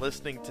party and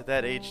listening to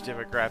that age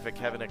demographic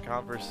having a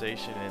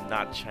conversation and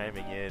not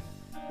chiming in.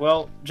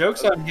 Well,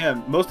 joke's on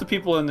him. Most of the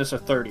people in this are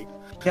 30.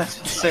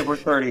 Yes, say we're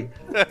 30.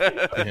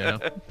 Yeah.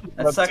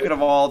 And second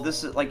of all,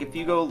 this is like if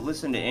you go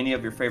listen to any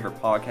of your favorite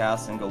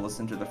podcasts and go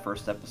listen to the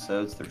first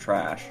episodes, they're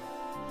trash.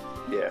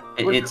 Yeah.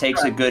 It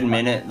takes a good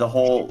minute. The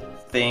whole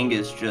thing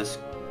is just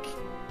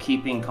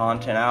keeping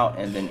content out,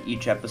 and then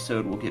each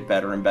episode will get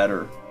better and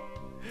better.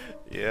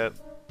 Yep.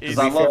 Because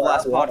I love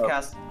last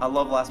podcast. I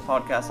love last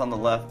podcast on the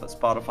left, but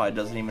Spotify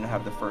doesn't even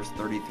have the first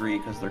 33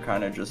 because they're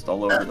kind of just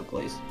all over the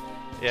place.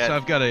 Yeah. So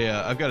I've got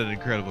an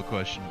incredible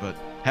question, but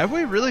have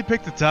we really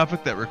picked a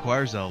topic that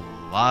requires a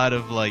lot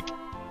of like?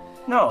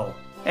 No,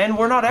 and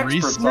we're not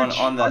experts Research?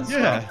 on that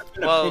Yeah. stuff.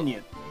 An Well,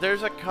 opinion.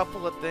 there's a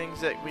couple of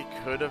things that we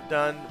could have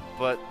done,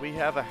 but we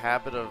have a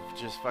habit of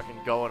just fucking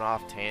going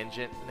off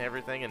tangent and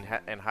everything and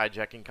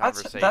hijacking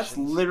conversations. That's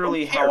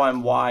literally how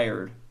I'm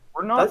wired.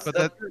 We're not...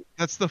 But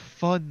that's the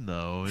fun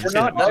though. We're not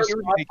Instead of here just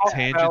to make talk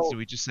tangents, about- and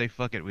we just say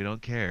fuck it, we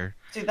don't care.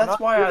 See, we're that's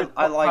not why here to I talk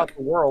about like.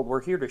 the world.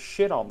 We're here to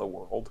shit on the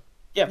world.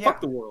 Yeah, yeah.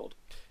 fuck the world.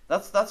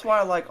 That's why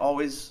I like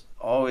always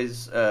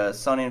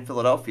Sunny in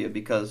Philadelphia,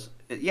 because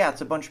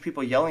it's a bunch of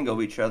people yelling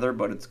over each other,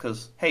 but it's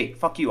because hey,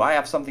 fuck you, I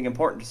have something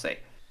important to say.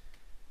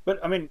 But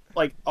I mean,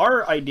 like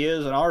our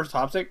ideas and our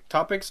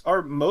topics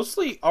are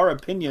mostly our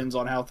opinions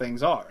on how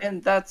things are.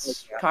 And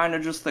that's kind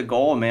of just the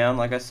goal, man.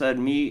 Like I said,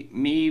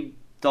 me,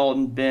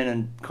 Dalton, Ben,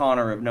 and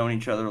Connor have known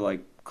each other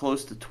like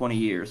close to 20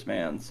 years,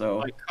 man. So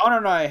Like Connor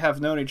and I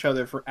have known each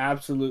other for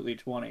absolutely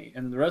 20,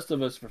 and the rest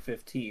of us for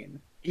 15.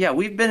 yeah,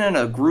 we've been in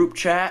a group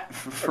chat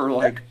for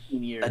like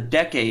 15 years. a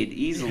decade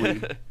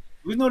easily.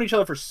 We've known each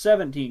other for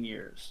 17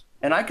 years.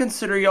 And I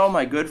consider y'all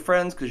my good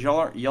friends because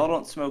y'all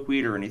don't smoke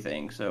weed or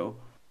anything. So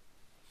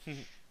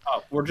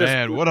Oh, we're just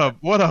Man, what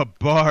a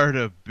bar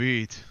to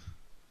beat.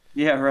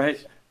 yeah,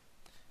 right.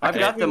 I've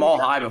got them all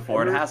high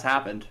before. It has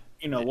happened.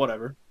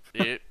 whatever.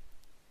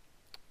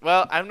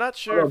 Well, I'm not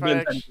sure if I Although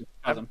actually.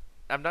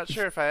 I'm not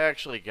sure if I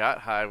actually got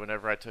high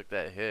whenever I took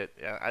that hit.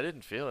 Yeah, I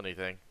didn't feel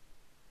anything.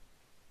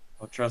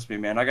 Oh, trust me,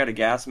 man. I got a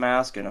gas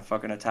mask and a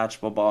fucking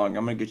attachable bong.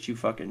 I'm gonna get you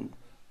fucking.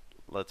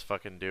 Let's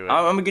fucking do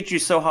I'm gonna get you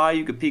so high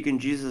you could peek in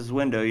Jesus'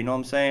 window. You know what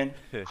I'm saying?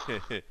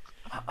 it.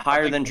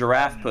 Higher than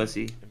giraffe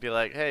pussy. And be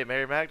like, hey,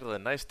 Mary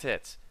Magdalene, nice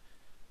tits.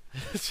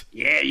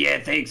 Yeah,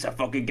 thanks. I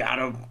fucking got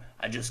him.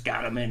 I just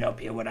got him in up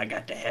here when I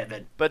got to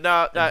heaven. But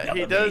no,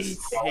 he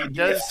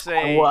does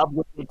say. Oh, I'm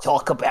going to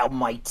talk about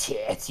my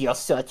tits. You're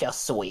such a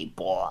sweet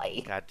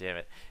boy. God damn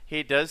it.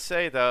 He does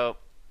say though,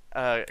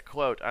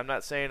 quote, I'm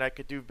not saying I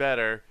could do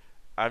better.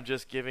 I'm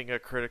just giving a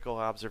critical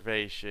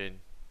observation.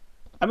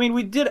 I mean,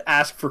 we did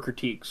ask for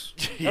critiques.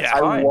 Yeah.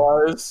 fine. I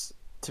was,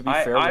 to be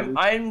fair.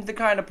 I'm the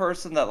kind of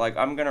person that like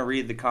I'm gonna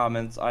read the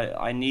comments.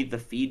 I need the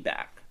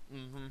feedback.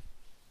 Mm-hmm.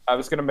 I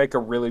was gonna make a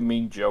really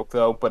mean joke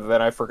though, but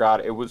then I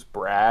forgot it was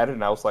Brad,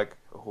 and I was like,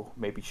 oh,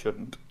 maybe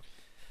shouldn't.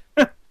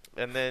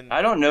 And then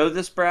I don't know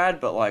this Brad,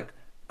 but like,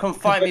 come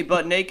find me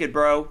butt naked,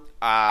 bro.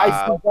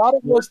 I forgot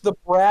it was the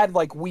Brad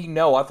like we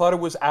know. I thought it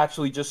was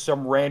actually just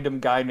some random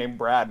guy named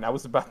Brad, and I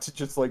was about to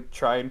just like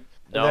try and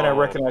then I No.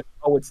 recognized,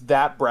 oh, it's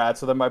that Brad.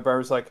 So then my brother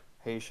was like,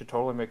 hey, you should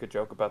totally make a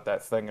joke about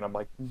that thing, and I'm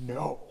like,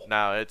 no.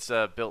 No, it's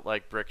built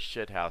like brick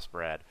shithouse,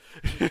 Brad.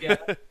 Yeah,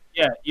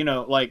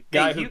 like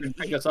guy Hey, who can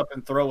pick us up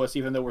and throw us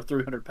even though we're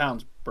 300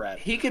 pounds, Brad.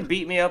 He can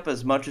beat me up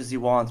as much as he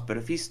wants, but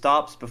if he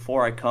stops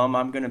before I come,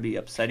 I'm gonna be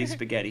upsetty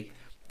spaghetti.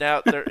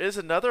 Now there is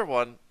another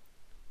one,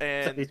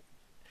 and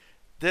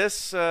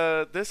this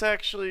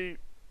actually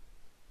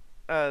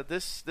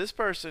this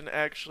person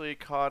actually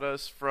caught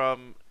us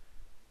from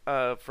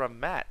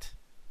Matt.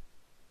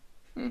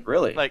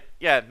 Really? Like,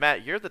 yeah,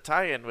 Matt, you're the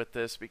tie-in with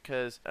this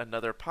because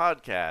another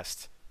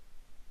podcast.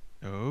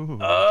 Oh.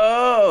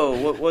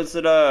 Oh, what was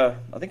it? I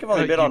think I've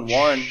only been on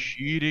one.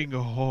 Cheating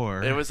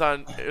whore. It was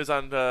on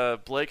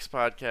Blake's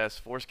podcast,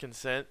 Forced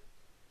Consent.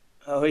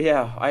 Oh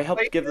yeah, I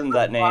helped give them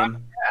that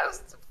name.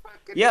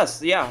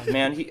 Yes, yeah,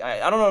 man.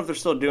 I don't know if they're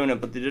still doing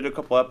it, but they did a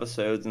couple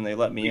episodes and they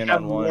let me We in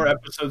have on more one.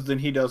 episodes than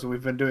he does, and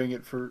we've been doing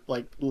it for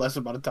like less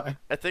amount of time.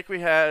 I think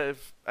we have.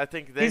 I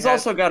think they. He's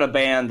also got a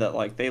band that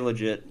like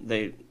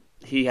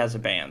he has a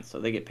band, so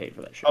they get paid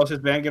for that shit. Oh, is his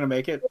band gonna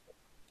make it?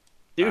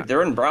 Dude,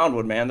 they're in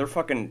Brownwood, man. They're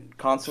fucking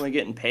constantly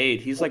getting paid.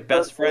 He's like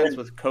best friends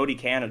with Cody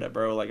Canada,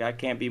 bro. Like I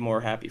can't be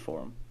more happy for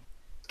him.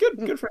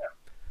 Good for him.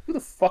 Who the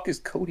fuck is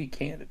Cody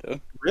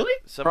Canada? Really?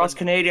 Cross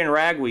Canadian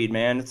Ragweed,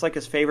 man. It's like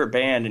his favorite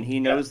band, and he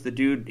knows the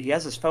dude. He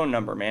has his phone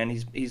number, man.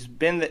 He's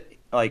been the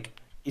like.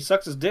 He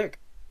sucks his dick.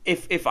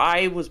 If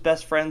I was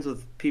best friends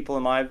with people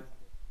in my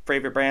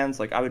favorite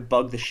bands, like I would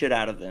bug the shit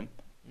out of them.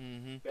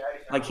 Mm-hmm.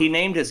 Like he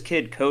named his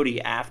kid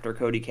Cody after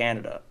Cody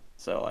Canada.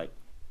 So like,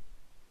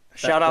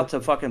 shout out to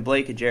fucking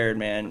Blake and Jared,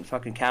 man.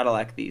 Fucking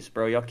Cadillac these,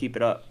 bro. Y'all keep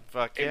it up.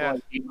 Fuck yeah.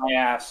 Eat my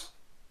ass.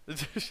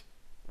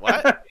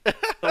 What?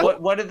 So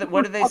what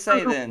did they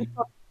say then?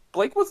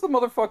 Blake was the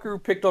motherfucker who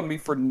picked on me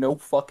for no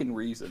fucking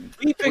reason.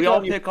 We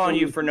all pick on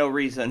you for no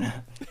reason.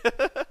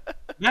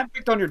 Matt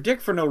picked on your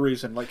dick for no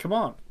reason. Like, come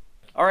on.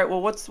 All right,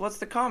 well, what's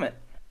the comment?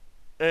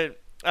 It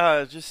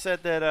just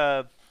said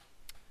that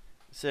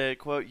said,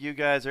 quote, you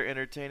guys are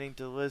entertaining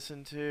to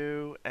listen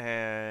to,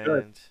 and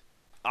Good.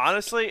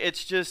 honestly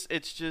it's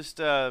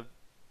just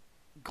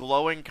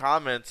glowing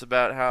comments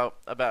about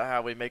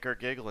how we make her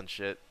giggle and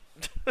shit.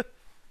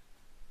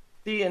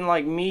 See, and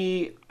like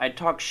me, I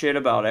talk shit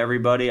about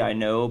everybody I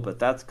know, but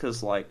that's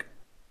because like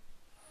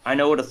I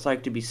know what it's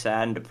like to be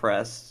sad and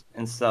depressed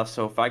and stuff.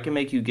 So if I can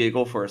make you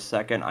giggle for a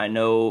second, I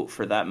know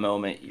for that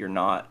moment you're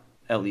not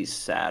at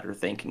least sad or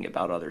thinking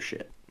about other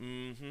shit.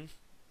 Mm-hmm.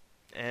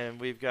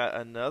 And we've got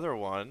another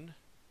one.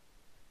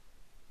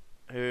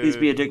 Who... Please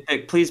be a dick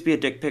pic. Please be a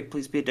dick pic.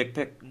 Please be a dick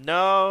pic.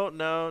 No.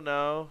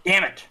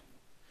 Damn it.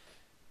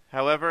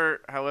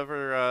 However,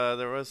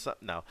 there was some...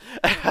 No.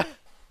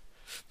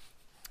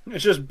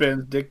 It's just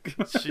Ben's dick.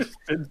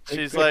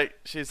 She's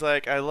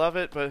like, I love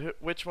it, but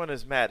which one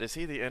is Matt? Is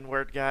he the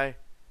N-word guy?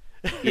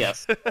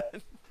 Yes.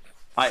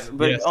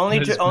 Yes, only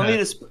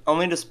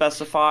to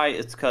specify,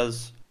 it's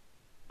because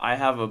I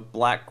have a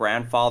black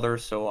grandfather,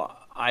 so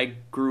I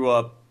grew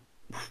up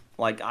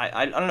like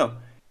I don't know.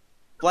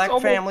 Black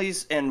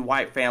families and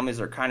white families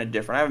are kind of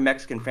different. I have a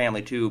Mexican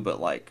family too, but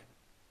like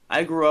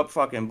I grew up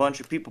fucking a bunch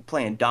of people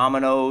playing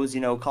dominoes,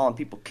 calling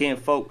people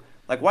kinfolk.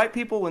 Like white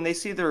people, when they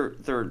see their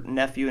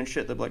nephew and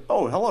shit, they're like,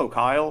 "Oh, hello,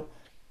 Kyle."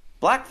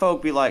 Black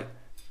folk be like,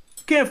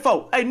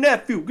 "Kinfolk, hey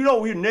nephew, get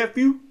over here,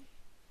 nephew."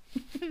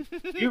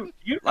 You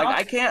like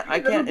I can't.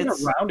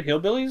 It's around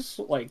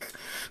hillbillies. Like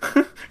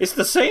it's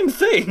the same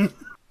thing.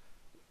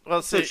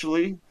 Well, see,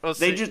 essentially,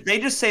 they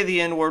just say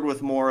the N word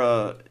with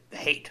more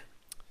hate.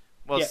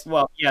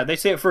 Yeah, they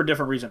say it for a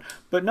different reason.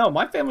 But no,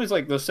 my family's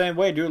like the same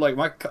way, dude. Like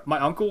my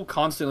uncle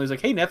constantly is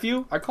like, "Hey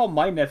nephew," I call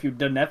my nephew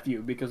the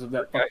nephew because of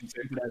that fucking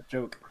stupid ass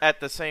joke. At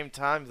the same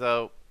time,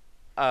 though,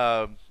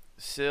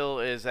 Sil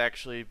is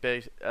actually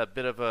a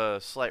bit of a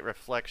slight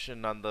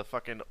reflection on the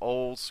fucking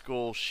old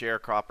school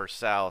sharecropper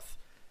South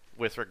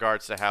with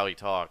regards to how he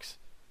talks.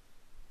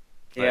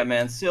 Yeah, Like,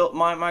 man. Still,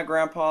 my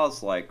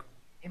grandpa's like,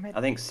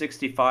 I think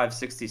 65,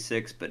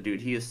 66, but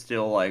dude, he is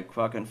still like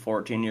fucking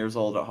 14 years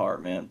old at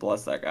heart, man.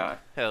 Bless that guy.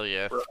 hell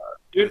yeah.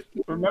 Dude,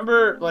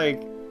 remember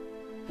like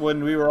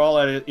when we were all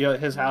at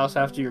his house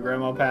after your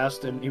grandma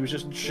passed, and he was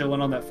just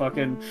chilling on that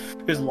fucking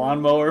his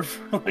lawnmower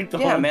for like the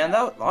Yeah, whole... man.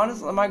 That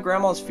honestly, my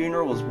grandma's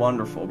funeral was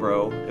wonderful,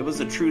 bro. It was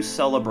a true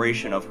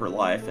celebration of her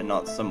life and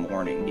not some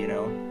mourning, you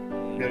know.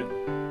 Dude,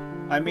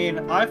 I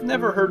mean, I've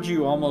never heard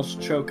you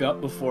almost choke up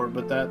before,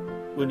 but that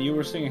when you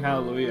were singing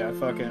Hallelujah,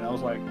 I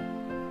was like,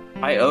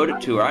 I owed it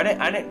to her.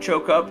 I didn't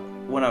choke up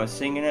when I was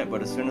singing it,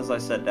 but as soon as I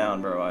sat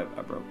down, bro,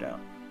 I broke down.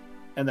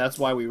 and that's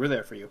why we were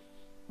there for you.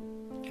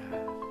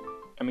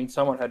 I mean,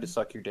 someone had to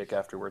suck your dick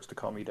afterwards to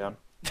calm you down.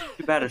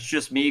 Too bad it's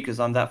just me because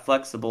I'm that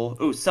flexible.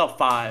 Ooh, self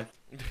 5.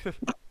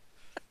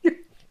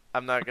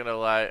 I'm not gonna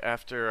lie.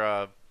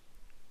 After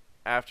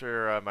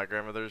my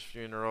grandmother's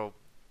funeral,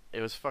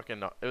 it was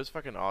fucking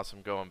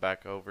awesome going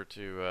back over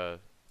to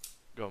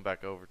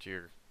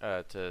your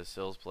to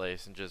Sil's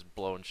place and just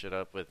blowing shit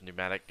up with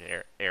pneumatic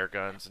air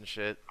guns and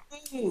shit.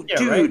 Ooh, Yeah,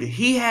 dude, right?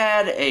 he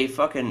had a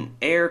fucking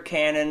air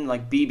cannon,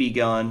 like BB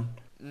gun,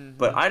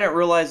 but I didn't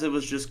realize it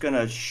was just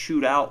gonna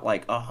shoot out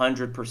like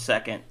 100 per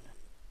second.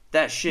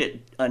 That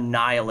shit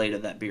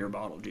annihilated that beer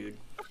bottle, dude.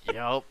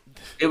 Yup.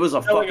 It was a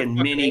Like a fucking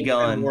mini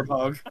gun.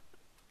 warthog.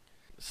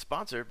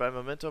 Sponsored by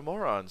Memento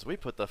Morons. We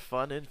put the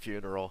fun in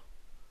funeral.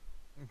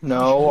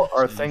 No,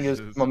 our thing is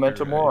Jesus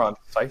Memento Christ. Moron.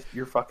 Cite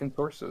your fucking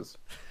sources.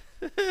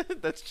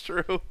 That's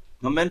true.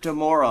 Memento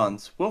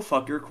morons. We'll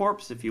fuck your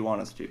corpse if you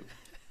want us to.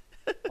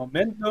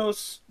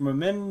 Mementos,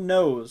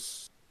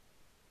 Moranus.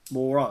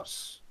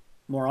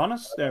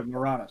 Yeah,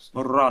 Moranus.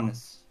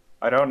 Moranis.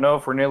 I don't know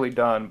if we're nearly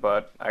done,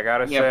 but I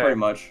gotta Yeah, say, pretty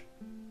much.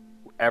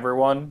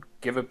 everyone,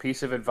 give a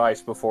piece of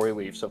advice before we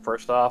leave. So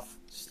first off,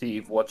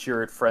 Steve, what's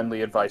your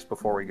friendly advice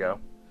before we go?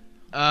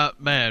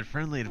 Man,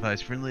 friendly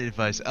advice.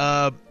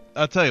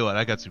 I'll tell you what,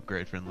 I got some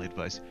great friendly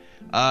advice.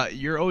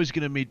 You're always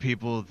gonna meet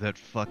people that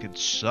fucking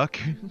suck.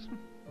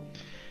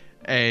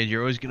 And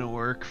you're always gonna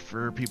work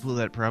for people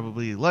that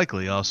probably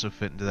likely also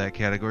fit into that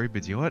category,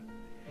 but you know what?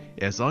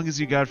 As long as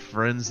you got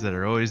friends that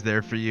are always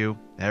there for you,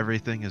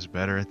 everything is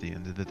better at the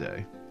end of the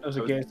day. That was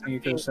a gay thing you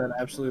could have said.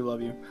 I absolutely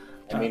love you.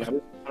 I mean, I'm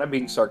kind of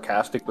being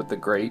sarcastic with the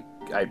great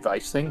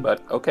advice thing,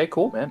 but okay,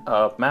 cool, man.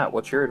 Matt,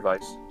 what's your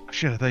advice?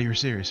 Shit, I thought you were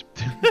serious.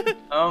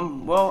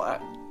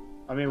 Well,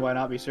 I mean, why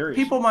not be serious?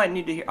 people might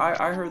need to hear.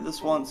 I heard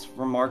this once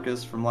from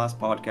Marcus from last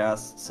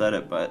podcast said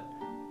it, but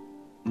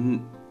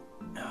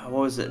what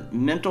was it?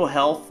 Mental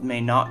health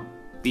may not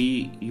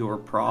be your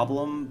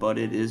problem, but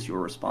it is your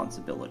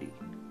responsibility.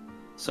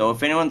 So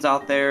if anyone's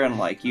out there and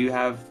like you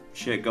have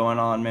shit going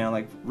on, man,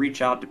 like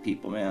reach out to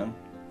people, man.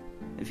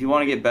 If you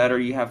want to get better,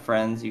 you have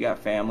friends, you got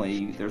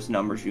family, there's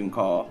numbers you can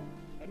call.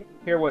 I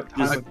don't care what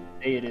time of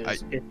day it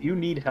is. If you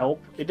need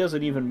help, it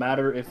doesn't even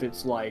matter if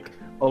it's like,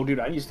 oh, dude,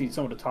 I just need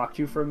someone to talk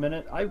to for a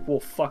minute. I will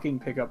fucking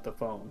pick up the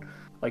phone.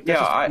 Like,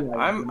 that's Yeah, just who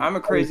I'm a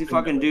crazy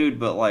fucking dude,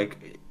 but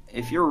like,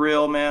 if you're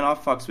real, man, I'll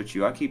fucks with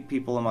you. I keep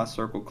people in my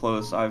circle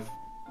close. I've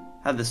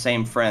had the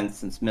same friends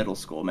since middle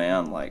school,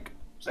 man. Like,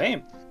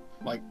 Same.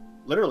 Like,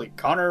 literally,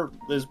 Connor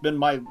has been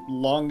my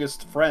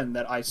longest friend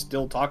that I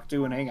still talk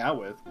to and hang out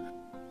with.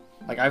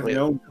 Like, I've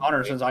known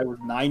Connor since I was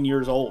 9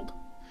 years old.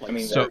 Like, I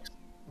mean, So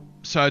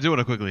I do want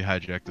to quickly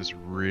hijack this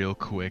real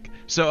quick.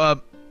 So,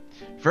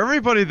 for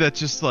everybody that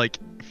just like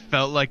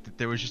felt like that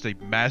there was just a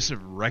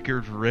massive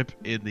record rip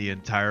in the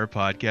entire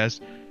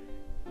podcast,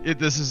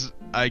 this is,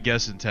 I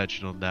guess,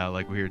 intentional now.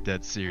 Like, we're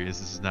dead serious.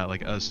 This is not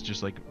like us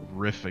just like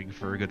riffing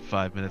for a good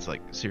 5 minutes.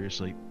 Like,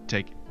 seriously,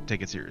 take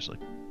it seriously.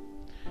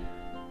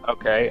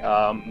 okay,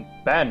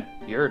 Ben,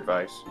 your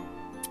advice.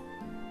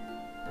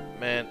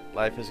 Man,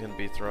 life is gonna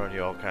be throwing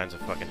you all kinds of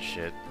fucking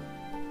shit.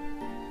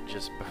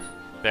 Just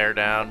bear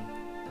down.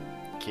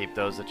 Keep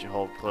those that you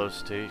hold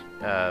close to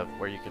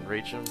where you can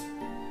reach them,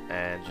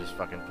 and just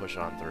fucking push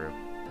on through.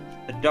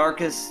 the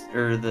darkest,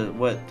 or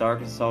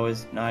darkest is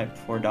always night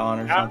before dawn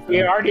or something.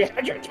 you already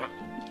had your time.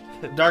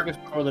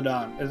 Darkest before the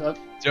dawn. Is that...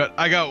 So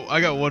I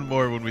got one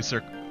more when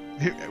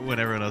when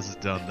everyone else is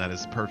done. That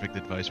is perfect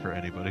advice for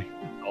anybody.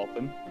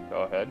 Dalton,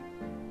 go ahead.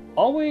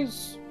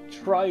 Always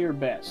try your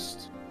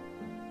best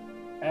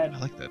at I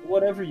like that.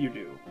 whatever you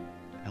do,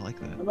 I like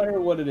that. no matter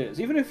what it is.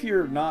 Even if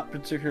you're not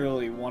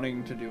particularly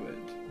wanting to do it.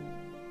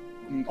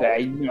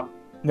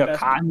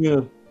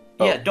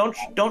 Yeah,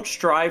 don't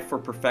strive for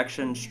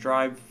perfection.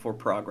 Strive for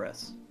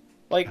progress.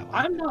 Like,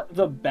 I'm not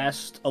the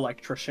best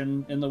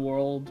electrician in the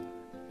world,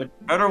 but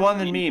Better one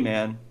than me,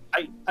 man.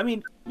 I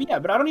mean, yeah,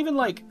 but I don't even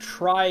like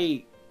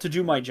try to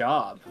do my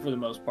job for the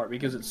most part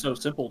because it's so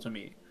simple to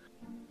me.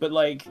 But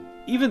like,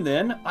 even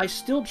then, I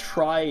still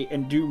try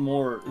and do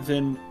more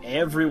than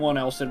everyone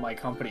else in my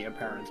company,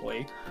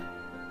 apparently.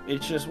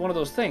 It's just one of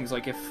those things.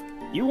 Like, if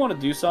you want to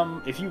do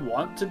something, if you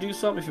want to do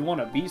something, if you want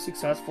to be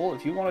successful,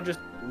 if you want to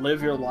just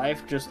live your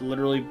life just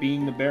literally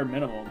being the bare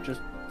minimum, just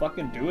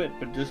fucking do it,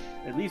 but just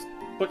at least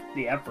put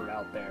the effort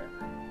out there.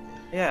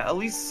 Yeah, at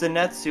least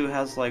Zenetsu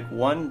has like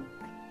one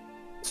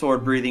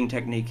sword breathing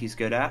technique he's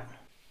good at.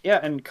 Yeah,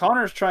 and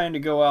Connor's trying to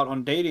go out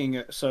on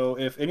dating, so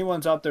if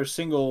anyone's out there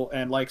single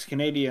and likes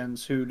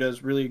Canadians who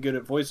does really good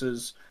at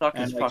voices... Suck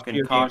and his likes fucking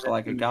video cock games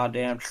like a and-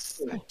 goddamn...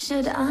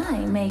 Should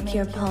I make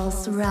your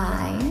pulse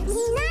rise?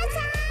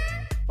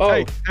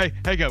 Oh, Hey,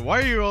 guy,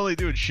 why are you only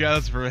doing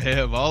shoutouts for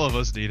him? All of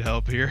us need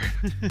help here.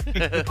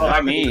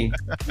 I mean,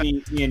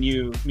 me and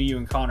you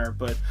and Connor,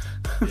 but...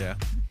 Yeah.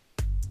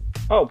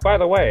 oh, by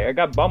the way, I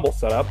got Bumble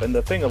set up, and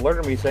the thing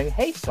alerted me saying,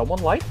 "Hey,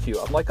 someone liked you."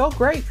 I'm like, "Oh,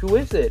 great. Who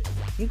is it?"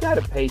 "You got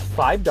to pay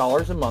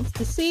 $5 a month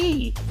to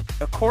see."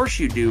 of course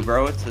you do,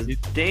 bro. It's a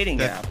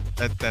dating app.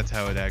 That's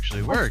how it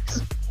actually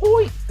works.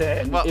 Point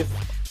then. Well, if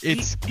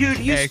It's Dude,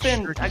 you extra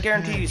spend. I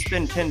guarantee you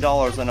spend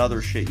 $10 on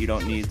other shit you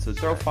don't need. So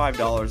throw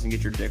 $5 and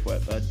get your dick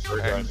wet, bud.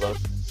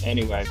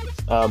 Anyway,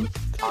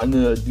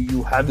 Anna, do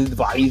you have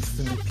advice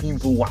for the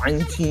people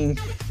wanting?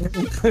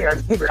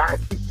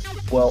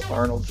 Well,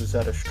 Arnold just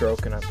had a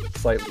stroke, and I'm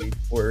slightly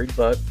worried.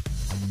 But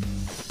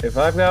if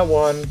I've got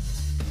one,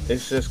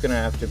 it's just gonna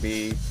have to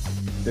be.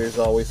 There's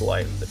always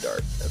light in the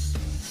darkness.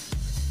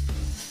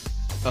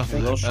 The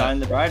little shine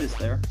the brightest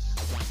there.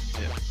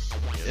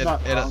 And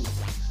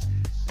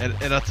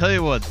I'll tell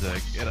you one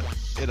thing,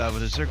 and I'm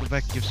going to circle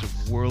back and give some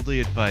worldly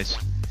advice.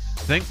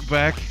 Think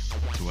back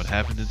to what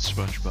happened in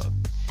SpongeBob.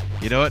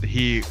 You know what?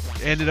 He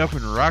ended up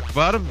in rock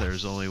bottom.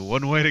 There's only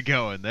one way to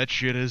go, and that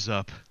shit is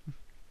up.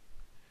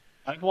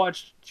 I've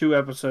watched 2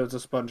 episodes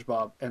of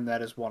SpongeBob, and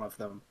that is one of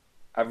them.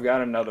 I've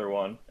got another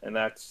one, and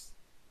that's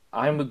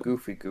I'm a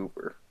goofy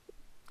goober.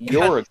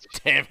 You're a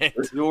Damn it.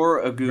 You're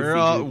a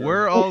goofy.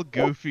 We're all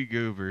goofy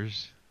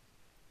goobers.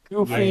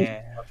 goofy,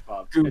 Yeah.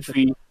 SpongeBob.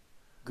 goofy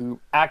goob.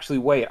 Actually,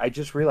 wait, I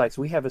just realized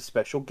we have a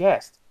special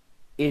guest.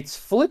 It's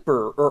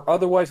Flipper, or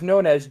otherwise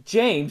known as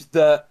James,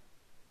 the...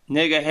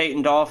 Nigga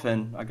hating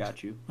dolphin. I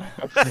got you.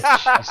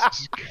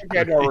 Jesus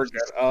Yeah, no, we're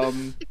Christ.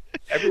 good.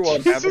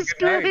 Everyone, have a Jesus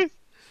good night. Christ.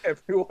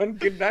 Everyone,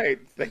 good night.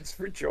 Thanks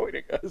for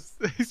joining us.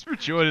 Thanks for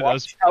joining us.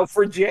 Watch out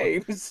for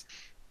James.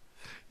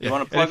 You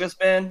want to plug us,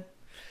 Ben?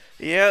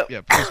 Yep.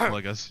 Yeah, please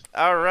plug us.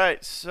 All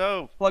right.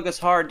 So, Plug us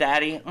hard,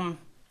 Daddy. I'll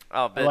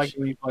I bet, like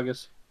when you plug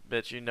us.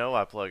 bet you know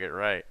I plug it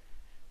right.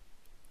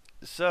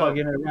 So,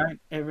 Plugging it right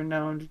every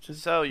now and then.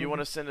 So, you want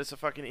to send us a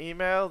fucking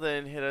email,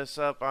 then hit us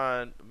up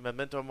on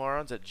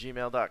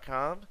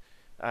mementomorons@gmail.com.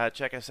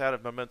 Check us out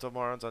at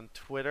mementomorons on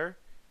Twitter.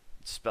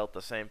 It's spelt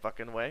the same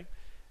fucking way.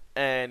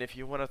 And if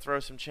you want to throw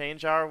some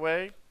change our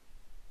way,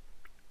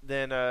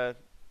 then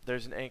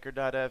there's an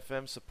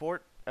anchor.fm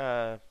support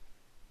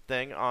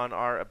thing on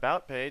our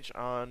About page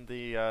on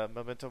the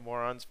Memento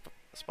Morons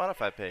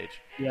Spotify page.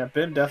 Yeah,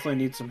 Ben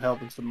definitely needs some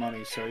help and some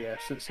money, so yeah,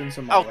 send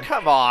some Oh, money.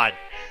 come on!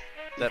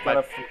 That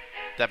might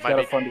Got a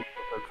be fun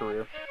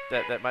career.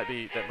 that might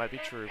be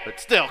true, but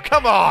still,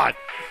 come on!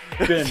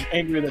 Ben,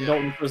 angry that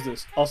Dalton was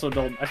this. Also,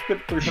 Dalton, I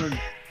spent $300 on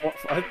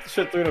a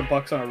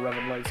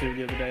Revan lightsaber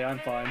the other day. I'm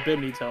fine.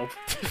 Ben needs help.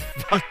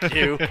 Fuck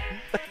you.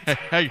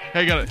 Hey,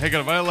 hang on.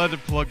 Am I allowed to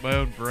plug my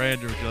own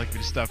brand, or would you like me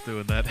to stop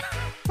doing that?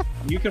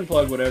 You can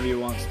plug whatever you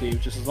want, Steve,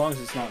 just as long as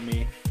it's not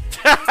me.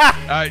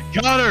 Alright,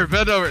 Connor,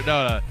 bend over.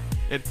 No.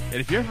 And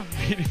if you're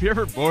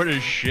ever bored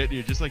as shit, and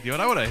you're just like, you know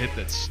what, I want to hit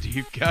that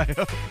Steve guy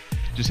up.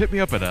 Just hit me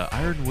up at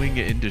Iron Wing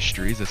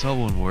Industries. That's all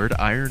one word.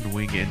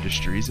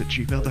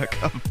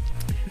 ironwingindustries@gmail.com.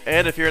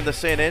 And if you're in the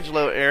San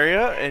Angelo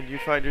area and you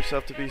find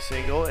yourself to be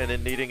single and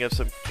in needing of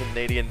some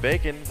Canadian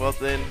bacon, well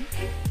then,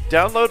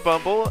 download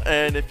Bumble,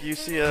 and if you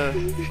see a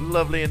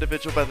lovely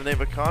individual by the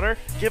name of Connor,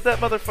 give that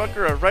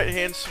motherfucker a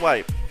right-hand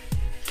swipe.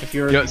 If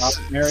you're in the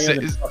Austin area,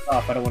 then fuck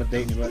off. I don't want to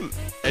date anybody.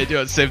 Hey,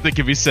 dude, same thing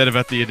can be said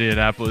about the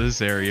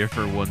Indianapolis area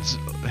for one's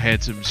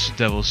handsome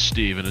devil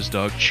Steve and his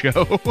dog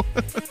Joe.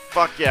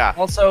 Fuck yeah.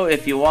 Also,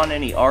 if you want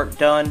any art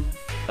done,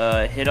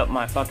 hit up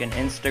my fucking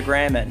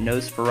Instagram at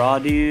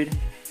Nosferatu.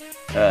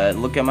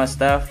 Look at my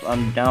stuff.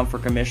 I'm down for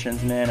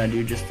commissions, man. I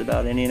do just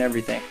about any and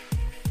everything.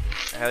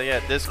 Hell yeah,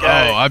 this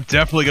guy. Oh, I'm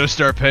definitely gonna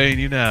start paying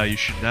you now. You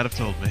should not have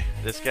told me.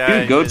 This guy.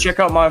 Dude, go is- check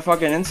out my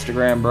fucking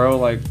Instagram, bro.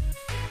 Like,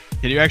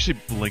 Can you actually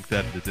link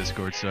that in the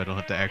Discord so I don't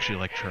have to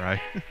actually try?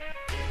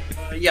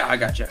 yeah, I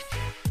gotcha.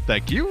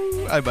 Thank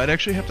you. I might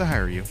actually have to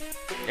hire you.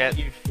 Yeah, What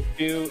you should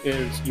do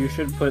is you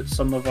should put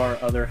some of our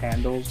other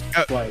handles,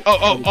 like...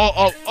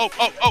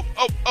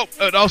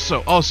 And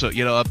also,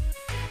 you know,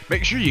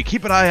 make sure you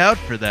keep an eye out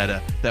for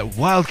that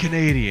wild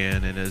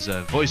Canadian and his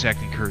voice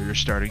acting career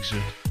starting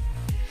soon.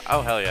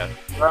 oh hell yeah.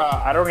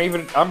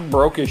 I'm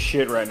broke as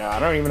shit right now. I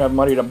don't even have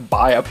money to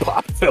buy a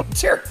pop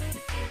filter.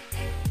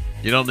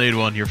 You don't need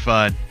one. You're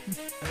fine.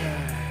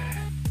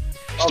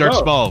 Start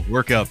no. small.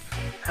 Work up.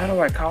 How do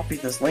I copy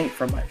this link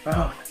from my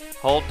phone?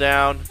 Hold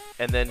down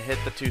and then hit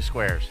the 2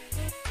 squares.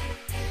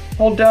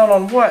 Hold down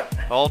on what?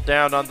 Hold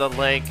down on the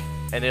link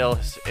and it'll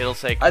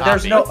say copy.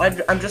 There's no.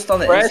 I'm just on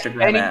the Press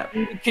Instagram any app.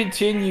 key to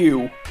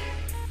continue.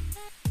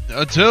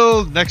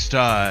 Until next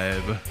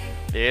time,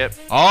 Yep.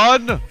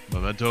 on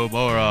Memento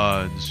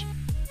Morons,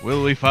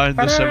 will we find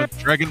the 7th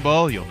Dragon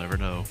Ball? You'll never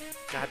know.